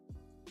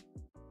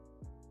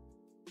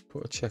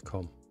 Put a check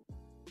on.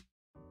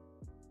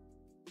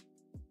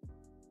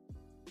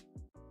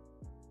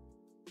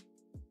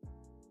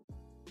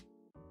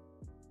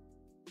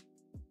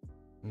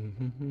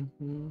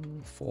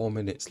 Mm-hmm. 4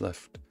 minutes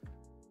left.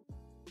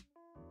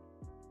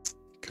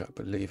 Can't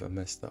believe I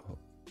messed that up.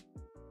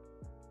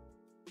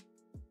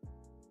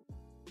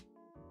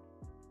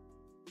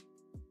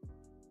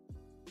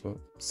 But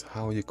it's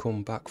how you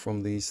come back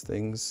from these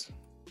things.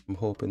 I'm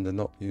hoping they're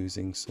not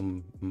using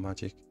some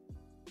magic.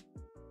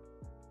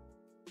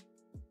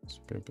 So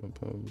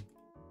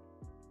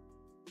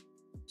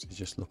he's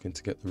just looking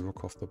to get the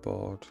rook off the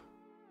board.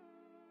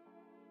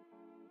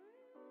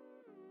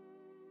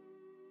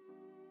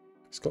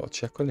 He's got a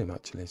check on him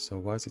actually, so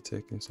why is he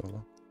taking so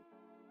long?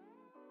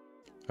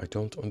 I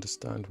don't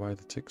understand why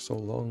they take so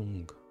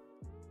long.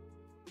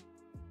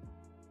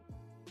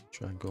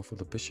 Try and go for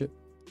the bishop.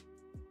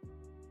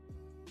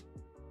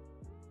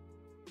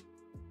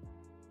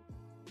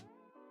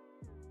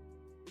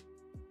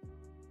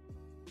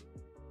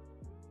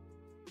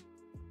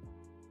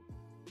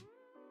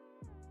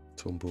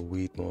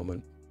 Tumbleweed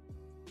moment.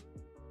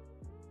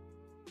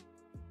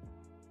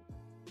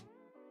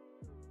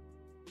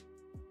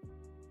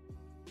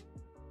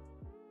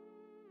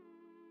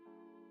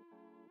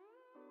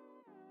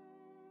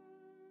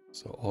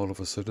 So all of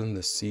a sudden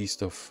the C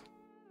stuff.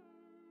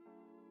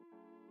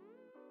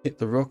 Hit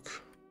the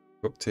rook.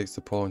 Rook takes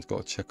the pawn. It's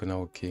got a check on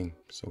our king,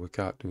 so we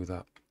can't do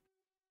that.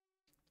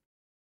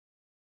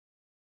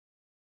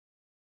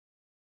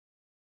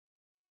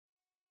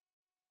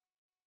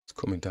 It's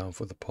coming down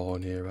for the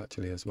pawn here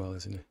actually as well,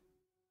 isn't it?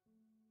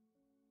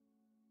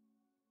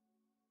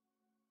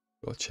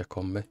 Got a check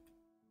on me.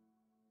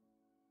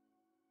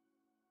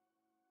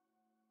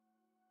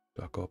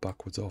 Do I go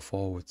backwards or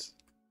forwards?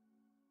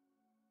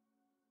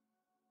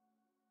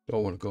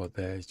 Don't want to go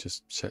there, it's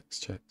just checks,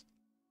 checks.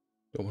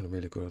 Don't want to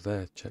really go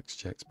there, checks,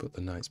 checks, but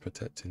the knight's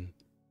protecting.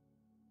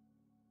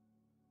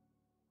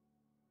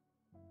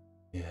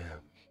 Yeah,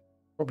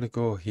 probably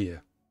go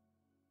here.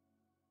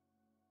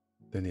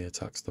 Then he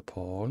attacks the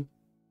pawn.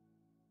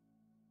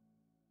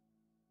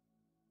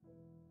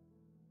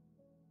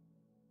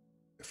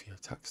 If he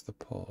attacks the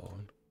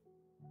pawn,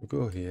 we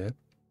go here.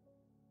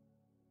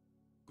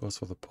 Goes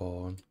for the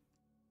pawn.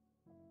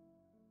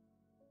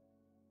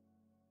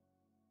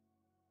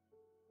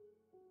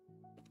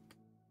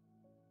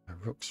 My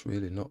rook's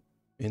really not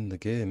in the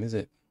game, is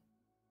it?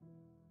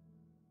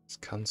 It's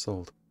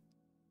cancelled.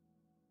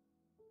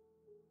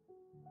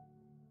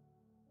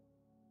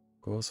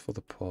 Goes for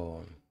the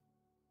pawn.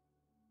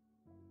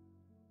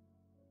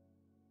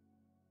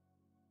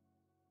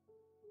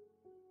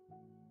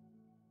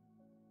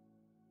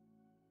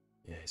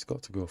 Yeah, he's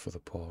got to go for the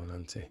pawn,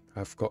 hasn't he?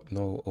 I've got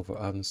no other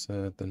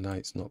answer. The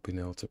knight's not been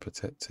able to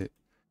protect it.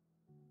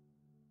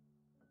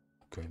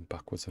 Going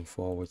backwards and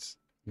forwards.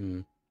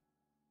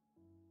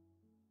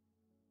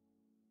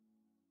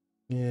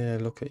 Yeah,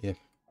 look at you.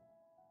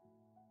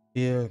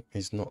 Here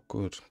is not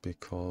good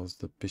because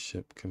the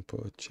bishop can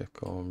put a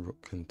check on,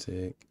 rook can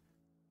take.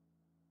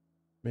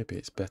 Maybe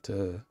it's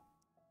better.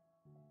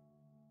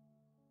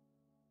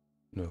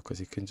 No, because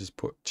he can just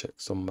put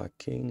checks on my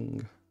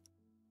king.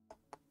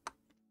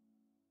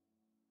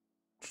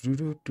 They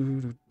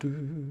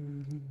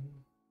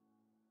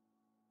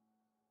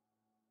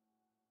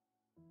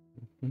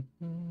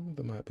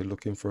might be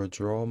looking for a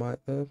draw, might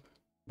they?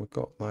 We've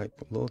got like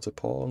loads of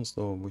pawns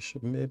though.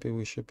 Maybe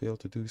we should be able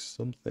to do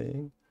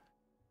something.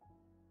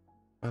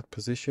 Bad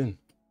position.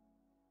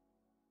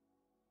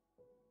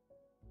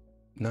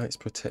 Knight's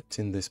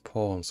protecting this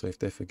pawn, so if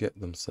they forget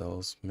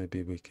themselves,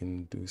 maybe we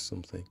can do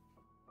something.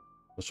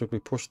 Or should we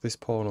push this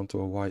pawn onto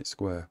a white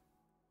square?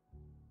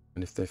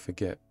 And if they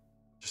forget,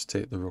 just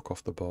take the rook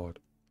off the board.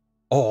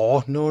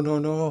 Oh, no, no,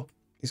 no.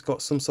 He's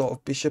got some sort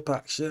of bishop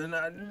action.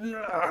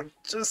 I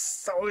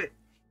just saw it.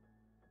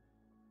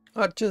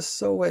 I just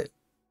saw it.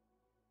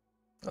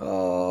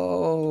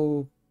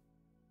 Oh,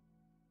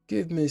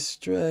 give me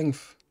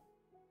strength.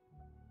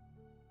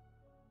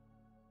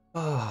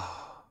 Ah.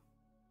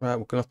 Right,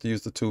 we're going to have to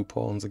use the 2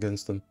 pawns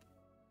against them.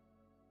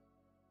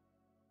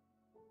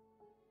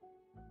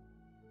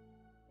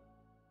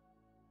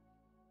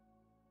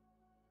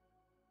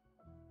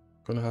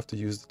 Gonna have to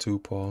use the 2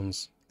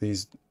 pawns.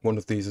 One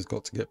of these has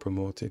got to get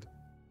promoted.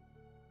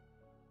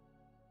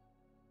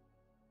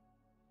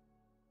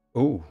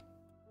 Oh,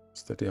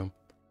 steady on.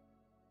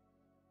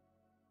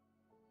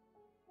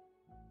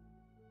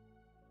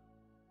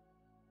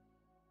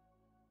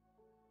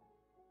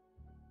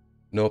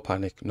 No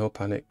panic, no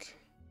panic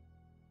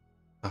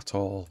at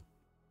all.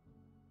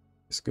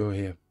 Let's go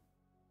here.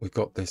 We've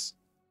got this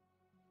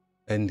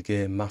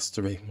endgame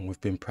mastery, and we've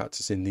been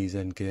practicing these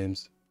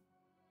endgames.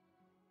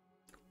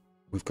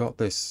 We've got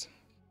this.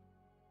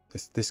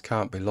 This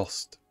can't be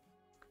lost.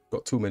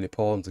 Got too many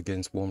pawns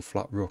against one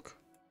flat rook.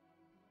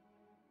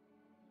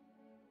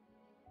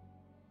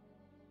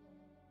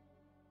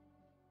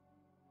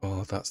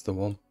 Oh, that's the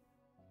one.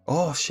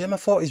 Oh, shame, I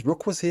thought his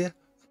rook was here.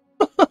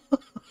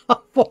 I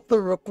thought the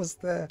rook was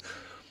there.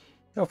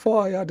 I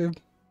thought I had him.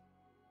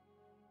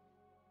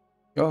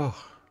 Oh,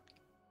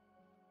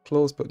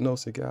 close but no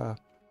cigar.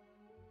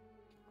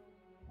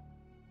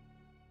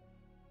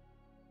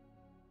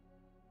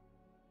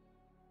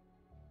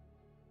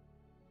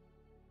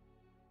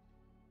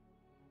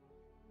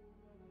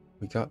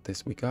 We got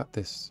this, we got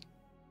this.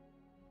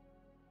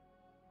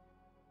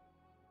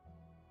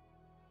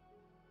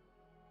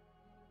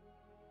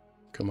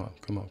 Come on,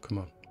 come on, come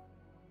on.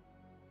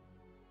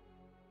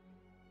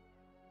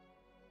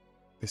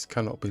 This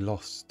cannot be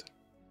lost.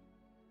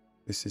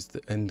 This is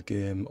the end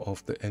game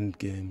of the end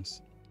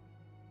games.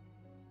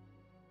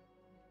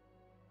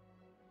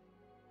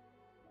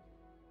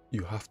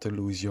 You have to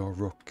lose your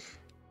rook.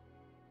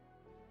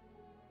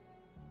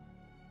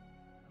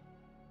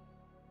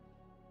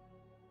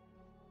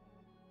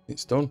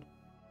 It's done.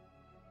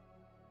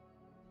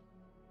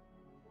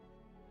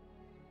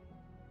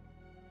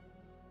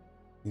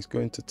 He's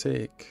going to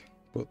take,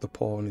 but the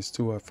pawn is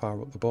too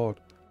far up the board.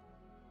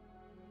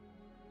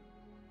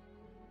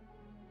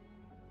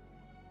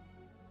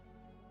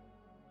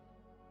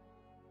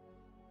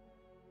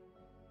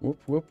 Whoop,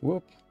 whoop,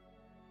 whoop.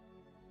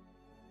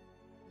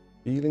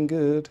 Feeling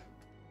good.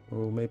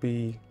 Or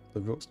maybe the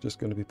rook's just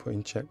going to be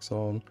putting checks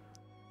on.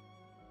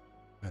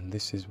 And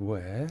this is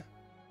where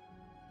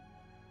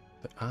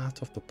the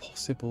art of the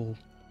possible.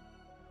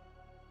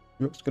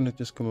 Rook's going to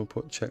just come and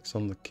put checks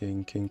on the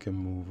king. King can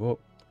move up.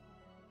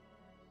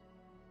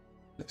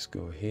 Let's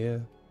go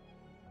here.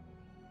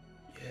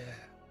 Yeah.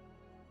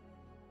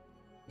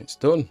 It's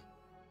done.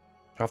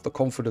 Have the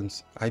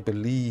confidence. I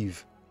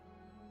believe.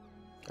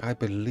 I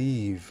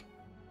believe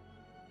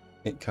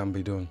it can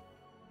be done.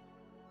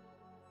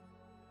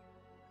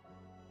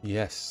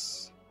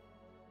 Yes.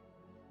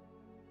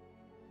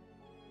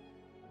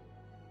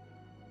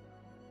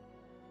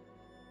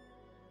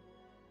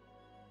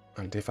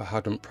 And if I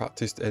hadn't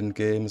practiced end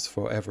games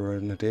forever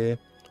and a day,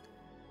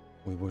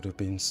 we would have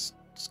been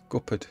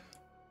scuppered.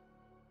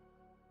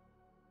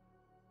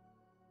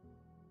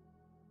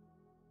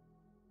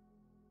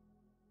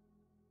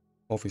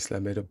 Obviously I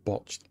made a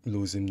botch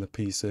losing the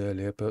piece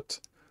earlier, but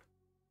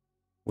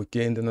we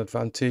gained an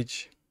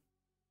advantage.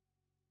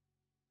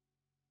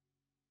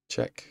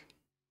 Check.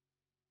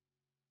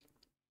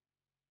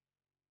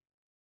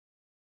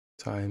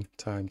 Time,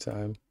 time,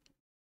 time.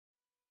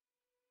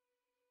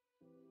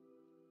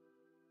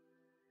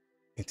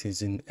 It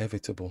is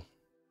inevitable.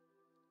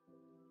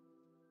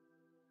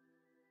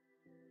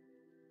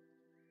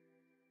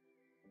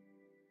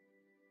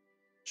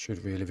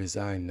 Should really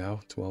resign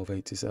now.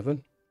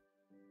 1287.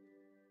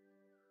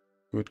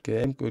 Good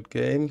game, good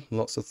game.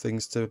 Lots of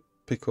things to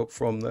pick up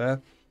from there.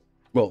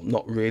 Well,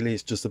 not really.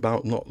 It's just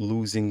about not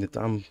losing the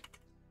damn...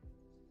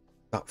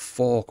 That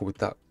fork with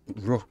that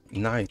rook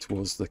knight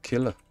was the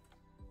killer.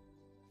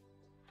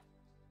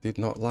 Did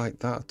not like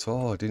that at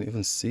all. I didn't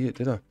even see it,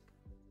 did I?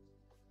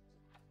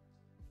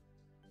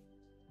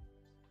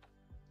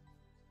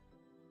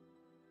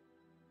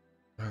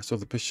 Right, so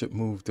the bishop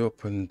moved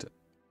up and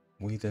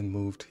we then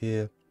moved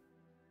here.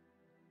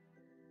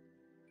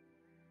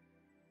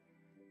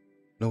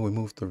 No, we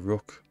moved the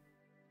rook.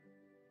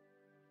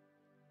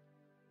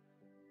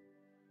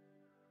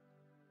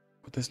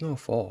 But there's no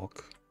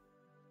fork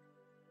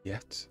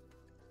yet.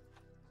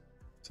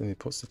 So he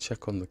puts the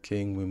check on the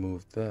king, we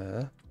move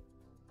there.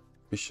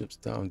 Bishop's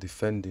down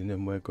defending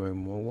and we're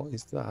going, well, what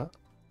is that?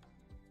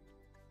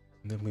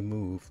 And then we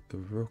move the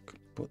rook,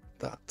 but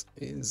that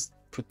is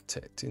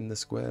protecting the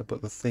square.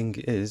 But the thing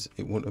is,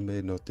 it wouldn't have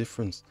made no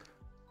difference.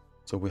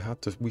 So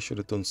we should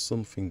have done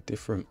something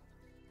different.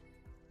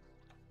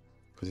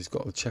 Because he's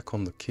got the check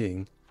on the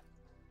king.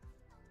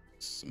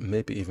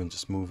 Maybe even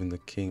just moving the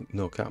king.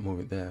 No, can't move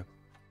it there.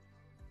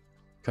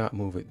 Can't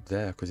move it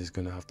there because he's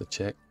going to have to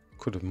check.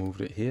 Could have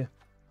moved it here.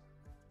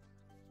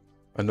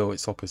 I know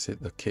it's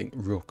opposite the king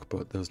rook,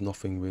 but there's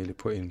nothing really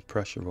putting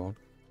pressure on.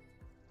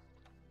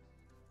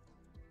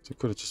 So he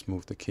could have just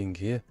moved the king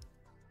here.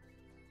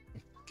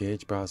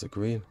 Gauge bars are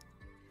green.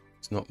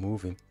 It's not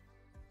moving.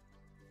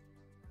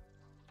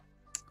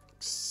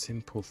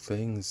 Simple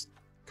things.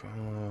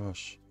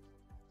 Gosh.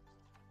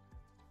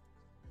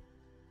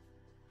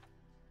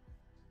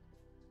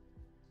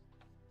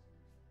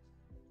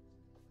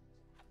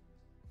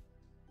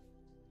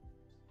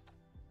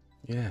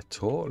 Yeah,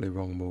 totally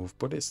wrong move,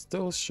 but it's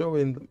still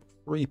showing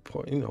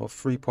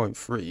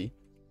 3.3.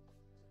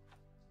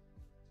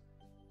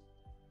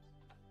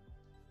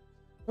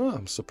 Oh,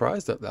 I'm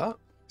surprised at that.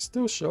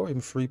 Still showing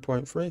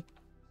 3.3.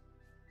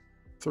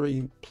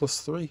 3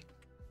 plus 3.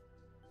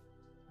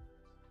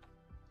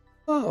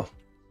 Oh.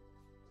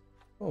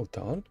 Hold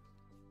on.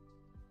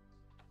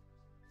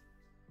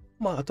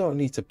 Well, I don't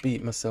need to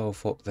beat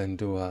myself up then,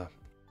 do I?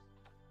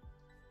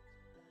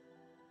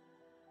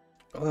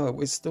 Oh,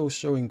 it's still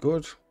showing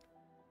good.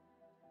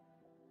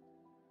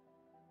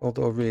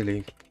 Although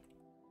really,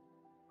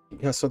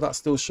 yeah, so that's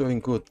still showing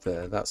good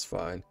there, that's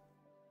fine.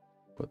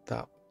 But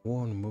that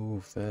one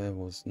move there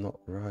was not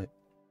right.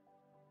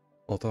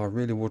 Although I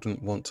really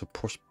wouldn't want to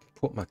put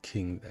my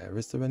king there.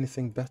 Is there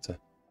anything better?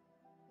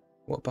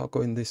 What about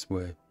going this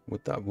way?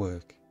 Would that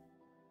work?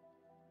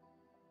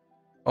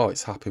 Oh,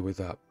 it's happy with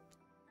that.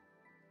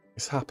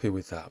 It's happy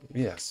with that.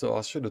 Yeah, so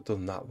I should have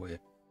done that way.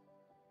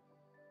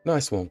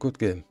 Nice one, good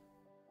game.